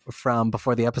music from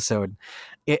before the episode,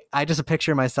 I just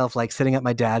picture myself like sitting at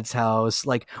my dad's house,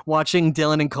 like watching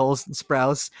Dylan and Cole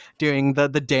Sprouse doing the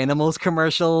Danimals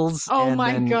commercials. Oh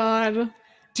my God.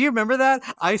 Do you remember that?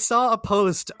 I saw a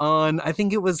post on, I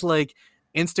think it was like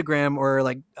Instagram or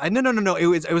like, no, it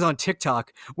was on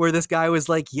TikTok, where this guy was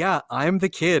like, yeah, I'm the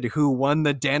kid who won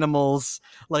the Danimals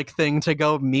like thing to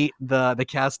go meet the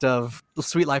cast of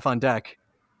Sweet Life on Deck.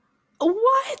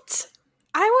 What?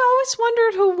 I always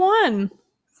wondered who won.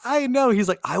 I know. He's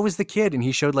like, I was the kid, and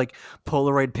he showed like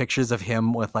Polaroid pictures of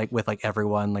him with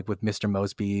everyone, like with Mr.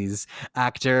 Mosby's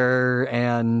actor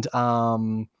and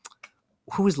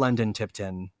who was London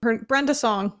Tipton? Brenda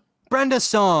Song. Brenda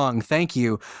Song. Thank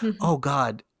you. Mm-hmm. Oh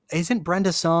God, isn't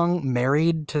Brenda Song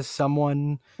married to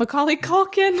someone? Macaulay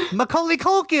Culkin. Macaulay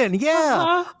Culkin. Yeah.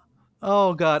 Uh-huh.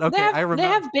 Oh God. Okay, I remember. They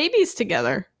have babies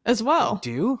together as well.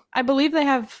 They do? I believe they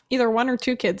have either 1 or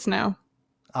 2 kids now.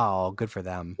 Oh, good for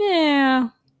them. Yeah.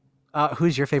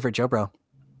 Who's your favorite Joe Bro?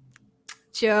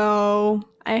 Joe.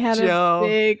 I had a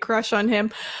big crush on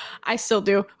him. I still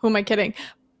do. Who am I kidding?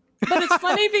 But it's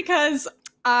funny because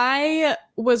I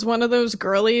was one of those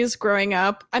girlies growing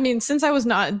up. I mean, since I was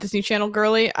not a Disney Channel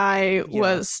girly, I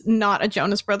was not a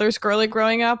Jonas Brothers girly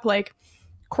growing up. Like,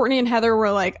 Courtney and Heather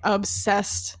were like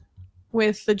obsessed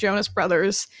with the Jonas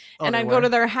Brothers. And I'd go to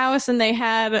their house and they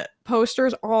had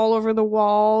posters all over the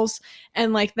walls,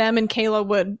 and like them and Kayla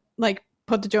would like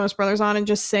put the Jonas Brothers on and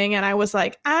just sing. And I was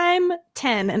like, I'm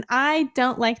 10 and I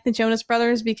don't like the Jonas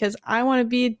Brothers because I want to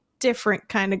be a different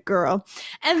kind of girl.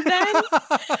 And then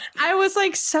I was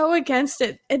like so against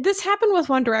it. This happened with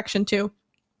One Direction too.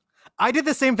 I did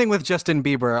the same thing with Justin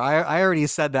Bieber. I already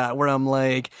said that, where I'm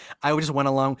like, I just went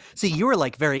along. See, you were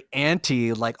like very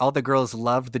anti, like all the girls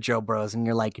loved the Joe Bros, and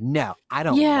you're like, no, I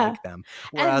don't like them.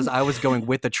 Whereas I was going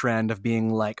with the trend of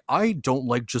being like, I don't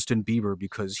like Justin Bieber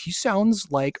because he sounds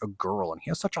like a girl and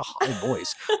he has such a high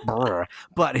voice.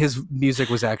 But his music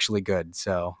was actually good,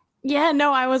 so. Yeah,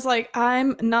 no, I was like,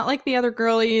 I'm not like the other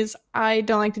girlies. I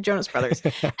don't like the Jonas Brothers.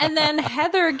 And then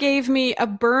Heather gave me a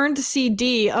burned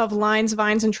CD of Lines,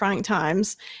 Vines, and Trying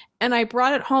Times. And I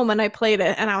brought it home and I played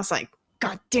it. And I was like,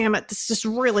 God damn it, this is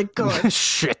really good.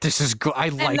 Shit, this is good. I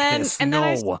like this. And then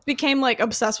I No. became like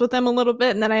obsessed with them a little bit.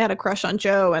 And then I had a crush on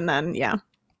Joe. And then, yeah.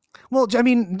 Well, I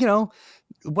mean, you know,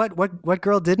 what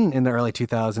girl didn't in the early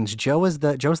 2000s? Joe's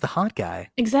the hot guy.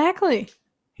 Exactly.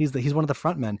 He's one of the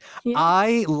front men. Yeah.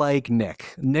 I like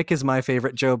Nick. Nick is my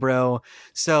favorite Joe bro.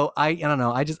 So I don't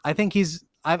know. I think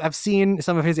I've seen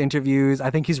some of his interviews.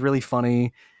 I think he's really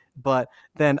funny. But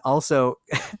then also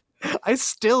I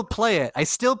still play it. I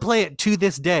still play it to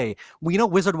this day. Well, you know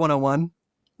Wizard 101?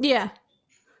 Yeah.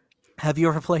 Have you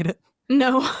ever played it?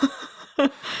 No.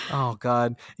 Oh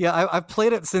God. Yeah, I've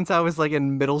played it since I was like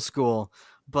in middle school,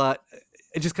 but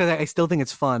just because I still think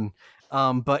it's fun.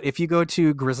 But if you go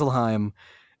to Grizzleheim,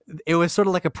 it was sort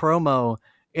of like a promo,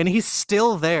 and he's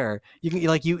still there. You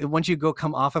can once you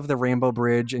come off of the Rainbow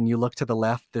Bridge and you look to the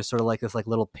left, there's sort of like this like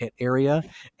little pit area,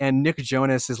 and Nick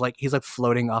Jonas is like he's like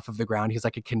floating off of the ground. He's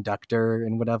like a conductor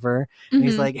and whatever. And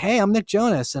he's like, "Hey, I'm Nick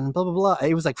Jonas," and blah blah blah.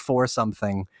 It was like for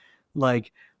something,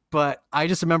 like. But I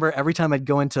just remember every time I'd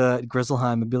go into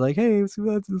Grizzleheim and be like, "Hey,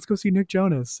 let's go see Nick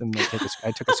Jonas," and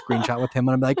I took a screenshot with him,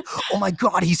 and I'm like, "Oh my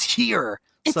God, he's here!"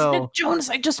 It's Nick Jonas.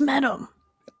 I just met him.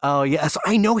 Oh yes,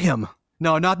 I know him.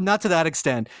 No, not to that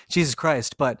extent. Jesus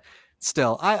Christ, but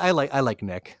still, I like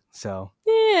Nick. So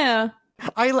yeah,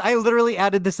 I literally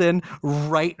added this in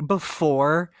right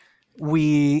before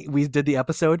we did the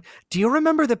episode. Do you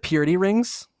remember the purity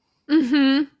rings?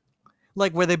 Mm-hmm.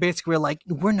 Like where they basically were like,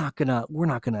 we're not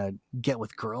gonna get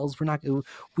with girls.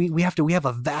 We have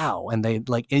a vow, and they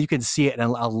like, and you can see it in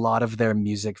a lot of their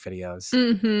music videos.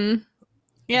 Mm-hmm.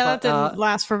 Yeah, but, that didn't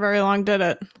last for very long, did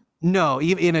it? No,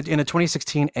 even in a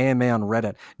 2016 AMA on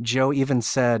Reddit, Joe even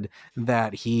said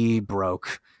that he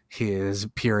broke his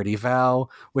purity vow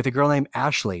with a girl named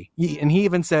Ashley, and he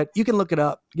even said, you can look it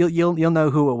up, you'll know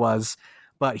who it was,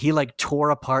 but he like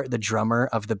tore apart the drummer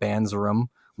of the band's room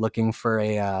looking for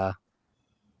a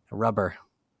rubber.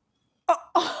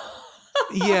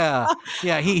 Yeah.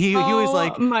 He was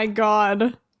like, oh my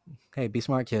God. Hey, be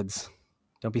smart, kids.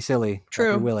 Don't be silly.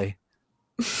 True. Don't be Willy.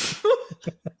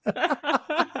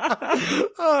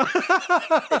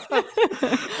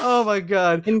 Oh my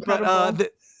God. Incredible.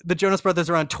 But, the Jonas Brothers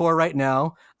are on tour right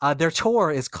now. Their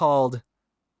tour is called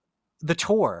The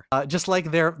Tour. Just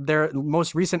like their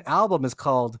most recent album is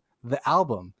called The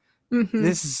Album. Mm-hmm.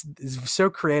 This is so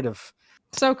creative.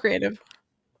 So creative.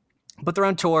 But they're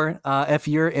on tour. If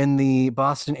you're in the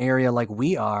Boston area like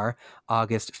we are,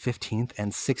 August 15th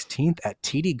and 16th at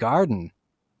TD Garden.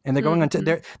 And they're going on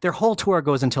their whole tour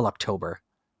goes until October.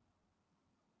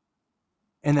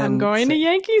 And then I'm going to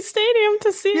Yankee Stadium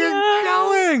to see You're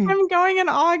going! I'm going in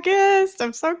August.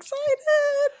 I'm so excited.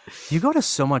 You go to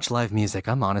so much live music.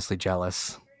 I'm honestly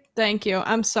jealous. Thank you.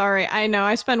 I'm sorry. I know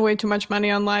I spend way too much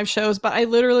money on live shows, but I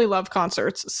literally love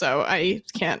concerts, so I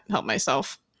can't help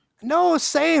myself. No,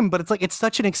 same, but it's like it's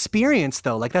such an experience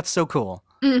though. Like that's so cool.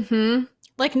 Mm-hmm.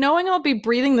 Like knowing I'll be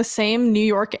breathing the same New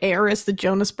York air as the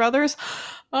Jonas Brothers.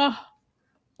 Oh,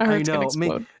 I heard it's gonna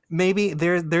explode. Maybe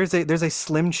there's a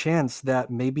slim chance that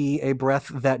maybe a breath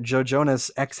that Joe Jonas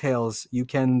exhales, you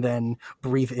can then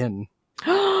breathe in.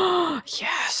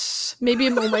 Yes. Maybe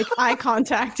it will make eye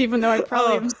contact, even though I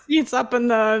probably have seats up in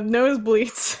the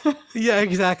nosebleeds. Yeah,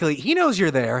 exactly. He knows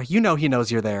you're there. You know he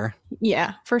knows you're there.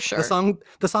 Yeah, for sure.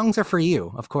 The songs are for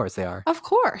you. Of course they are. Of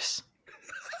course.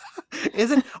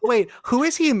 Wait, who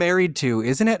is he married to?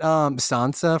 Isn't it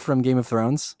Sansa from Game of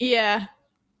Thrones? Yeah.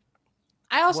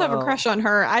 I also have a crush on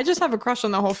her. I just have a crush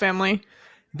on the whole family.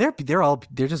 They're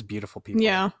just beautiful people.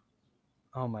 Yeah.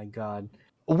 Oh my God.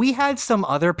 We had some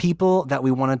other people that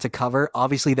we wanted to cover.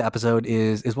 Obviously, the episode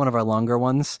is one of our longer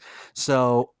ones,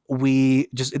 so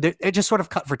it just sort of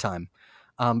cut for time.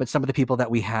 But some of the people that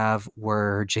we have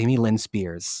were Jamie Lynn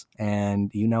Spears,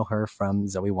 and you know her from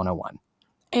Zoe 101.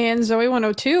 And Zoe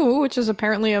 102, which is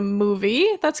apparently a movie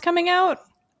that's coming out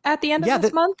at the end of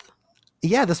this month.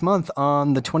 Yeah, this month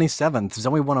on the 27th,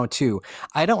 Zoe 102.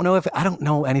 I don't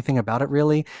know anything about it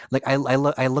really. Like I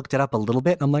looked it up a little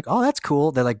bit and I'm like, oh, that's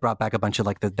cool. They like brought back a bunch of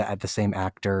like the same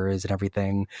actors and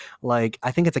everything. Like I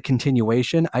think it's a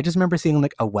continuation. I just remember seeing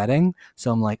like a wedding.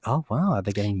 So I'm like, oh wow, are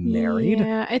they getting married?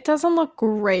 Yeah, it doesn't look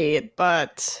great,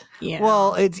 but yeah.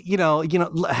 Well, it's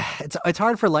it's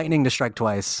hard for lightning to strike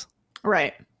twice.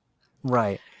 Right.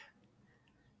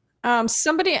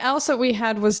 Somebody else that we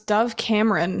had was Dove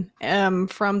Cameron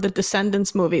from the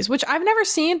Descendants movies, which I've never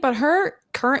seen, but her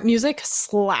current music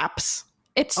slaps.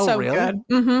 It's so really? good.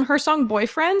 Mm-hmm. Her song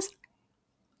Boyfriends,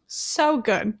 so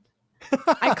good.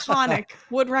 Iconic.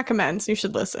 Would recommend. You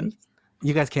should listen.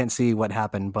 You guys can't see what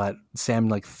happened, but Sam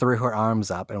like threw her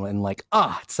arms up and like,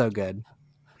 it's so good.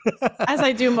 As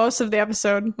I do most of the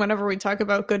episode, whenever we talk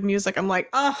about good music, I'm like,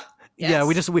 yes. Yeah,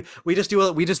 we just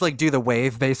like do the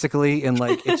wave basically, and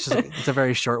like it's a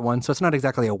very short one, so it's not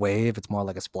exactly a wave; it's more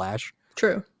like a splash.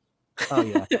 True. Oh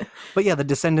yeah, but yeah, The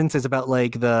Descendants is about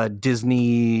like the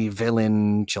Disney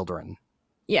villain children.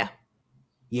 Yeah.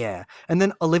 Yeah, and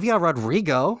then Olivia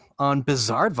Rodrigo on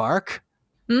Bizaardvark.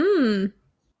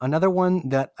 Another one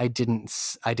that I did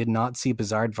not see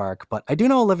Bizaardvark, but I do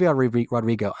know Olivia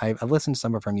Rodrigo. I've listened to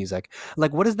some of her music.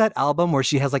 Like, what is that album where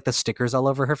she has like the stickers all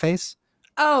over her face?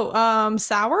 Oh,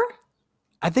 Sour?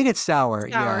 I think it's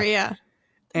Sour. Sour, yeah.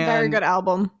 And very good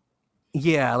album.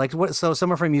 Yeah, like what? So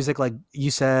some of her music, like you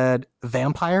said,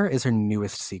 Vampire is her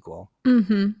newest sequel.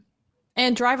 Mm-hmm.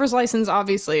 And Driver's License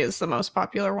obviously is the most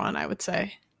popular one, I would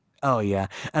say. Oh yeah,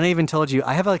 and I even told you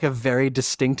I have like a very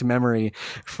distinct memory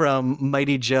from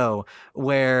Mighty Joe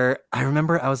where I don't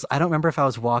remember if I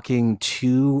was walking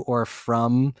to or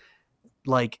from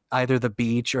like either the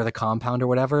beach or the compound or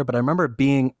whatever, but I remember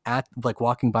being at like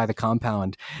walking by the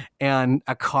compound and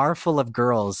a car full of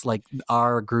girls, like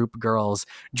our group girls,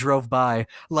 drove by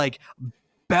like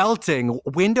belting,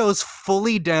 windows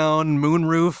fully down,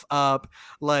 moonroof up,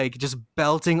 like just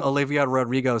belting Olivia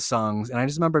Rodrigo songs. And I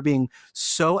just remember being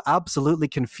so absolutely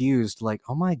confused, like,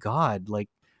 oh my God, like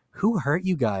who hurt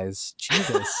you guys?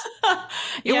 Jesus.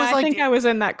 I think I was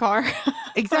in that car.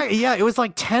 Exactly. Yeah, it was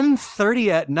like 10:30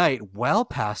 at night, well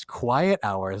past quiet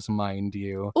hours, mind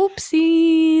you.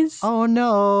 Oopsies. Oh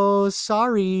no,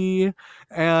 sorry.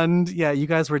 And yeah, you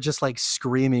guys were just like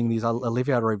screaming these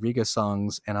Olivia Rodrigo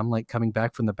songs, and I'm like coming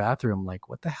back from the bathroom, like,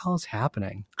 what the hell is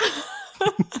happening?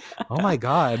 Oh my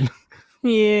God.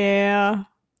 Yeah,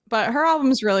 but her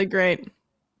album's really great.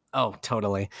 Oh,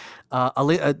 totally. Not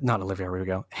Olivia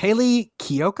Rodrigo. Haley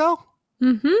Kiyoko?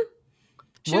 Mm-hmm.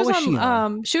 She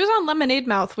was on Lemonade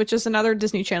Mouth, which is another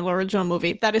Disney Channel original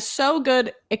movie that is so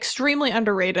good, extremely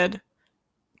underrated.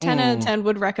 10 out of 10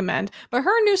 would recommend. But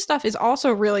her new stuff is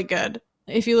also really good.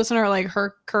 If you listen to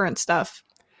her current stuff.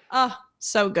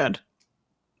 So good.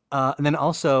 And then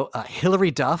also Hilary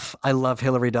Duff. I love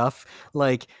Hilary Duff.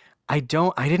 Like I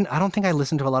don't think I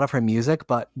listened to a lot of her music,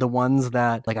 but the ones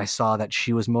that like I saw that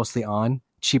she was mostly on,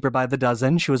 Cheaper by the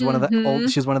Dozen. She was one of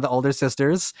the older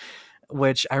sisters,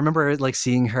 which I remember like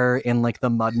seeing her in like the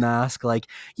mud mask, like,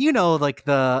 you know, like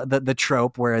the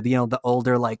trope where, you know, the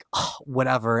older, like,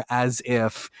 whatever, as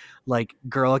if like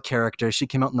girl character, she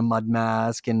came out in the mud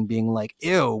mask and being like,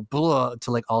 ew, blah,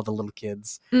 to like all the little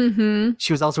kids. Mm-hmm.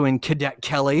 She was also in Cadet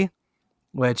Kelly,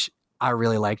 which I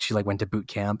really liked. She like went to boot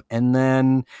camp. And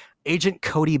then Agent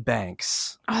Cody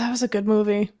Banks. Oh, that was a good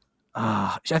movie.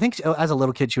 I think as a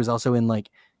little kid, she was also in like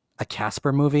a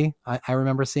Casper movie I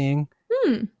remember seeing.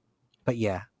 But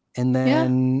yeah. And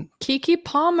then Keke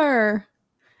Palmer.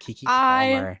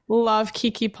 I love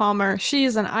Keke Palmer.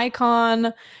 She's an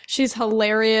icon. She's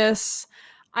hilarious.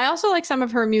 I also like some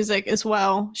of her music as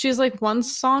well. She has like one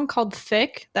song called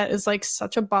Thick that is like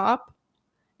such a bop.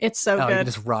 It's so good. You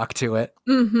just rock to it.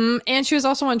 Mm-hmm. And she was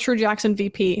also on True Jackson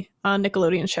VP on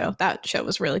Nickelodeon show. That show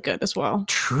was really good as well.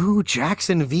 True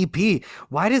Jackson VP.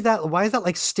 Why is that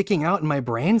like sticking out in my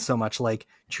brain so much? Like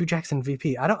True Jackson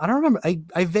VP. I don't remember.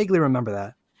 I vaguely remember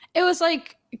that. It was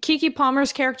like Keke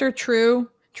Palmer's character, True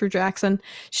Jackson.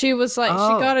 She was like,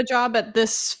 she got a job at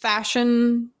this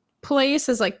fashion place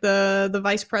as like the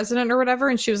vice president or whatever,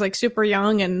 and she was like super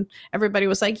young, and everybody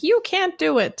was like, you can't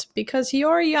do it because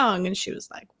you're young, and she was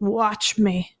like, watch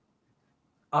me.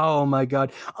 Oh my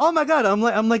god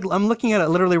I'm looking at it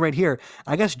literally right here.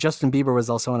 I guess Justin Bieber was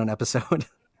also on an episode.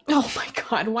 Oh my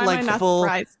god, why like am I not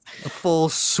surprised? Full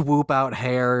swoop out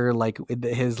hair, like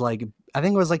his like, I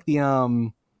think it was like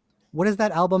the what is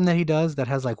that album that he does that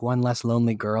has like One Less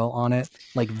Lonely Girl on it,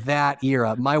 like that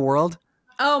era, My World.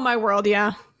 Oh, My World.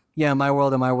 Yeah, My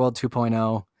World and My World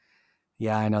 2.0.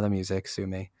 Yeah, I know the music, sue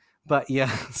me. But yeah,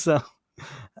 so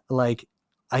like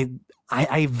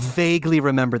I vaguely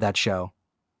remember that show.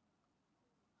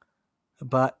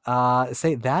 But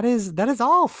say that is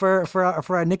all for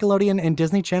our Nickelodeon and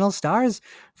Disney Channel stars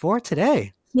for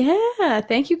today. Yeah,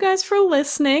 thank you guys for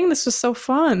listening. This was so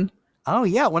fun. Oh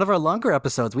yeah, one of our longer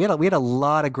episodes. We had a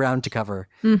lot of ground to cover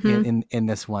in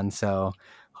this one, so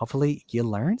hopefully you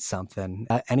learned something.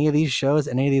 Any of these shows,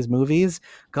 any of these movies,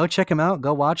 go check them out.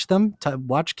 Go watch them.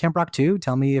 Watch Camp Rock 2.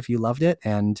 Tell me if you loved it,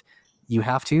 and you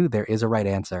have to. There is a right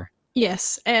answer.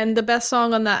 Yes, and the best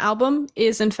song on that album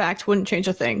is, in fact, Wouldn't Change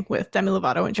a Thing with Demi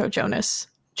Lovato and Joe Jonas.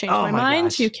 Change my mind?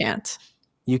 Gosh. You can't.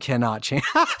 You cannot change.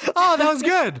 Oh, that was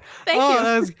good.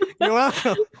 Thank you. You're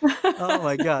welcome. Oh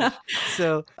my gosh.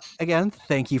 So again,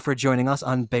 thank you for joining us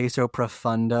on Beso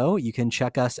Profundo. You can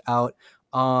check us out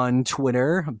on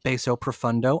Twitter, Beso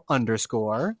Profundo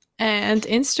 _ And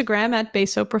Instagram at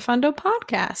Beso Profundo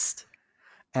Podcast.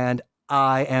 And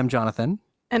I am Jonathan.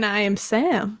 And I am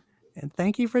Sam. And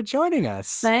thank you for joining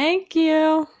us. Thank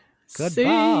you. Goodbye. See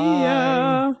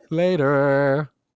ya. Later.